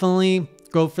could definitely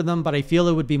go for them, but I feel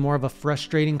it would be more of a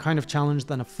frustrating kind of challenge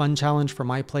than a fun challenge for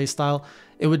my playstyle.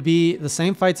 It would be the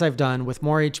same fights I've done with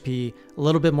more HP, a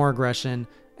little bit more aggression,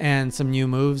 and some new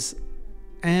moves.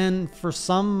 And for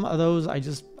some of those, I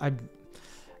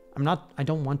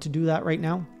don't want to do that right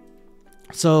now.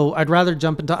 So I'd rather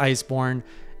jump into Iceborne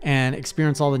and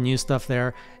experience all the new stuff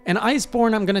there. And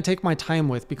Iceborne, I'm going to take my time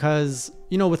with, because,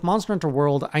 you know, with Monster Hunter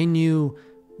World, I knew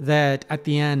that at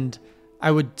the end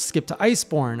I would skip to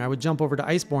Iceborne. I would jump over to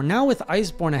Iceborne. Now with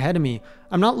Iceborne ahead of me,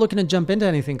 I'm not looking to jump into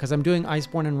anything because I'm doing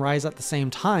Iceborne and Rise at the same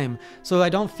time. So I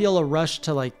don't feel a rush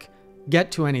to like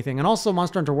get to anything. And also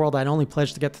Monster Hunter World, I'd only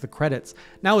pledged to get to the credits.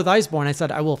 Now with Iceborne, I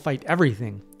said I will fight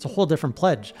everything. It's a whole different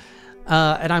pledge.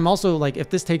 And I'm also like, if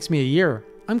this takes me a year,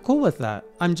 I'm cool with that.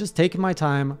 I'm just taking my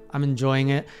time. I'm enjoying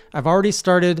it. I've already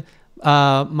started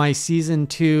my season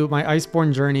 2, my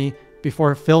Iceborne journey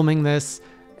before filming this.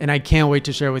 And I can't wait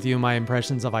to share with you my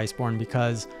impressions of Iceborne,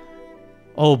 because,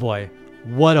 oh boy,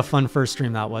 what a fun first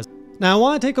stream that was. Now I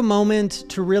want to take a moment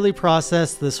to really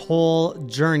process this whole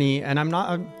journey, and I'm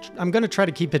going to try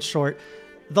to keep it short.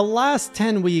 The last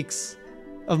 10 weeks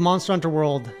of Monster Hunter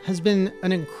World has been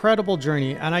an incredible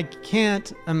journey, and I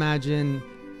can't imagine,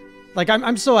 like,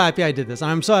 I'm so happy I did this, and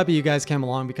I'm so happy you guys came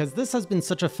along, because this has been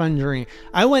such a fun journey.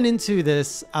 I went into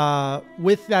this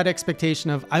with that expectation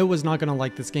of I was not going to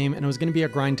like this game, and it was going to be a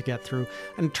grind to get through.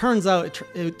 And it turns out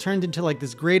it turned into like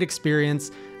this great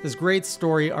experience, this great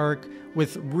story arc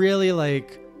with really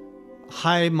like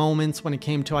high moments when it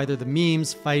came to either the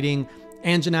memes, fighting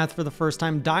Anjanath for the first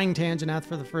time, dying to Anjanath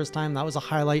for the first time. That was a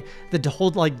highlight. The whole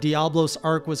like Diablos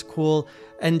arc was cool,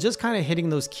 and just kind of hitting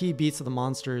those key beats of the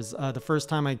monsters. The first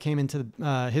time I came into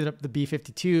hit up the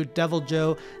B-52, Devil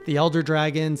Joe, the Elder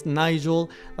Dragons, Nigel,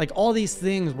 like all these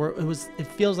things where it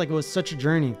feels like it was such a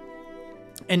journey.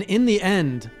 And in the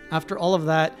end, after all of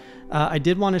that, I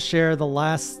did want to share the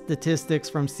last statistics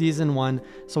from season 1.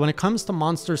 So when it comes to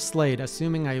monsters slayed,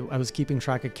 assuming I was keeping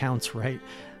track of counts right,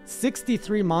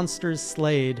 63 monsters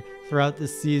slayed throughout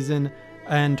this season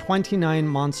and 29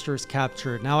 monsters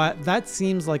captured. Now that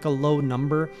seems like a low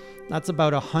number. That's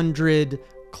about 100,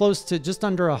 close to just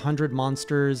under 100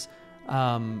 monsters,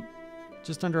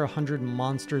 just under 100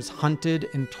 monsters hunted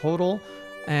in total.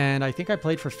 And I think I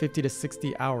played for 50 to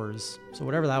 60 hours. So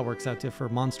whatever that works out to for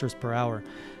monsters per hour.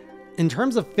 In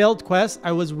terms of failed quests,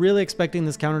 I was really expecting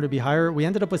this counter to be higher. We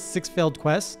ended up with 6 failed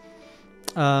quests.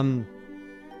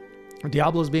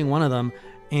 Diablos being one of them,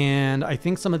 and I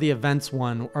think some of the events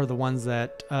are the ones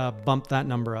that bumped that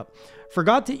number up.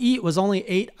 Forgot to eat was only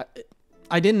 8.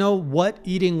 I didn't know what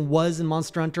eating was in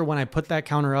Monster Hunter when I put that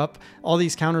counter up. All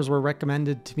these counters were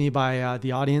recommended to me by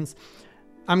the audience.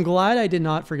 I'm glad I did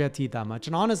not forget teeth that much.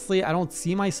 And honestly, I don't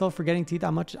see myself forgetting teeth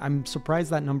that much. I'm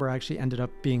surprised that number actually ended up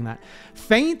being that.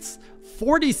 Feints,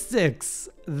 46.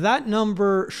 That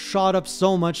number shot up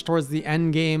so much towards the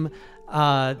end game.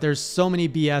 There's so many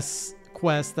BS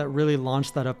quests that really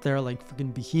launched that up there, like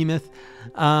freaking Behemoth.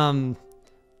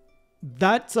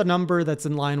 That's a number that's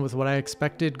in line with what I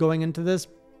expected going into this,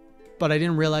 but I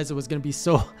didn't realize it was going to be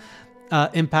so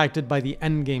impacted by the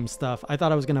end game stuff. I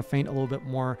thought I was going to faint a little bit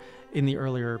more in the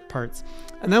earlier parts.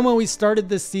 And then when we started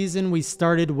this season, we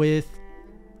started with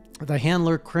the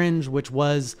handler cringe, which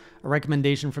was a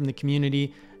recommendation from the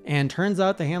community. And turns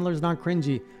out the handler is not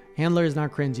cringy. Handler is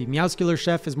not cringy. Meowscular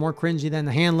Chef is more cringy than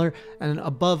the handler. And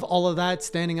above all of that,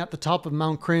 standing at the top of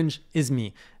Mount Cringe is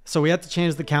me. So we had to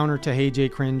change the counter to Hey J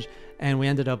Cringe. And we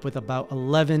ended up with about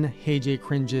 11 Hey J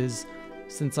Cringes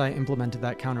since I implemented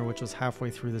that counter, which was halfway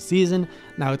through the season.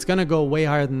 Now it's going to go way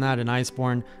higher than that in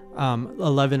Iceborne.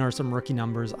 11 are some rookie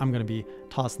numbers. I'm going to be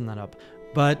tossing that up.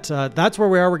 But that's where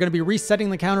we are. We're going to be resetting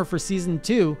the counter for season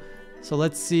 2. So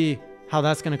let's see how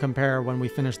that's going to compare when we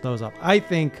finish those up. I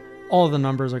think all of the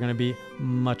numbers are going to be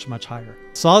much, much higher.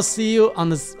 So I'll see you on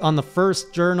the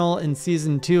first journal in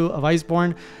season 2 of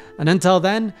Iceborne. And until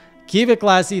then, keep it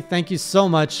classy. Thank you so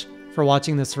much for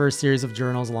watching this first series of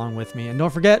journals along with me. And don't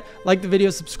forget, like the video,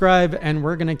 subscribe, and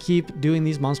we're going to keep doing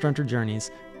these Monster Hunter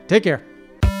journeys. Take care.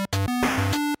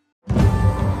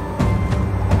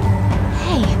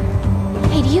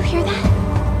 Hey, do you hear that?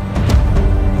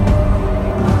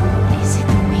 Is it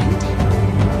the wind?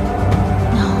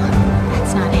 No,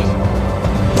 that's not it.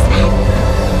 Is that...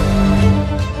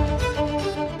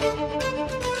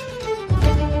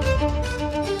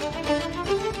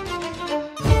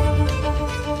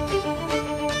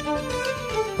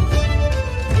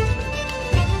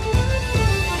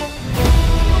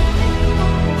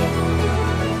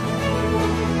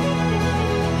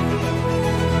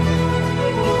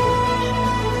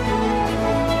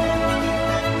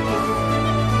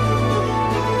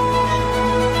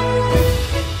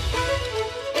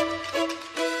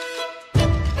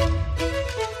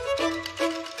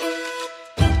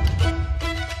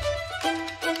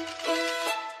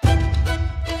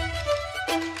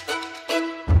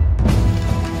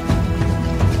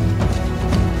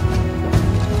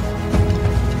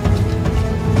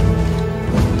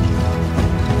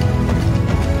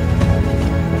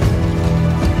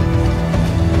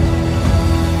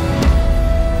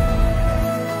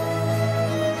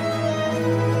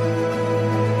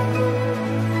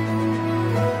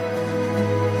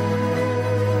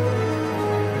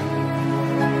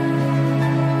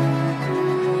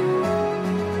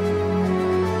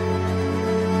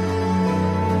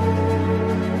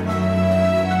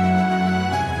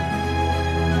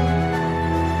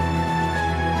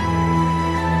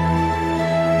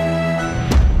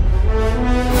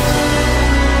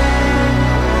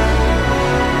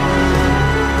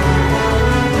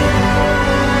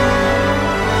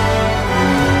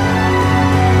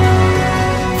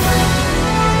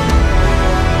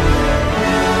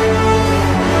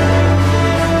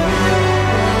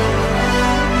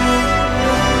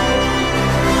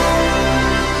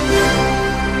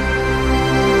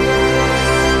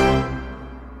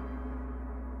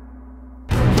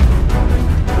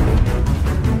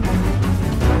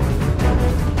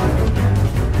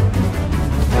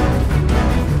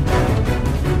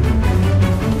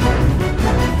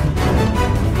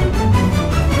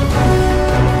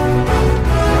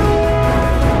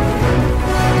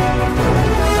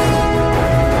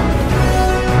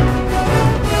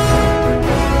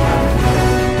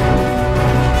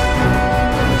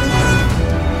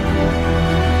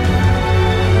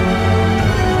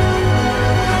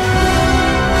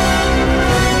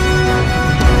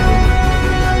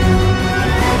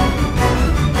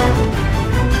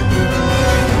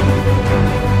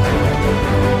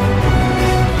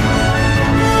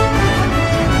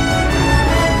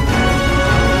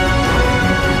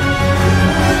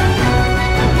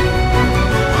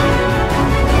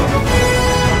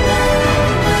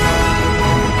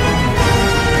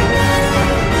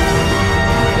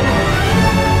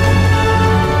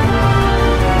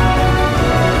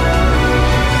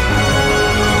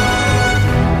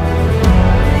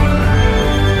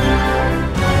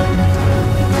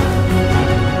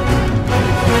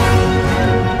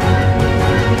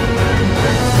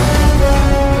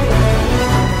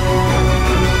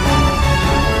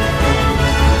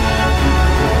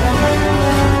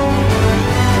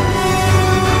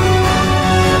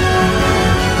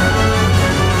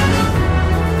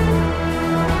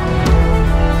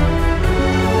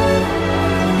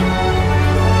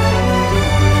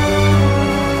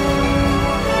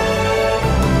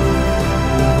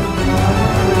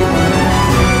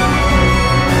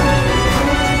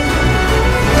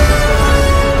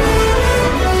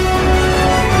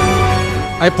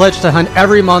 I pledge to hunt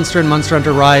every monster in Monster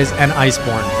Hunter Rise and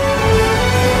Iceborne.